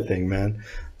another thing, man.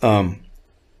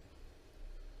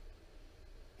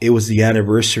 It was the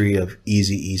anniversary of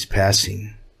Eazy-E's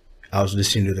passing. I was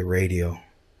listening to the radio.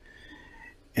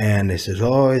 And they said,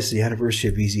 oh, it's the anniversary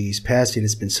of Eazy-E's passing.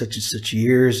 It's been such and such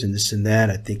years and this and that.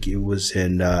 I think it was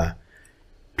in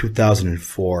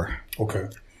 2004. Okay.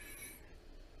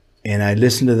 And I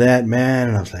listened to that, man,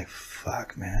 and I was like,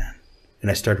 fuck, man. And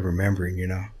I started remembering, you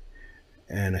know.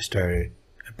 And I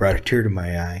brought a tear to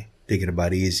my eye, thinking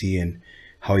about Eazy and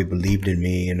how he believed in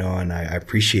me, you know, and I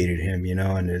appreciated him, you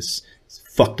know, and it's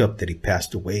fucked up that he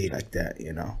passed away like that,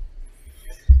 you know.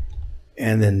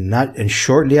 And then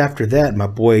shortly after that, my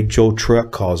boy Joe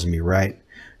Truck calls me, right?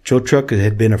 Joe Truck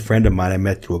had been a friend of mine I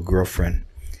met through a girlfriend.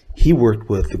 He worked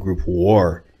with the group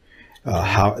War,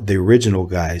 the original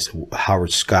guys,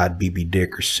 Howard Scott, B.B.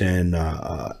 Dickerson,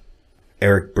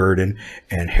 Eric Burden,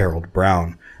 and Harold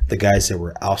Brown, the guys that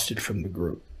were ousted from the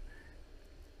group.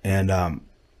 And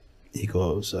he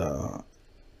goes,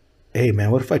 hey, man,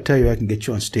 what if I tell you I can get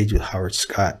you on stage with Howard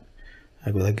Scott?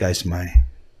 I go, that guy's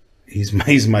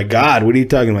he's my God. What are you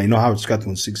talking about? You know, Howard Scott, the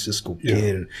one Six Cisco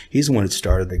kid. And he's the one that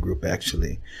started the group,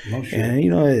 actually. No shit. And, you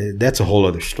know, that's a whole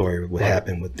other story, what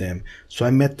happened with them. So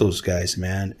I met those guys,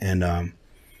 man. And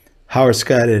Howard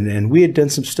Scott, and we had done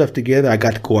some stuff together. I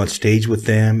got to go on stage with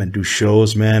them and do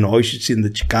shows, man. Oh, you should see the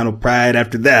Chicano Pride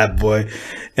after that, boy.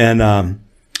 And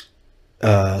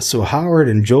so Howard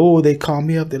and Joe, they called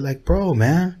me up. They're like, bro,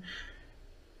 man,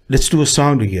 let's do a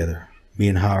song together. Me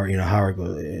and Howard, you know, Howard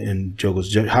and Joe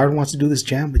goes, Howard wants to do this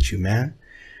jam with you, man.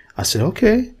 I said,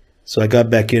 okay. So I got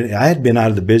back in. I had been out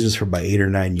of the business for about 8 or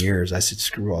 9 years. I said,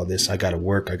 screw all this. I got to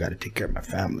work. I got to take care of my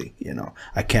family. You know,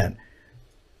 I can't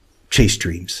chase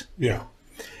dreams. Yeah.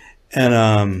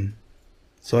 And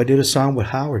so I did a song with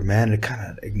Howard, man. And it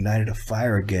kind of ignited a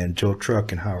fire again, Joe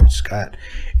Truck and Howard Scott.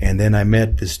 And then I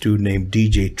met this dude named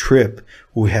DJ Trip,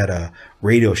 who had a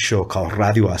radio show called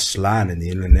Radio Aslan in the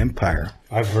Inland Empire.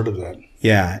 I've heard of that.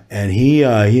 Yeah, and he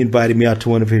invited me out to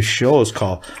one of his shows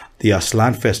called the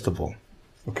Aslan Festival.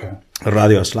 Okay.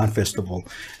 Radio Aslan Festival.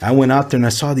 I went out there and I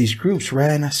saw these groups,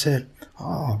 right? And I said,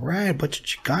 oh, right, a bunch of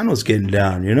Chicanos getting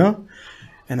down, you know?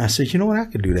 And I said, you know what? I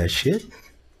could do that shit.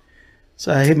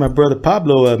 So I hit my brother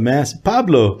Pablo up, man. I said,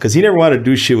 Pablo, because he never wanted to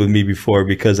do shit with me before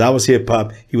because I was hip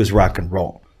hop, he was rock and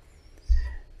roll.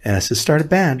 And I said, start a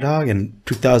band, dog, in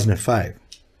 2005.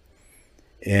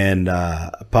 And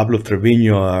Pablo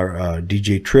Trevino, our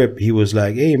DJ Trip, he was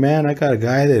like, hey, man, I got a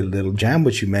guy that'll jam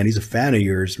with you, man. He's a fan of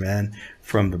yours, man,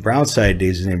 from the Brownside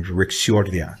days. His name's Rick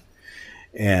Ciordia.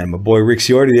 And my boy Rick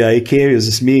Ciordia, he came. It was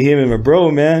just me, him, and my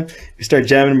bro, man. We started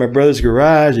jamming in my brother's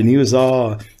garage, and he was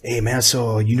all, hey, man,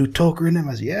 so you knew Toker and them?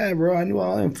 I said, yeah, bro, I knew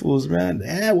all them fools, man.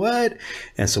 Yeah, what?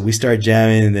 And so we started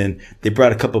jamming, and then they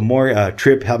brought a couple more.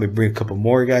 Trip helped me bring a couple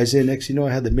more guys in. Next, you know,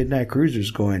 I had the Midnight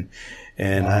Cruisers going.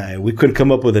 And we couldn't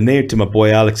come up with a name to my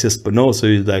boy Alex Espinosa.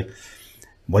 He was like,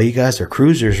 well, you guys are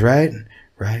cruisers, right?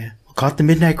 Right. We'll call it the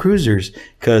Midnight Cruisers.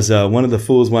 Because one of the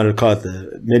fools wanted to call it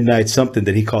the Midnight something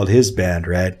that he called his band,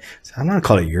 right? So I'm not going to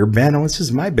call it your band. No, this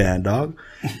is my band, dog.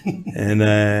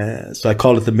 And so I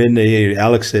called it the Midnight.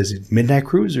 Alex says, Midnight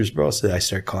Cruisers, bro. So I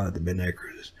started calling it the Midnight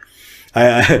Cruisers.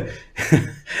 I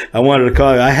wanted to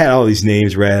call it, I had all these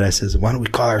names, right? I says, why don't we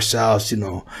call ourselves, you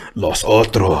know, Los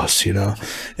Otros, you know?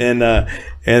 And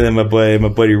then my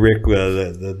buddy Rick,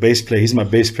 the bass player, he's my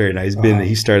bass player now.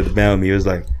 He started the band with me. He was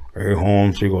like, hey,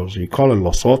 Holmes, he goes, you call it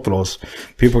Los Otros,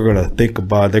 people are going to think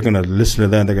about it. They're going to listen to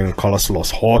that. They're going to call us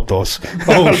Los Jotos.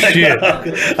 Oh, shit.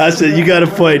 I said, you got a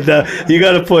point, Doug. You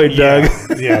got a point, Doug.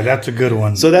 Yeah, that's a good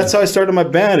one. So that's how I started my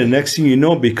band. And next thing you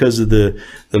know, because of the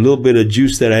little bit of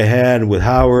juice that I had with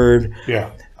Howard,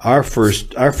 yeah, our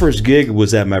first gig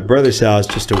was at my brother's house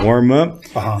just to warm up.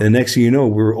 And the next thing you know,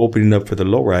 we were opening up for the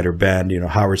Lowrider band, you know,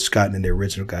 Howard Scott and the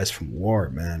original guys from War,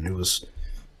 man. It was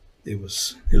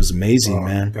amazing,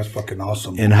 man. That's fucking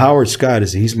awesome. And Howard Scott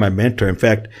he's my mentor. In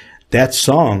fact, that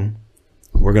song,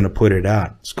 we're gonna put it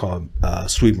out. It's called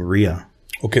Sweet Maria.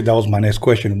 Okay, that was my next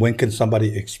question. When can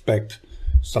somebody expect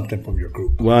something from your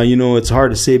group? Well, you know, it's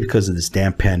hard to say because of this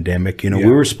damn pandemic. You know,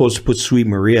 we were supposed to put Sweet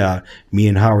Maria out, me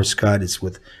and Howard Scott. It's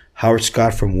with Howard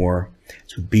Scott from War.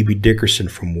 It's with B.B. Dickerson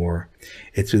from War.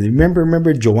 It's with,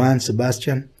 remember Joan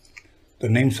Sebastian? The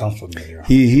name sounds familiar.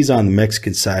 He's on the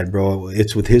Mexican side, bro.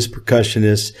 It's with his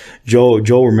percussionist.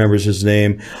 Joe remembers his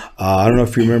name. I don't know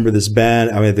if you remember this band.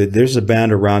 I mean, there's a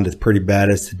band around that's pretty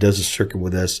badass that does a circuit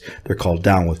with us. They're called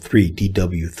Down with 3,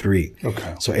 DW3.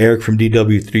 Okay. So Eric from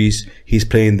DW3's, he's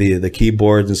playing the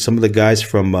keyboards, and some of the guys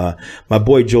from my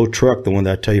boy Joe Truck, the one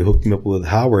that I tell you hooked me up with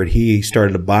Howard, he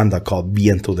started a banda called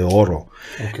Viento de Oro.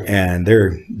 Okay. And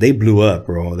they blew up,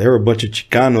 bro. There were a bunch of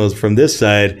Chicanos from this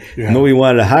side. Yeah. Nobody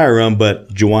wanted to hire them, but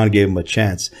Juan gave them a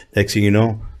chance. Next thing you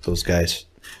know, those guys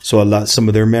So some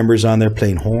of their members on there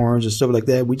playing horns and stuff like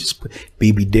that. We just put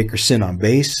BB Dickerson on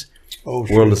bass. Oh,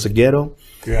 World of Seguero.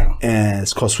 Yeah. And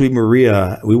it's called Sweet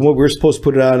Maria. We were supposed to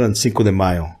put it out on Cinco de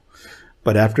Mayo.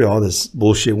 But after all this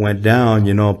bullshit went down,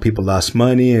 you know, people lost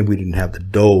money and we didn't have the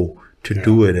dough to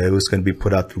do it. It was going to be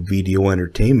put out through VDO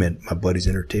Entertainment, my buddy's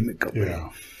entertainment company. Yeah.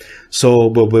 So,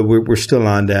 but we're still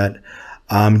on that.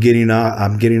 I'm getting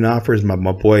offers. My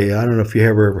boy, I don't know if you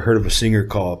ever heard of a singer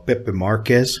called Pepe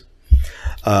Marquez.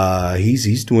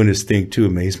 He's doing his thing too,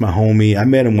 man. He's my homie. I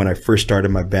met him when I first started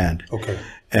my band. Okay.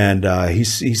 And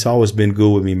he's always been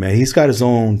good with me, man. He's got his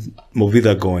own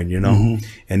movida going, you know,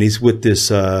 and he's with this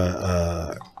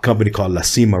company called La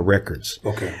Cima Records.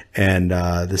 Okay. And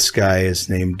this guy is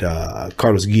named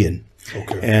Carlos Guillen.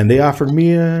 Okay. And they offered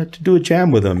me to do a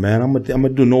jam with them, man. I'm gonna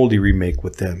do an oldie remake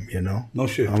with them, you know. No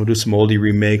shit. I'm gonna do some oldie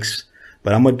remakes,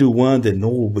 but I'm gonna do one that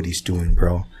nobody's doing,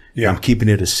 bro. Yeah. I'm keeping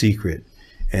it a secret,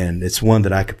 and it's one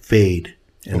that I could fade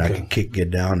and I Okay. can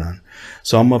get down on.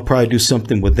 So I'm gonna probably do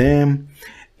something with them.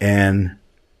 And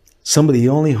some of the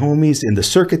only homies in the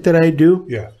circuit that I do,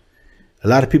 Yeah. a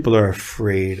lot of people are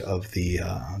afraid of the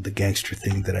gangster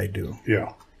thing that I do.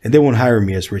 Yeah. And they won't hire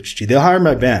me as Rich G. They'll hire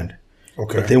my band,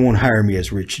 Okay. but they won't hire me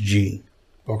as Rich G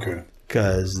Okay.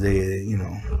 because they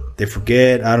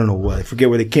forget. I don't know what. They forget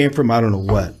where they came from. I don't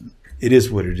know what. It is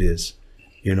what it is.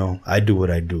 You know, I do what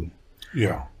I do.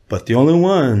 Yeah. But the only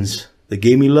ones that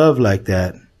gave me love like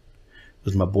that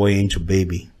was my boy Angel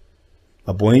Baby.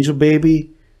 My boy Angel Baby,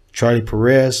 Charlie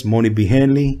Perez, Moni B.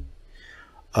 Henley,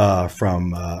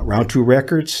 from Round 2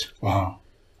 Records. Uh-huh.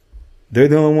 They're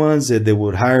the only ones that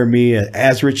would hire me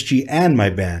as Rich G and my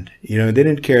band. You know, they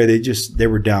didn't care. They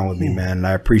were down with me, man. And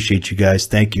I appreciate you guys.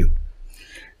 Thank you.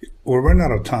 We're running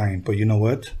out of time, but you know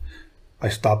what? I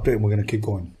stopped it and we're going to keep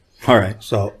going. All right.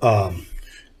 So,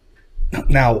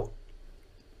 now,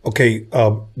 okay,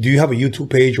 do you have a YouTube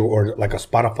page or like a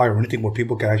Spotify or anything where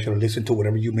people can actually listen to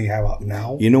whatever you may have out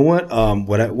now? You know what?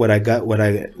 What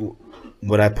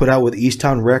I put out with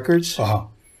Easttown Records,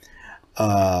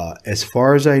 as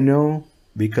far as I know,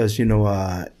 because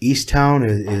Easttown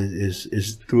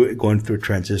is going through a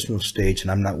transitional stage, and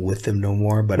I'm not with them no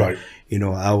more. But Right.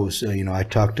 I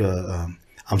talked to.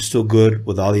 I'm still good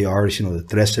with all the artists, the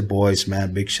Trece Boys,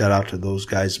 man. Big shout out to those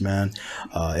guys, man.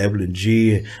 Evelyn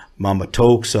G, Mama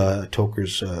Toker's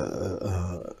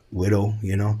widow,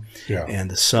 Yeah.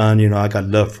 and the son, I got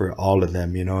love for all of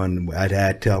them, and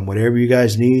I'd tell them whatever you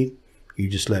guys need, you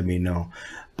just let me know.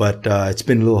 But it's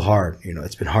been a little hard,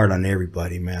 it's been hard on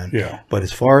everybody, man. Yeah. But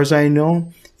as far as I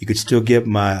know, you could still get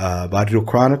my Barrio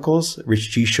Chronicles,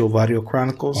 Rich G Show Barrio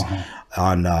Chronicles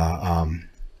on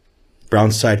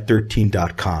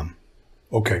brownside13.com.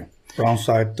 Okay.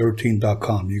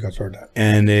 Brownside13.com. You guys heard that.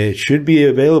 And it should be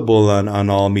available on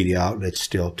all media outlets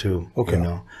still too. Okay.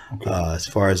 As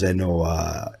far as I know,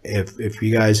 if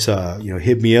you guys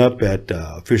hit me up at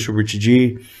official Richie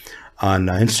G on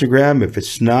Instagram. If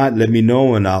it's not, let me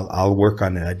know and I'll work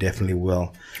on it. I definitely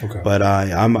will. Okay. But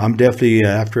I'm definitely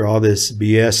after all this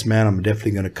BS, man. I'm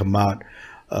definitely gonna come out.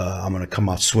 I'm gonna come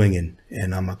out swinging,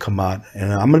 and I'm gonna come out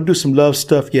and I'm gonna do some love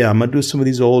stuff. Yeah, I'm gonna do some of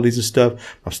these oldies and stuff.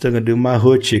 I'm still gonna do my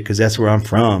hood shit because that's where I'm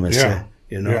from. And Yeah.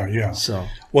 Yeah. So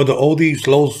Well, the oldie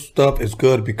slow stuff is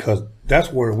good because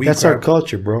that's where that's our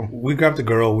culture, bro. We grab the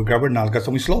girl, we grab her nalgas,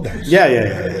 and we slow dance. Yeah.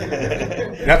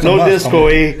 That's a No must, disco,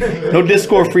 No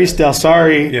disco or freestyle.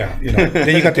 Sorry. Yeah,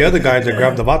 Then you got the other guys that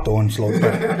grab the vato and slow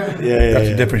down. Yeah. That's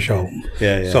a different show.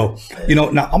 Yeah. So,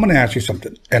 now I'm going to ask you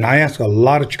something. And I ask a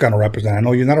lot of Chicano rappers, and I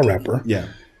know you're not a rapper. Yeah.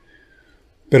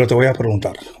 Pero te voy a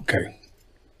preguntar. Okay.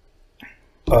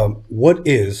 What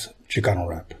is Chicano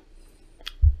rap?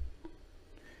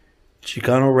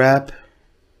 Chicano rap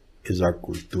is our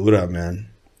cultura, man.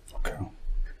 Okay.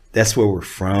 That's where we're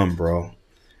from, bro.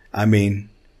 I mean,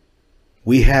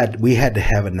 we had to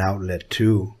have an outlet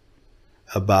too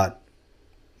about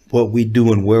what we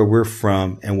do and where we're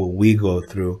from and what we go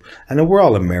through. I know we're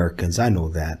all Americans, I know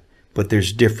that, but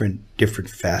there's different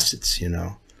facets,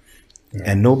 Yeah.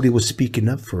 And nobody was speaking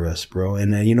up for us, bro.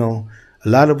 And a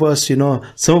lot of us,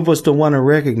 some of us don't want to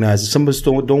recognize it. Some of us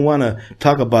don't want to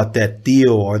talk about that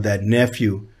Theo or that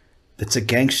nephew that's a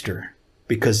gangster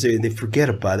because they forget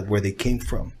about it, where they came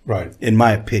from. Right. In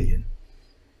my opinion.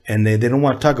 And they don't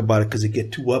want to talk about it because they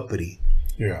get too uppity.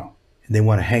 Yeah. And they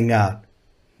want to hang out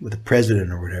with the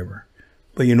president or whatever.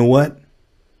 But you know what?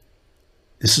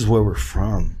 This is where we're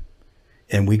from.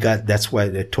 And that's why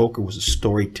the Toker was a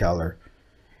storyteller.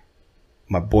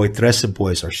 My boy Trece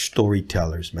Boys are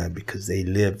storytellers, man, because they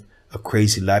live a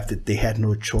crazy life that they had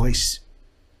no choice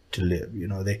to live.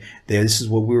 This is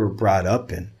what we were brought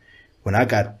up in. When I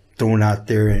got thrown out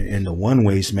there in the one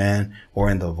ways, man, or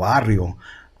in the barrio,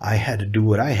 I had to do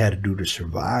what I had to do to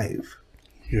survive.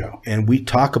 Yeah. And we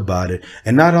talk about it.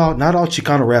 And not all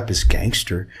Chicano rap is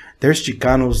gangster. There's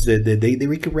Chicanos that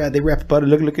they rap about it.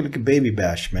 Look at Baby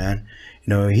Bash, man. You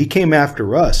know, he came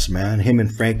after us, man. Him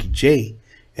and Frankie J.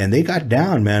 And they got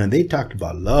down, man, and they talked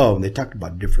about love, and they talked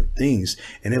about different things,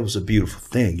 and it was a beautiful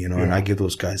thing, you know. And I give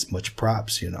those guys much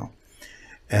props, you know.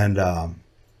 And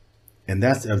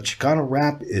that's Chicano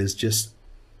rap is just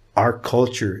our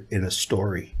culture in a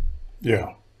story.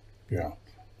 Yeah, yeah,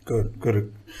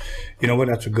 good. You know what?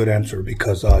 That's a good answer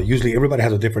because usually everybody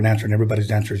has a different answer, and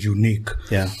everybody's answer is unique.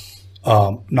 Yeah.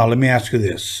 Now let me ask you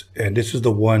this, and this is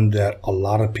the one that a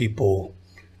lot of people.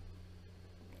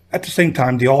 At the same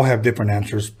time, they all have different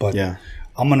answers, but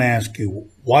I'm going to ask you,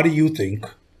 why do you think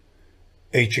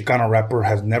a Chicano rapper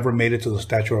has never made it to the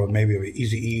stature of maybe an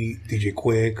Eazy-E, DJ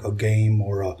Quick, a Game,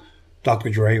 or a Dr.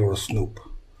 Dre, or a Snoop?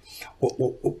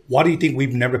 Why do you think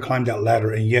we've never climbed that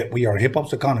ladder, and yet we are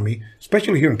hip-hop's economy,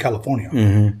 especially here in California?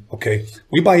 Mm-hmm. Okay?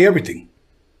 We buy everything,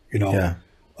 you know? Yeah.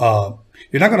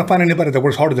 You're not going to find anybody that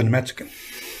works harder than a Mexican.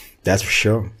 That's for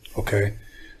sure. Okay?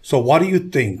 So why do you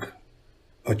think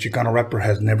a Chicano rapper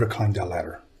has never climbed that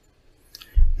ladder?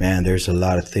 Man, there's a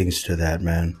lot of things to that,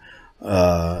 man.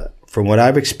 From what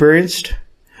I've experienced,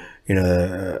 you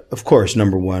know, of course,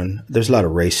 number one, there's a lot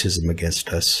of racism against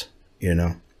us, you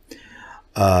know.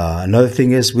 Another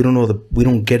thing is we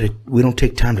don't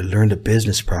take time to learn the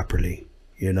business properly,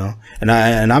 you know. And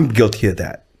I'm guilty of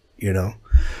that, you know.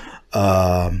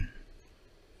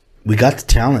 We got the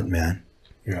talent, man.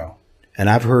 Yeah. And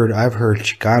I've heard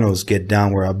Chicanos get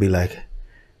down where I'll be like,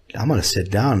 I'm gonna sit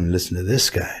down and listen to this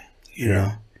guy, you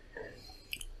know. Yeah.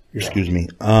 Excuse me.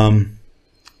 And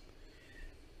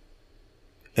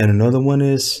another one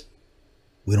is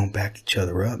we don't back each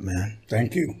other up, man.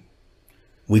 Thank you.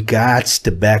 We got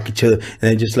to back each other. And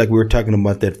then just like we were talking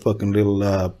about that fucking little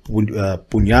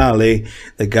Puñale,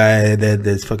 the guy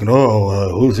that's fucking,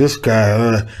 who's this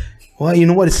guy? Well, you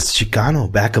know what? It's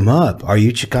Chicano. Back him up. Are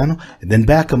you Chicano? And then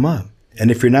back him up. And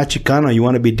if you're not Chicano, you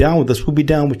want to be down with us, we'll be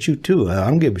down with you too. I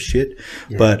don't give a shit.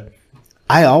 Yeah. But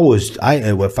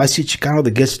if I see Chicano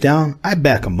that gets down, I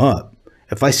back him up.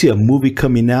 If I see a movie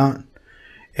coming out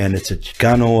and it's a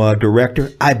Chicano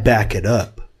director, I back it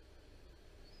up.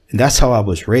 And that's how I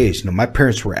was raised. You know, my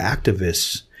parents were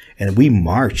activists, and we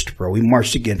marched, bro. We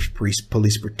marched against police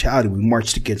brutality. We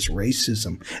marched against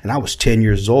racism. And I was 10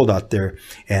 years old out there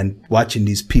and watching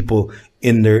these people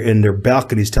in their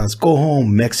balconies telling us, go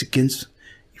home, Mexicans,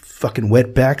 you fucking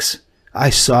wetbacks.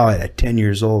 I saw it at 10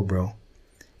 years old, bro.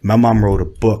 My mom wrote a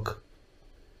book.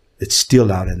 It's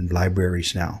still out in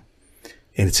libraries now.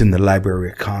 And it's in the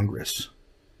Library of Congress.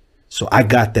 So I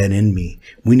got that in me.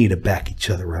 We need to back each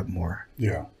other up more.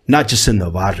 Yeah. Not just in the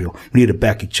barrio. We need to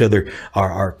back each other.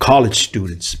 Our college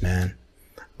students, man.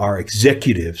 Our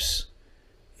executives.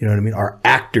 You know what I mean? Our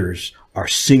actors, our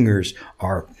singers,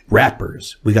 our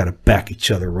rappers. We got to back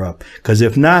each other up. Because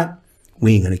if not,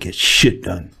 we ain't going to get shit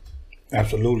done.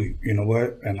 Absolutely. You know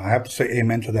what? And I have to say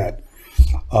amen to that.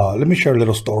 Let me share a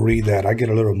little story that I get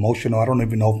a little emotional. I don't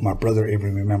even know if my brother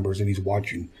even remembers and he's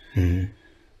watching. Mm-hmm.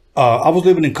 I was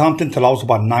living in Compton till I was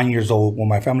about 9 years old. When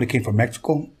my family came from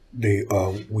Mexico,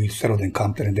 we settled in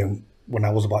Compton. And then when I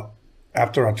was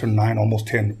after I turned 9, almost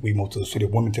 10, we moved to the city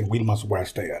of Wilmington. Wheelmont is where I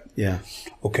stay at. Yeah.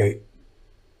 Okay.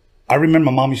 I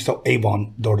remember my mom used to sell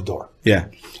Avon door to door. Yeah.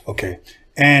 Okay.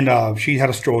 And she had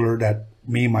a stroller that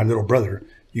me and my little brother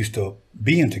used to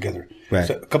be in together. Right.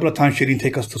 So a couple of times she didn't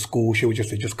take us to school. She would just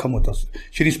say, just come with us.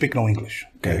 She didn't speak no English.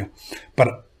 Okay. Yeah.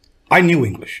 But I knew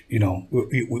English, you know.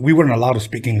 We weren't allowed to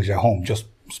speak English at home, just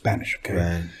Spanish. Okay.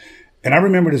 Right. And I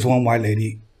remember this one white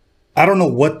lady. I don't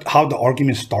know how the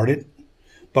argument started,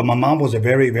 but my mom was a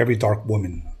very, very dark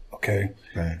woman. Okay.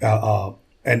 Right.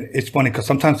 And it's funny because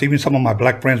sometimes even some of my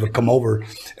black friends would come over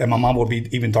and my mom would be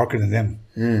even darker than them,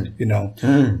 you know.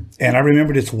 Mm. And I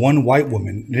remember this one white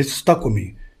woman, and it stuck with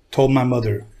me, told my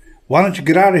mother, why don't you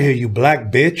get out of here, you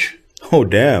black bitch? Oh,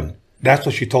 damn. That's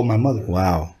what she told my mother.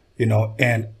 Wow. You know,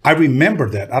 and I remember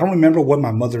that. I don't remember what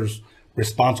my mother's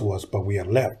response was, but we had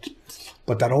left.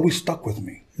 But that always stuck with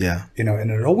me. Yeah. You know, and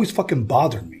it always fucking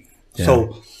bothered me. Yeah.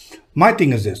 So my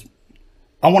thing is this.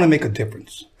 I want to make a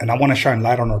difference, and I want to shine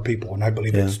light on our people, and I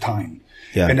believe it's time.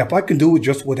 Yeah. And if I can do it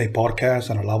just with a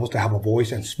podcast and allow us to have a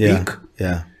voice and speak,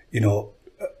 you know,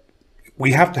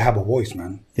 we have to have a voice,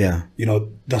 man. Yeah. You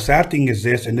know, the sad thing is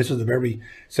this, and this is a very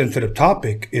sensitive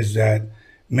topic, is that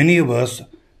many of us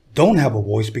don't have a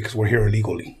voice because we're here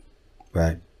illegally.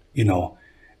 Right. You know,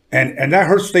 and that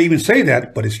hurts to even say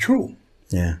that, but it's true.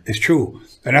 Yeah. It's true.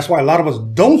 And that's why a lot of us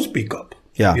don't speak up.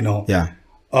 Yeah. You know. Yeah.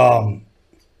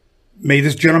 May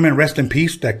this gentleman rest in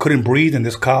peace that couldn't breathe and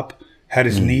this cop had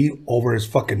his knee over his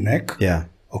fucking neck. Yeah.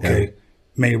 Okay.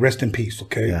 May he rest in peace.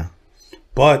 Okay. Yeah.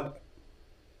 But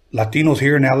Latinos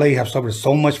here in LA have suffered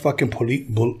so much fucking police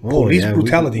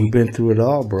brutality. We've been through it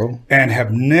all, bro. And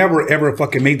have never ever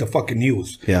fucking made the fucking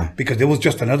news. Yeah. Because it was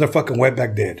just another fucking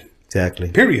wetback dead.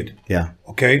 Exactly. Period. Yeah.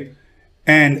 Okay.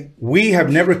 And we have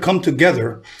never come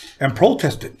together and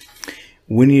protested.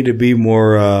 We need to be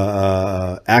more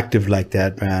active like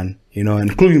that, man. You know,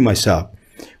 including myself.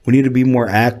 We need to be more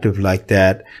active like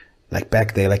that, like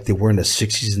back there, like they were in the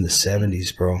 60s and the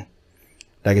 70s, bro.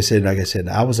 Like I said,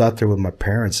 I was out there with my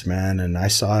parents, man, and I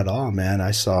saw it all, man. I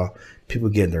saw people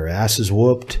getting their asses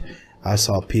whooped. I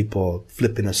saw people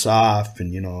flipping us off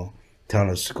and, you know, telling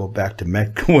us to go back to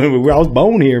Mexico. I was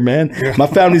born here, man. Yeah. My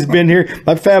family's been here.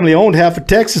 My family owned half of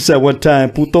Texas at one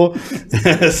time, puto.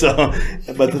 So,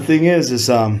 but the thing is,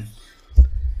 and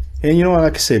you know what,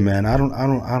 like I say, man, I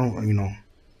don't, you know,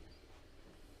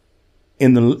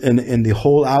 in the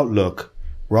whole outlook,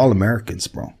 we're all Americans,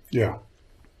 bro. Yeah.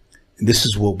 This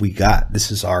is what we got. This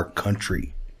is our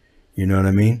country. You know what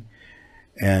I mean?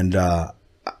 And I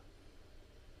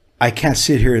can't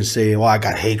sit here and say, well, I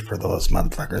got hate for those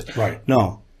motherfuckers. Right.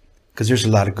 No, because there's a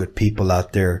lot of good people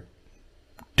out there,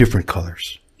 different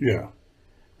colors. Yeah.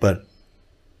 But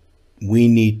we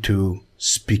need to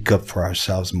speak up for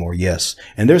ourselves more, yes.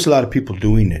 And there's a lot of people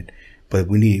doing it. But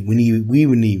we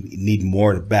need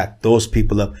more to back those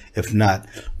people up. If not,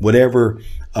 whatever,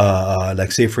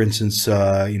 like say for instance,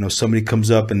 you know, somebody comes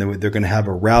up and they're going to have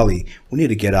a rally. We need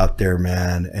to get out there,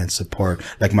 man, and support.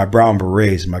 Like my Brown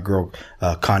Berets, my girl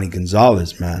Connie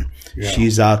Gonzalez, man. Yeah.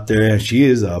 She's out there and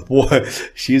she's a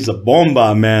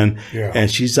bomba, man. Yeah.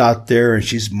 And she's out there and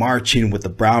she's marching with the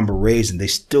Brown Berets, and they're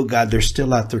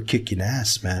still out there kicking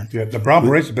ass, man. Yeah, the Brown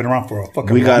Berets have been around for a fucking long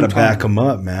time. We got to back them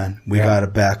up, man. We got to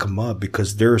back them up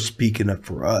because they're speaking up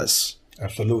for us.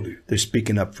 Absolutely. They're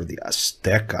speaking up for the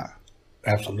Azteca.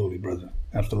 Absolutely, brother.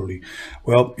 Absolutely.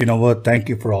 Well, you know what? Thank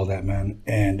you for all that, man.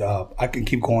 And I can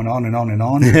keep going on and on and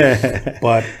on.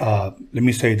 But let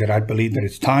me say that I believe that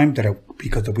it's time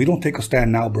because if we don't take a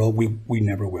stand now, bro, we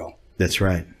never will. That's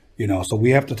right. You know, so we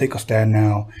have to take a stand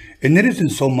now. And it isn't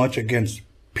so much against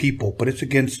people, but it's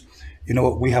against, you know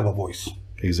what, we have a voice.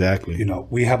 Exactly. You know,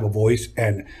 we have a voice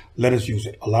and let us use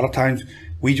it. A lot of times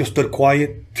we just stood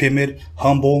quiet, timid,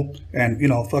 humble, and, you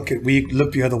know, fuck it, we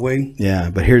looked the other way. Yeah,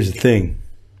 but here's the thing.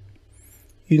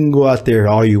 You can go out there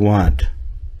all you want.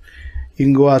 You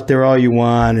can go out there all you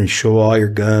want and show all your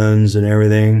guns and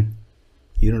everything.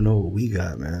 You don't know what we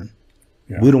got, man.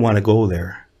 Yeah. We don't want to go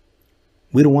there.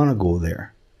 We don't want to go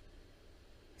there.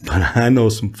 But I know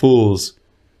some fools.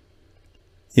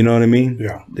 You know what I mean?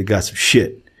 Yeah. They got some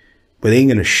shit. But they ain't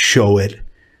going to show it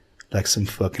like some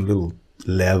fucking little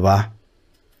leva.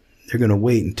 They're going to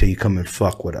wait until you come and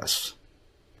fuck with us.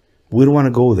 We don't want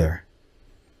to go there.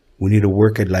 We need to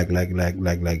work it like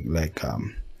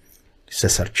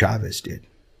Cesar Chavez did.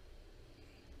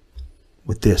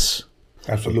 With this.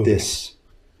 Absolutely. With this.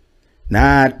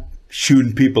 Not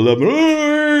shooting people up.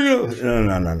 No.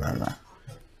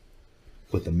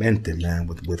 With the mente, man.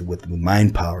 With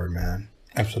mind power, man.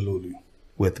 Absolutely.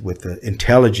 With the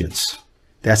intelligence.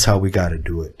 That's how we got to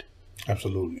do it.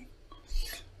 Absolutely.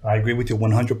 I agree with you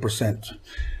 100%.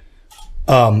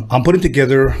 I'm putting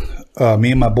together,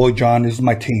 me and my boy John, this is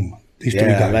my team. These three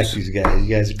guys. I like these guys.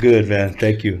 You guys are good, man.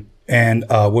 Thank you. And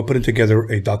we're putting together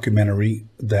a documentary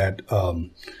that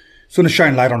it's going to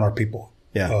shine light on our people.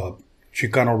 Yeah.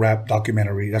 Chicano rap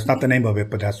documentary. That's not the name of it,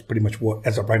 but that's pretty much what,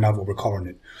 as of right now, what we're calling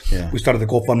it. Yeah. We started the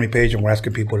GoFundMe page and we're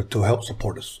asking people to help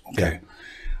support us. Okay.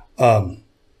 Yeah.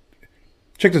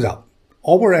 Check this out.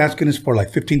 All we're asking is for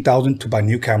like $15,000 to buy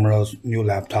new cameras, new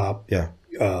laptop,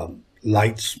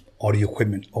 lights, audio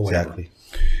equipment, or whatever. Exactly.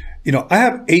 You know, I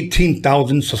have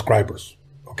 18,000 subscribers.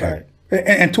 Okay. Right.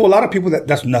 And to a lot of people,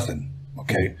 that's nothing.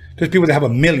 Okay. There's people that have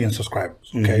 1 million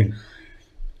subscribers. Okay. Mm-hmm.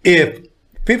 If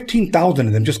 15,000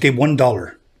 of them just gave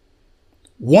 $1,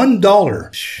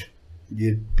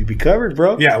 you'd be covered,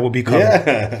 bro. Yeah, we'll be covered.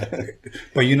 Yeah.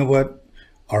 But you know what?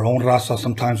 Our own raza,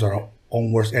 sometimes our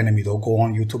own worst enemy, they'll go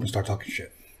on YouTube and start talking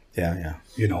shit. Yeah.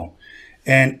 You know,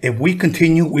 and if we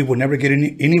continue, we will never get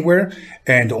anywhere.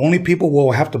 And the only people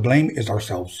we'll have to blame is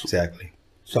ourselves. Exactly.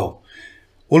 So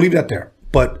we'll leave that there.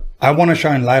 But I want to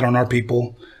shine light on our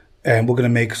people, and we're going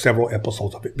to make several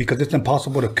episodes of it because it's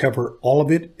impossible to cover all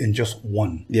of it in just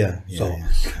one. Yeah.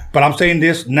 But I'm saying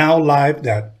this now live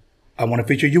that I want to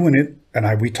feature you in it,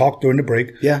 and we talked during the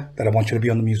break. Yeah. That I want you to be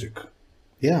on the music.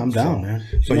 Yeah, I'm down, man.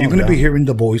 So you're going to be hearing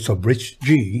the voice of Rich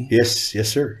G. Yes,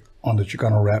 sir. On the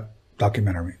Chicano Rap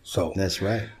documentary. So that's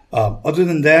right. Other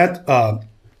than that,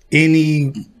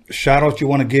 any shout out you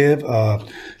want to give?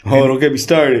 Don't get me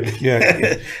started.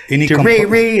 Yeah. Any To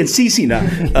Ray and Cece now.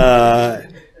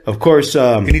 Of course.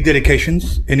 any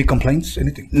dedications? Any complaints?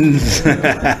 Anything?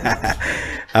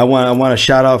 I want to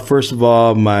shout out first of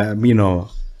all I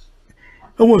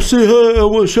want to say hi. I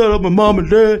want to shout out my mom and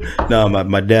dad. No,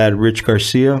 my dad, Richard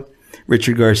Garcia.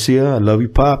 I love you,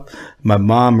 Pop. My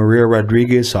mom, Maria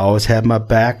Rodriguez, always had my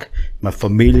back. My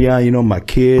familia, my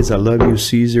kids, I love you.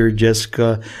 Caesar,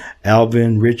 Jessica,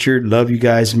 Alvin, Richard, love you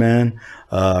guys, man.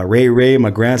 Ray, my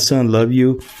grandson, love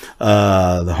you.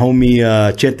 The homie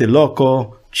Chente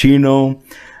Loco, Chino,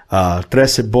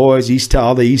 13 Boys,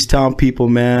 all the East Town people,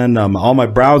 man. All my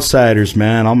Brownsiders,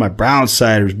 man. All my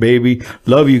Brownsiders, baby.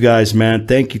 Love you guys, man.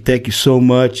 Thank you so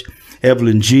much.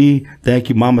 Evelyn G, thank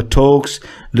you. Mama Tokes,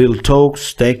 Little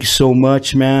Tokes, thank you so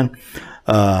much, man.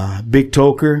 Big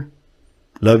Toker,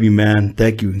 love you, man.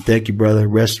 Thank you, brother.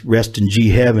 Rest in G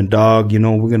heaven, dog.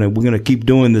 We're gonna keep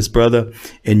doing this, brother,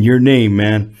 in your name,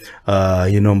 man.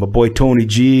 My boy Tony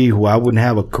G, who I wouldn't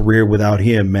have a career without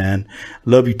him, man.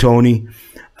 Love you, Tony.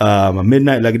 My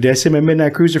Midnight, like did I say my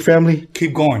Midnight Cruiser family?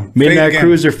 Keep going. Midnight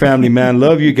Cruiser family, man.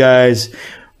 Love you guys.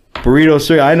 Burrito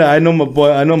Circuit. I know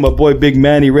my boy Big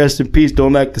Manny, rest in peace.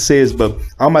 Don't like to say this, but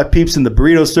all my peeps in the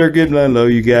Burrito Circuit, I love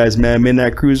you guys, man.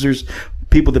 Midnight Cruisers,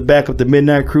 people that back up the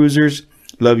Midnight Cruisers,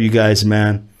 love you guys,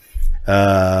 man.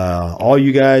 All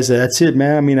you guys, that's it,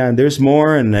 man. I mean, there's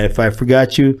more, and if I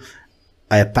forgot you,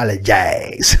 I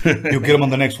apologize. You'll get them on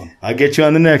the next one. I'll get you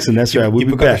on the next one. That's right. We'll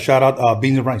be back. Shout out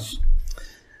Beans and Rice.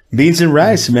 Beans and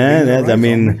rice, man.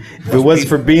 If it wasn't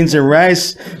for beans and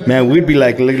rice, man, we'd be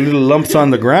like little lumps on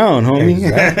the ground, homie.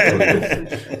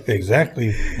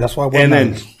 Exactly. That's why.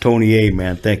 Then Tony A,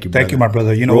 man, thank you, brother. Thank you, my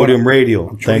brother. Rhodium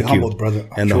Radio, thank you, brother.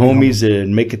 And the homies that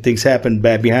making things happen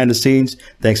back behind the scenes.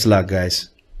 Thanks a lot, guys.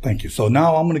 Thank you. So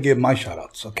now I'm gonna give my shout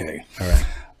outs. Okay. All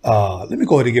right. Let me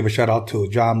go ahead and give a shout out to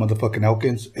John motherfucking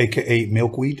Elkins, aka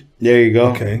Milkweed. There you go.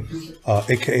 Okay.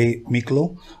 Aka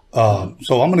Miklo.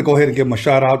 So I'm going to go ahead and give him a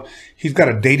shout out. He's got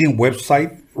a dating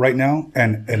website right now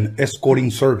and an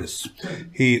escorting service.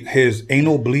 His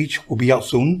anal bleach will be out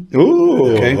soon.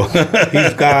 Ooh. Okay.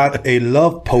 He's got a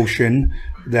love potion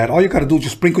that all you got to do is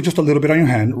just sprinkle just a little bit on your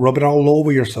hand, rub it all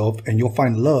over yourself, and you'll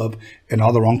find love in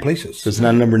all the wrong places. So it's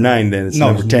not number 9 then. It's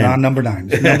number 10. No, not number 9.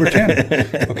 It's number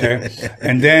 10. Okay.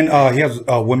 And then he has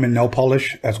women nail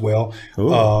polish as well.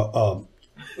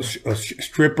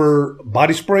 Stripper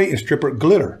body spray and stripper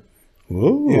glitter.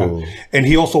 Ooh. Yeah. And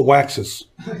he also waxes.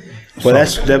 Well,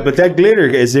 but that glitter,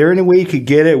 is there any way you could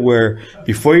get it where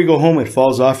before you go home it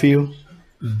falls off of you?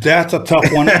 That's a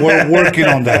tough one. We're working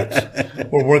on that.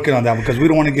 We're working on that because we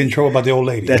don't want to get in trouble by the old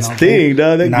lady. That's the thing,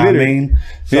 dog. That glitter. I mean?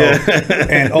 So,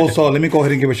 and also, let me go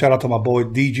ahead and give a shout out to my boy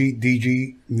DG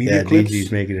Media Clips.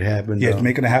 DG's making it happen. Yeah, he's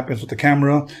making it happen with the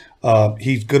camera.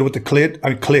 He's good with the click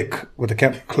with the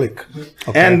camera. Click.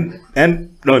 Okay.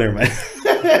 And no, never mind.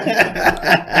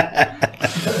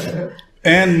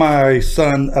 And my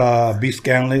son, B.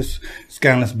 Scanless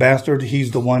Bastard, he's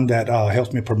the one that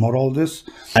helps me promote all of this.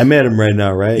 I met him right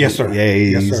now, right? Yes, sir. Yeah,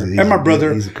 yes, sir. And my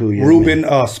brother, he's a cool Ruben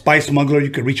Spice Smuggler.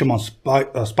 You can reach him on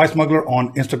Spice Smuggler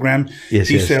on Instagram. Yes,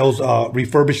 he sells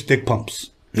refurbished dick pumps.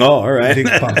 Oh, all right. Dick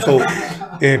pumps. So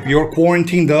if you're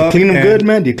quarantined up, clean them good,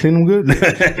 man. Do you clean them good?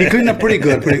 He cleaned them pretty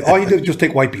good. All you do is just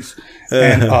take wipies,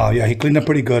 and he cleaned them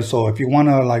pretty good. So if you want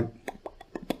to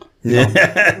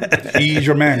he's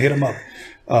your man. Hit him up.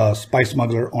 Spice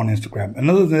Smuggler on Instagram. And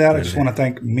other than that, I just want to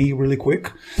thank me really quick.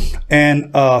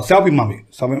 And Salvi Mami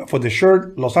for the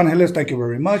shirt. Los Angeles, thank you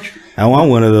very much. I want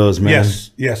one of those, man.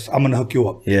 Yes. I'm going to hook you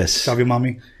up. Yes. Salvi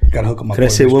Mami, got to hook him up. Can I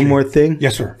say one more thing?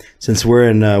 Yes, sir. Since we're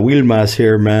in Wilma's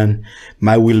here, man,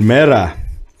 my Wilmera,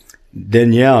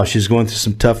 Danielle, she's going through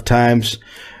some tough times.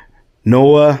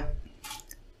 Noah,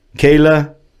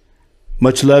 Kayla,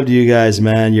 much love to you guys,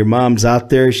 man. Your mom's out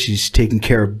there. She's taking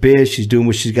care of biz. She's doing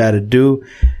what she's got to do.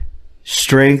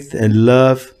 Strength and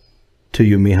love to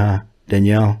you, mija.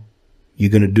 Danielle, you're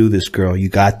going to do this, girl. You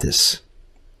got this.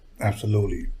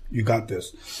 Absolutely. You got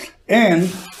this. And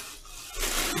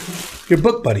your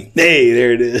book buddy. Hey,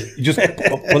 there it is. You just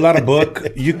pull out a book.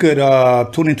 You could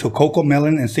tune into Coco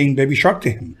Melon and sing Baby Shark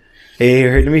to him.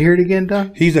 Hey, let me hear it again,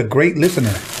 Doc. He's a great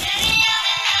listener.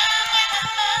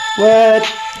 What?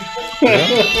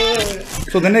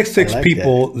 So the next 6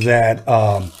 people that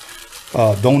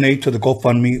donate to the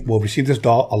GoFundMe will receive this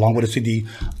doll along with a CD.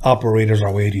 Operators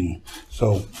are waiting.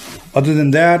 So other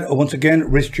than that, once again,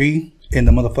 Rich G in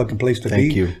the motherfucking place to be.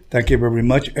 Thank you. Thank you very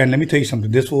much. And let me tell you something.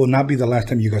 This will not be the last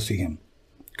time you guys see him.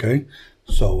 Okay?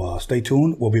 So stay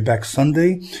tuned. We'll be back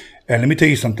Sunday. And let me tell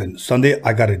you something. Sunday,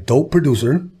 I got a dope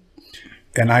producer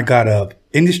and I got a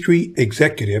industry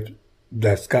executive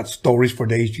that's got stories for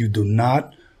days. You do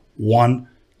not want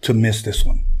to miss this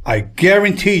one. I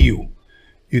guarantee you,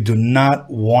 you do not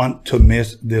want to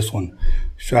miss this one.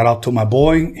 Shout out to my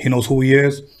boy. He knows who he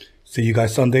is. See you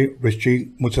guys Sunday. Rich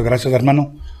G, muchas gracias,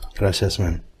 hermano. Gracias,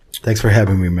 man. Thanks for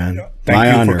having me, man. Thank My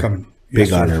you honor. for coming. Big Yes,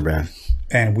 sir. honor, man.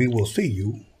 And we will see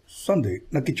you Sunday.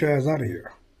 Now get your ass out of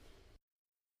here.